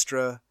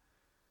 Vernestra.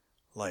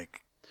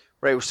 Like,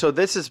 right. So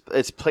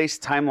it's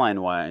placed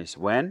timeline wise.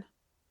 When?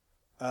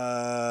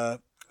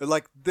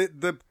 Like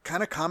the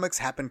kind of comics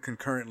happen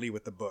concurrently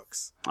with the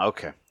books.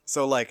 Okay.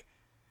 So like,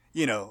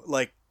 you know,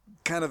 like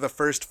kind of the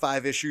first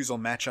 5 issues will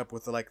match up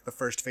with the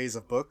first phase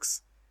of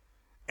books,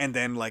 and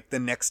then like the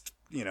next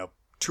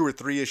 2 or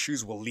 3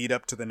 issues will lead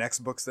up to the next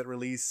books that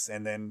release,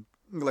 and then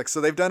like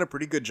so they've done a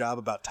pretty good job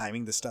about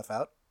timing this stuff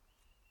out.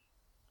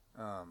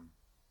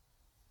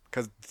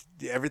 Because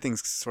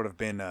everything's sort of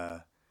been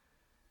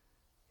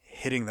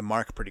hitting the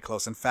mark pretty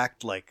close. In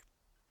fact, like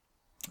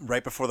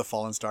right before The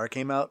Fallen Star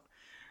came out,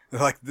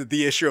 like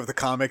the issue of the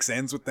comics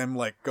ends with them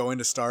like going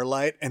to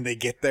Starlight, and they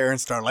get there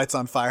and Starlight's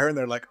on fire, and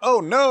they're like, "Oh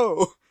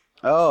no!"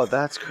 Oh,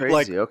 that's crazy.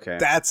 Like, okay,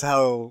 that's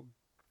how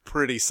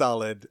pretty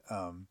solid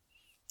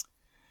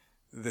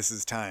this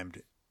is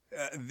timed.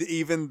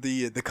 Even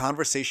the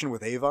conversation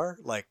with Avar,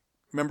 like,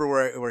 remember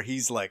where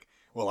he's like,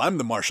 "Well, I'm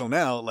the marshal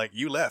now. Like,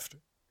 you left."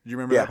 Do you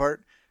remember that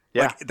part?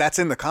 Yeah, like, that's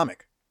in the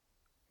comic.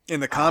 In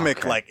the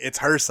comic, like it's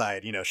her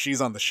side.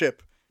 She's on the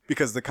ship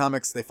because the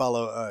comics they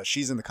follow.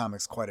 She's in the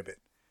comics quite a bit.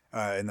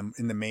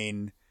 In the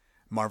main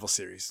Marvel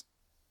series.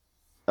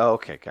 Oh,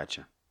 okay,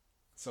 gotcha.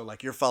 So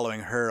like you're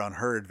following her on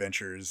her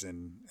adventures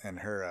and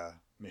her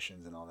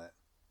missions and all that.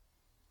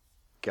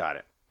 Got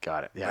it.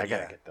 Yeah, I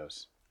gotta get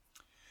those.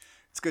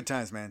 It's good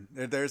times, man.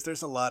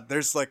 There's a lot.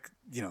 There's like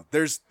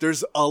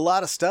there's a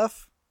lot of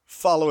stuff.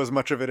 Follow as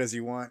much of it as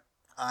you want.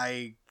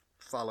 I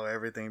follow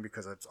everything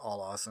because it's all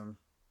awesome.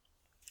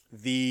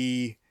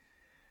 There's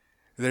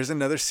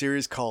another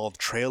series called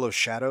Trail of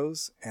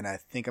Shadows, and I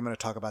think I'm going to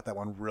talk about that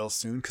one real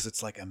soon because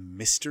it's like a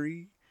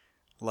mystery,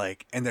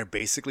 and they're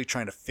basically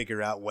trying to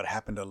figure out what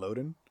happened to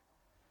Loden.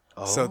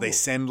 Oh. So they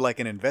send like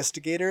an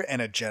investigator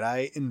and a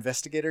Jedi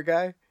investigator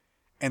guy,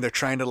 and they're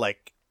trying to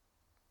like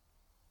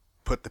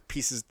put the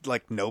pieces,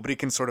 like nobody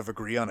can sort of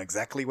agree on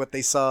exactly what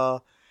they saw.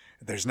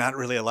 There's not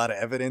really a lot of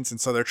evidence,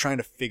 and so they're trying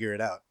to figure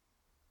it out.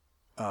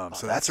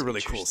 So that's a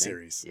really cool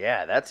series.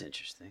 Yeah, that's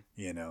interesting.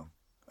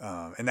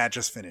 And that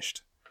just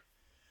finished.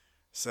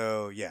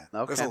 So yeah,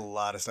 there's a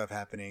lot of stuff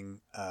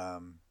happening.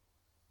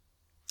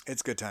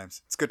 It's good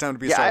times. It's a good time to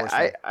be a Star Wars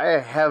fan. I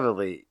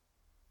heavily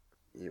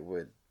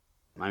would.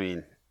 I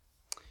mean,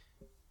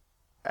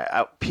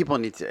 people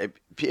need to.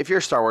 If you're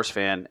a Star Wars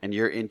fan and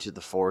you're into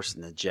the Force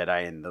and the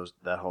Jedi and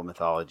that whole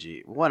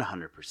mythology,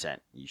 100%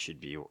 you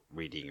should be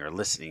reading or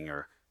listening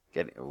or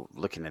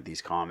looking at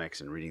these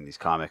comics and reading these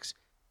comics.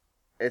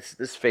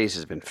 This phase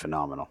has been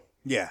phenomenal.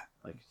 Yeah.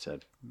 like you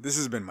said. This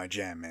has been my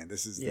jam, man.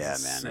 This is Man,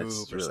 super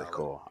it's really solid.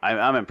 cool.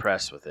 I'm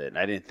impressed with it. And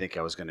I didn't think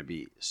I was going to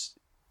be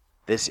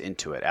this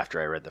into it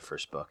after I read the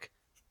first book.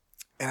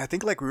 And I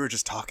think like we were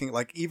just talking,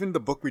 like even the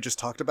book we just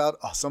talked about,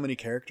 so many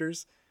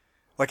characters.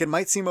 Like it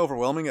might seem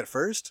overwhelming at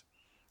first,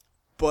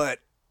 but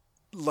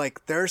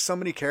like there are so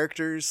many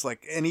characters,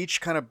 like in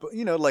each kind of,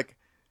 like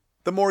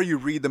the more you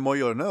read, the more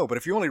you'll know. But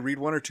if you only read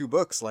 1 or 2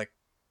 books, like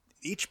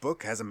each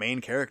book has a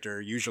main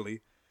character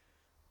usually.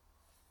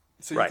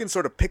 So you can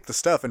sort of pick the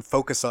stuff and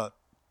focus on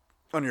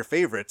your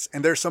favorites.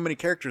 And there's so many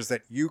characters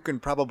that you can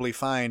probably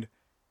find,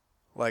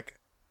 like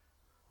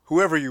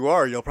whoever you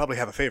are, you'll probably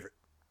have a favorite.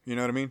 You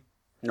know what I mean?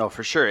 No,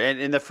 for sure.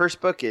 And in the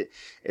first book,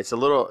 it's a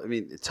little,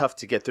 it's tough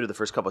to get through the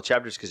first couple of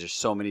chapters because there's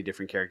so many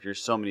different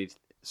characters,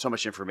 so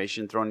much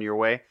information thrown your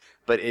way.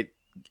 But it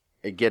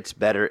gets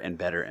better and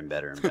better and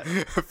better and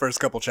better. First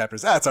couple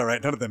chapters, that's all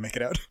right. None of them make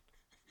it out.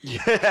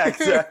 Yeah,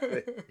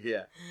 exactly.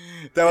 Yeah.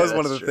 That was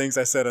one of the things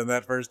I said in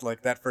that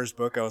first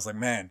book. I was like,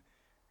 man,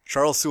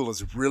 Charles Soule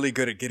is really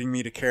good at getting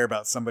me to care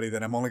about somebody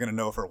that I'm only going to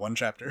know for 1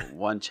 chapter.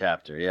 1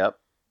 chapter, yep.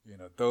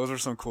 Those are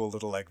some cool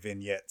little like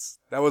vignettes.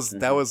 That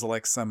was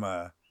like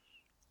some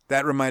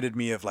that reminded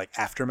me of like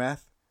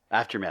Aftermath.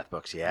 Aftermath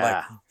books, yeah.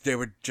 Like they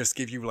would just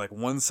give you like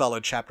 1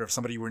 solid chapter of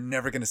somebody you were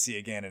never going to see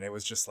again, and it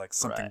was just like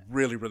something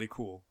really, really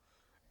cool.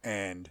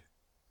 And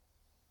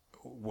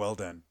well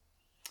done.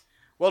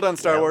 Well done,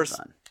 Star Wars.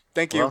 Done.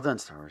 Thank you. Well done,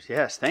 Star Wars.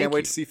 Yes, thank you. Can't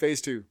wait to see Phase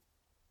 2.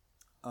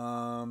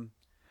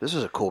 This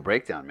was a cool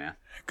breakdown, man.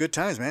 Good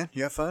times, man.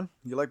 You have fun?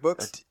 You like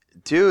books?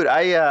 Dude,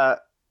 I'm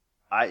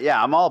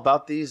all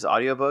about these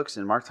audiobooks,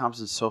 and Mark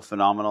Thompson's so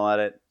phenomenal at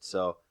it.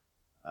 So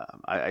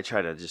I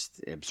try to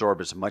just absorb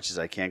as much as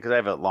I can because I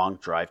have a long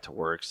drive to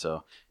work,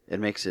 so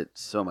it makes it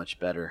so much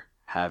better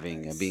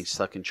having being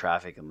stuck in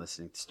traffic and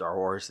listening to Star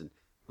Wars and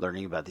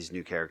learning about these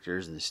new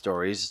characters and the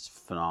stories. It's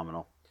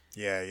phenomenal.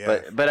 Yeah.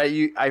 But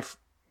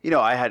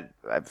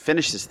I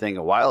finished this thing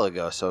a while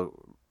ago,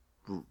 so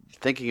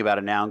thinking about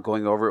it now and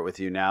going over it with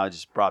you now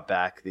just brought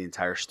back the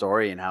entire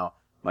story and how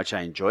much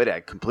I enjoyed it. I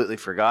completely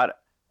forgot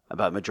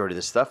about majority of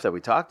the stuff that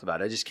we talked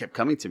about. It just kept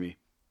coming to me.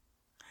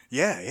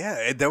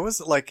 Yeah. There was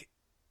like,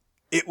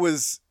 it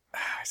was.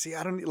 See,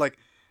 I don't like.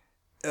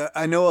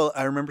 I know.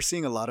 I remember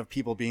seeing a lot of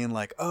people being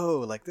like,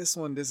 "Oh, like this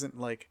one isn't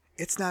like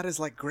it's not as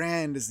like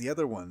grand as the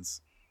other ones,"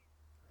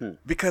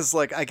 because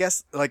like I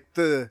guess like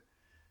the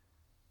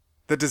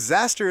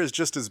disaster is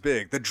just as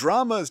big, the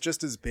drama is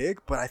just as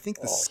big, but I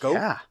think the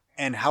scope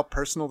and how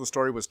personal the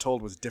story was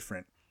told was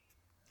different.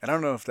 And I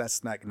don't know if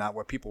that's not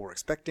what people were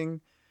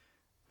expecting.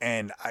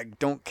 And I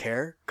don't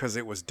care because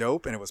it was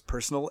dope and it was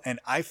personal. And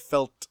I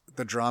felt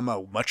the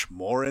drama much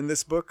more in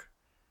this book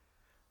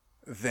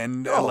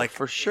than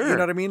for sure. You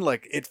know what I mean?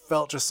 Like it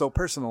felt just so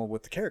personal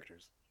with the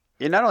characters.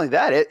 Yeah, not only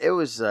that, it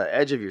was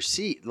edge of your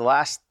seat. The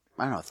last,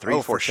 I don't know,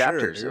 3-4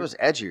 chapters. Sure, it was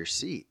edge of your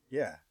seat.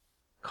 Yeah.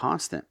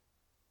 Constant.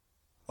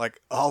 Like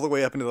all the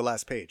way up into the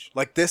last page.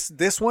 Like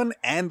this one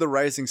and The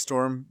Rising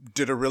Storm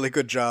did a really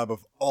good job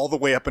of all the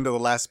way up into the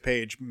last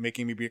page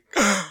making me be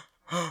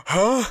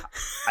huh?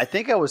 I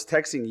think I was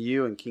texting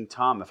you and King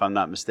Tom, if I'm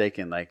not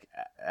mistaken, like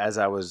as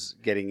I was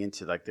getting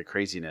into like the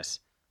craziness,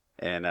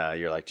 and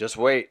you're like, just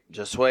wait.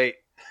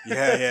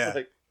 Yeah.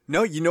 Like,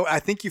 no, I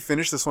think you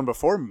finished this one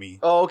before me.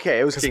 Oh, okay.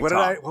 It was King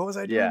Tom. What was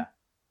I doing? Yeah.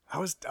 I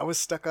was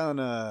stuck on.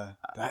 I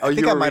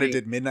think I might have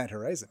did Midnight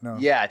Horizon. No.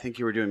 Yeah, I think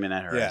you were doing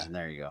Midnight Horizon. Yeah.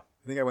 There you go.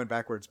 I think I went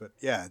backwards, but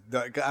yeah,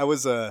 I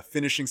was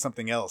finishing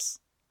something else.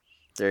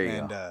 There you go.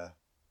 And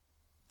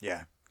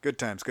yeah, good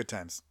times.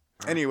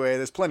 Anyway,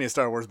 there's plenty of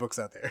Star Wars books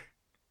out there.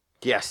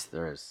 Yes,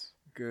 there is.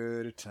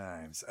 Good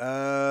times.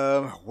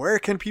 Where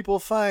can people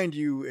find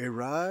you,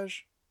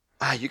 Iraj?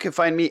 You can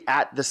find me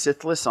at The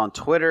Sithless on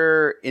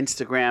Twitter,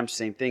 Instagram,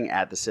 same thing,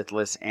 at The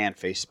Sithless, and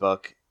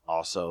Facebook,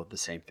 also the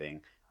same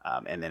thing.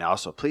 And then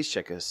also, please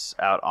check us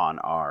out on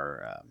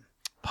our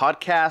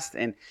podcast.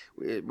 And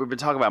we've been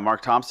talking about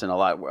Mark Thompson a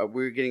lot.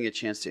 We're getting a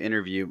chance to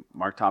interview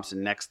Mark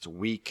Thompson next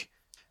week.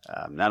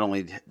 Not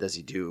only does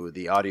he do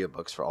the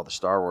audiobooks for all the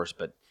Star Wars,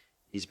 but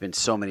he's been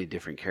so many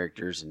different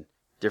characters and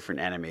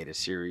different animated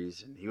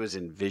series. And he was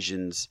in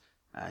Visions.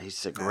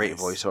 He's a great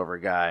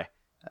voiceover guy.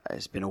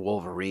 He's been a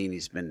Wolverine.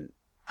 He's been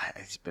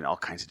all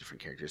kinds of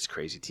different characters. It's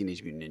crazy.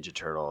 Teenage Mutant Ninja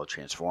Turtle,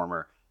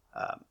 Transformer.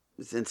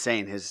 It's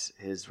insane.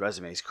 His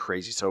resume is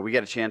crazy. So we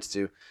got a chance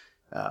to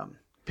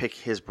pick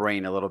his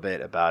brain a little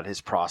bit about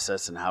his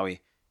process and how he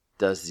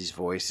does these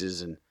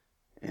voices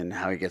and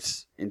how he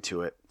gets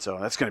into it. So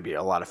that's going to be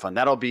a lot of fun.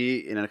 That'll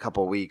be in a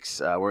couple of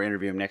weeks. We're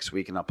interviewing him next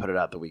week, and I'll put it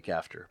out the week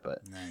after.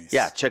 But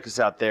yeah, check us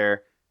out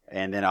there.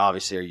 And then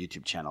obviously our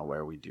YouTube channel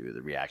where we do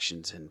the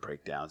reactions and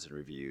breakdowns and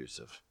reviews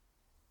of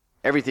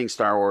everything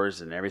Star Wars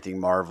and everything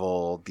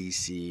Marvel,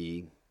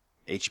 DC,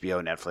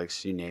 HBO,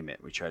 Netflix, you name it.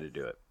 We try to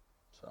do it.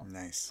 So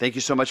nice. Thank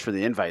you so much for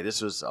the invite.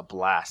 This was a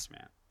blast,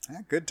 man.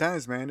 Yeah, good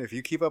times, man. If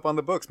you keep up on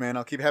the books, man,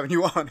 I'll keep having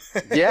you on.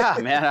 Yeah,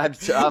 man.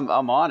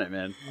 I'm on it,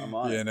 man. I'm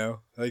on it. You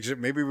know, like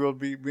maybe we'll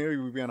be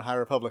on High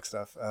Republic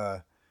stuff.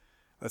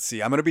 Let's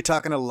see. I'm going to be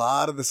talking a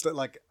lot of the stuff.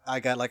 Like I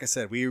got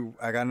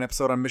an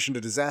episode on Mission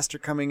to Disaster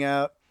coming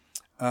out.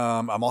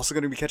 I'm also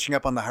going to be catching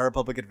up on the High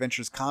Republic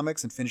Adventures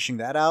comics and finishing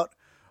that out,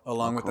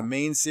 along with the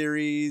main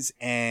series.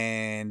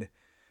 And I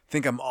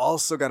think I'm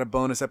also got a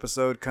bonus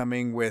episode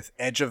coming with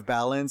Edge of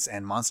Balance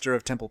and Monster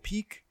of Temple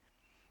Peak.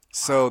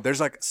 So there's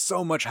like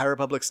so much High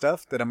Republic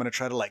stuff that I'm going to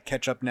try to like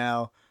catch up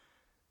now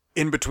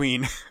in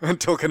between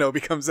until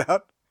Kenobi comes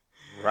out.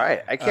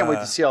 Right. I can't wait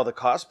to see all the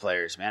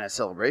cosplayers, man, at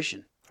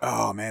Celebration.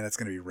 Oh man, that's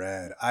going to be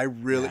rad. I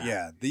really,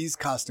 these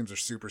costumes are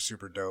super,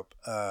 super dope.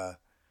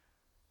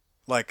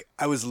 Like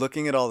I was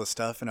looking at all the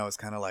stuff and I was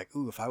kind of like,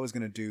 ooh, if I was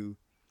going to do,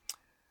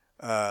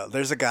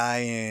 there's a guy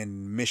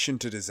in Mission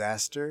to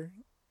Disaster,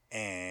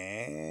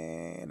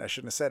 and I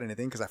shouldn't have said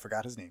anything because I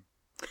forgot his name.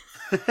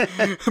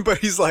 But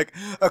he's like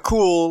a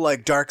cool,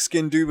 like dark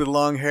skinned dude with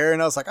long hair,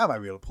 and I was like, I might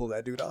be able to pull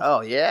that dude off.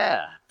 Oh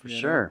yeah, for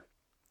sure.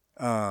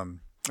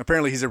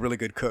 Apparently he's a really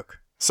good cook.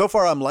 So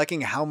far, I'm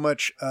liking how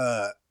much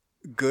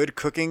good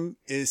cooking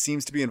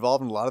seems to be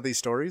involved in a lot of these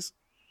stories.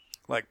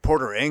 Like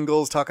Porter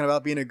Engel's talking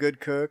about being a good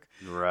cook.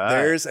 Right.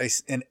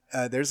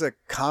 There's a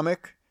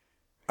comic,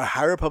 a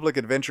High Republic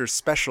Adventure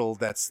special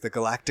that's the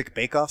Galactic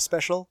Bake Off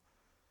special.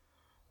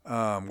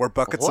 Where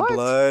Buckets of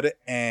Blood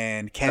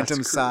and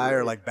Cantum Sai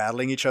are like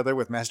battling each other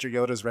with Master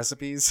Yoda's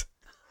recipes.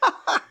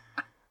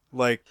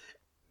 Like,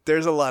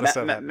 there's a lot of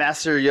stuff.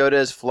 Master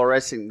Yoda's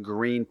fluorescent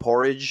green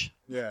porridge.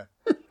 Yeah.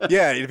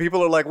 Yeah,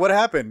 people are like, what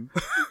happened?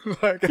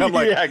 Like, and I'm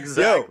like, yeah,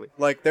 exactly. Yo,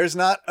 like, there's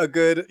not a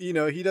good, he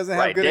doesn't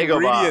have good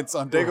ingredients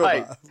on Dagobah.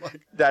 Right.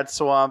 Like, that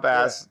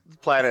swamp-ass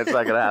planet's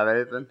not going to have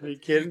anything. Are you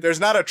kidding? There's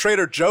not a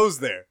Trader Joe's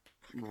there.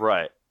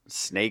 Right.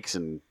 Snakes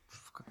and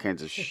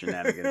kinds of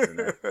shenanigans in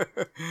there.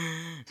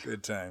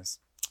 Good times.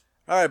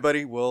 All right,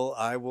 buddy. Well,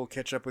 I will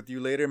catch up with you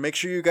later. Make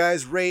sure you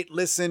guys rate,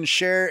 listen,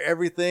 share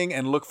everything,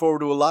 and look forward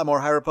to a lot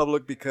more High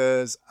Republic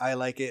because I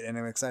like it and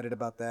I'm excited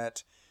about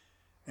that.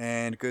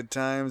 And good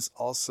times.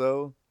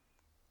 Also,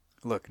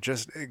 look,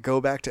 just go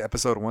back to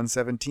episode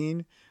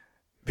 117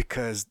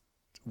 because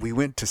we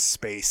went to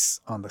space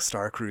on the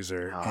Star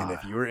Cruiser. And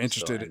if you were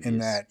interested in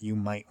that, you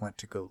might want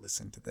to go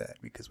listen to that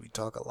because we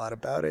talk a lot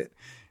about it.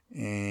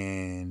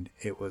 And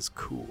it was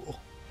cool.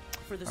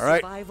 For the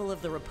survival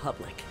of the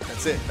Republic.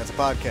 That's it. That's a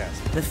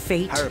podcast. The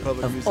fate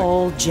of music.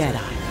 all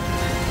Jedi.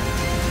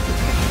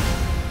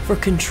 For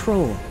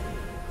control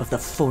of the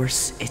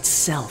Force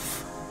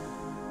itself.